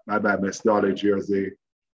this, by my best knowledge, here's the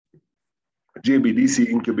JBDC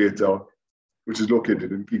incubator, which is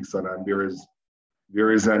located in Kingston, and there is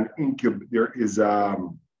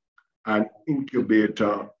an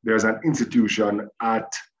incubator, there's an institution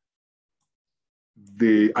at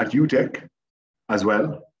UTEC as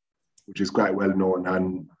well, which is quite well known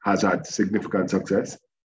and has had significant success.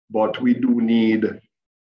 But we do need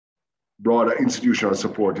broader institutional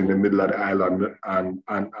support in the middle of the island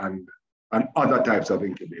and other types of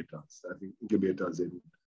incubators. I think incubators in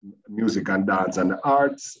music and dance and the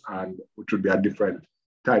arts, and which would be a different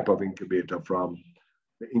type of incubator from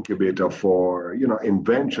the incubator for, you know,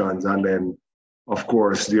 inventions. And then, of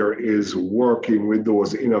course, there is working with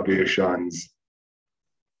those innovations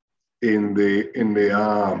in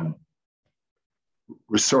the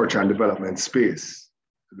research and development space,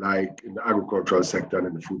 like in the agricultural sector and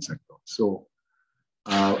in the food sector. So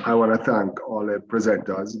I want to thank all the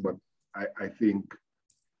presenters, but I think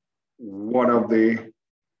one of the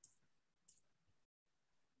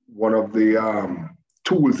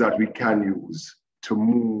tools that we can use to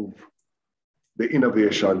move the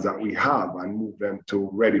innovations that we have and move them to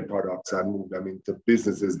ready products and move them into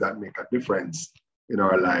businesses that make a difference in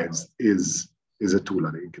our lives is a tool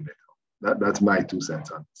of the incubator. That's my 2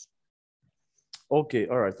 cents on this. Okay,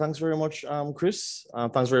 all right. Thanks very much, Chris.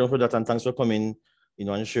 Thanks very much for that, and thanks for coming, you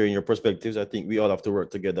know, and sharing your perspectives. I think we all have to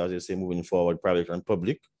work together, as you say, moving forward, private and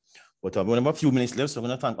public. But we have a few minutes left, so I'm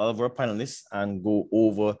going to thank all of our panelists and go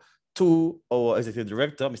over to our executive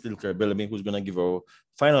director, Mr. Leclerc Bellamy, who's going to give our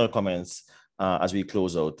final comments as we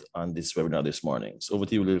close out on this webinar this morning. So over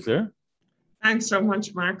to you, Leclerc. Thanks so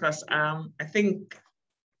much, Marcus. I think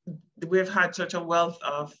we've had such a wealth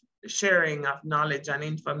of sharing of knowledge and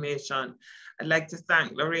information. I'd like to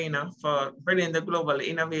thank Lorena for bringing the Global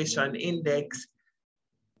Innovation Index,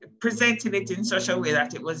 presenting it in such a way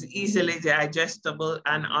that it was easily digestible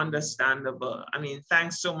and understandable. I mean,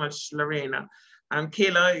 thanks so much, Lorena.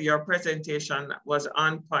 Kayla, your presentation was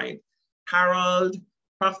on point. Harold,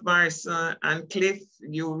 Prof. Morrison, and Cliff,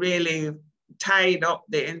 you really tied up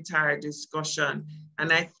the entire discussion.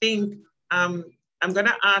 And I think I'm going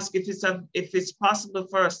to ask if it's possible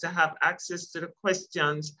for us to have access to the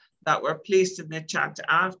questions that were placed in the chat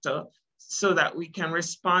after, so that we can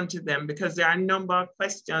respond to them, because there are a number of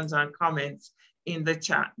questions and comments in the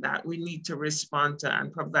chat that we need to respond to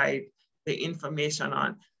and provide the information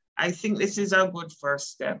on. I think this is a good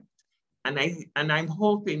first step. And I'm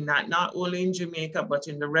hoping that not only in Jamaica, but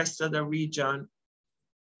in the rest of the region,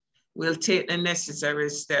 we'll take the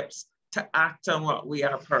necessary steps to act on what we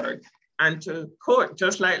have heard. And to quote,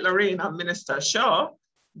 just like Lorena, Minister Shaw,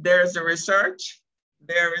 there's the research,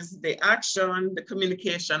 there is the action, the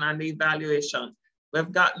communication, and the evaluation.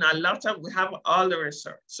 We've gotten we have all the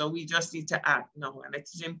research, so we just need to act now. And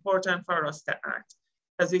it's important for us to act,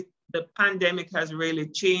 because the pandemic has really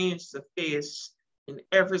changed the face in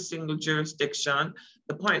every single jurisdiction.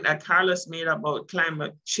 The point that Carlos made about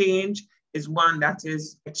climate change is one that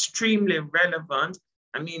is extremely relevant.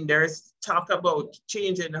 I mean, there's talk about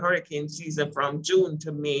changing the hurricane season from June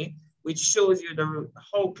to May, which shows you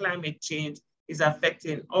how climate change is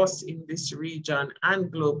affecting us in this region and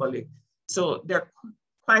globally. So there are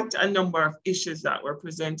quite a number of issues that were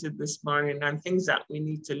presented this morning and things that we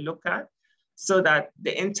need to look at so that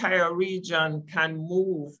the entire region can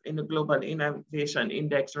move in the Global Innovation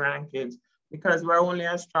Index rankings, because we're only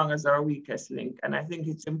as strong as our weakest link. And I think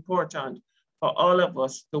it's important for all of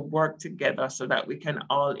us to work together so that we can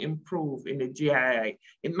all improve in the GII.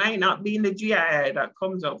 It might not be in the GII that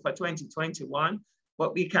comes up for 2021,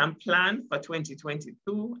 but we can plan for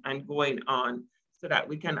 2022 and going on so that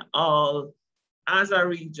we can all, as a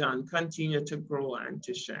region, continue to grow and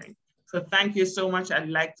to shine. So thank you so much. I'd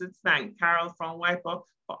like to thank Carol from WIPO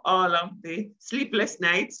for all of the sleepless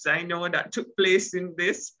nights I know that took place in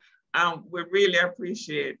this. We really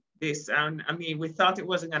appreciate this. And I mean, we thought it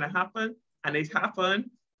wasn't gonna happen, and it happened,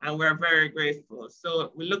 and we're very grateful.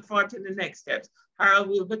 So we look forward to the next steps. Harold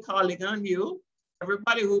will be calling on you.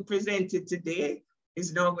 Everybody who presented today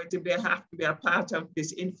is now going to have to be a part of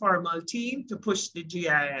this informal team to push the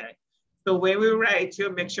GII. So when we write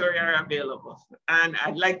you, make sure you're available. And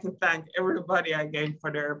I'd like to thank everybody again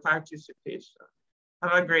for their participation.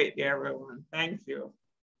 Have a great day, everyone. Thank you.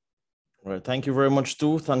 All right, thank you very much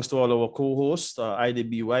too. Thanks to all our co-hosts,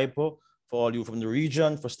 IDB WIPO, for all you from the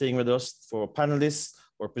region, for staying with us, for panelists,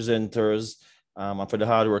 for presenters, and for the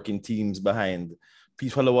hardworking teams behind.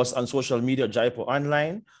 Please follow us on social media, JIPO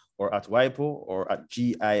Online, or at WIPO, or at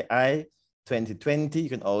GII 2020. You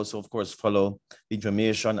can also, of course, follow the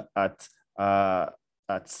information at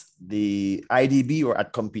the IDB or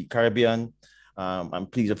at Compete Caribbean.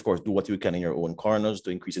 And please, of course, do what you can in your own corners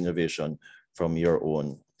to increase innovation from your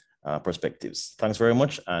own perspectives. Thanks very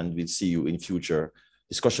much, and we'll see you in future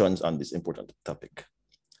discussions on this important topic.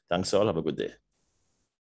 Thanks all. Have a good day.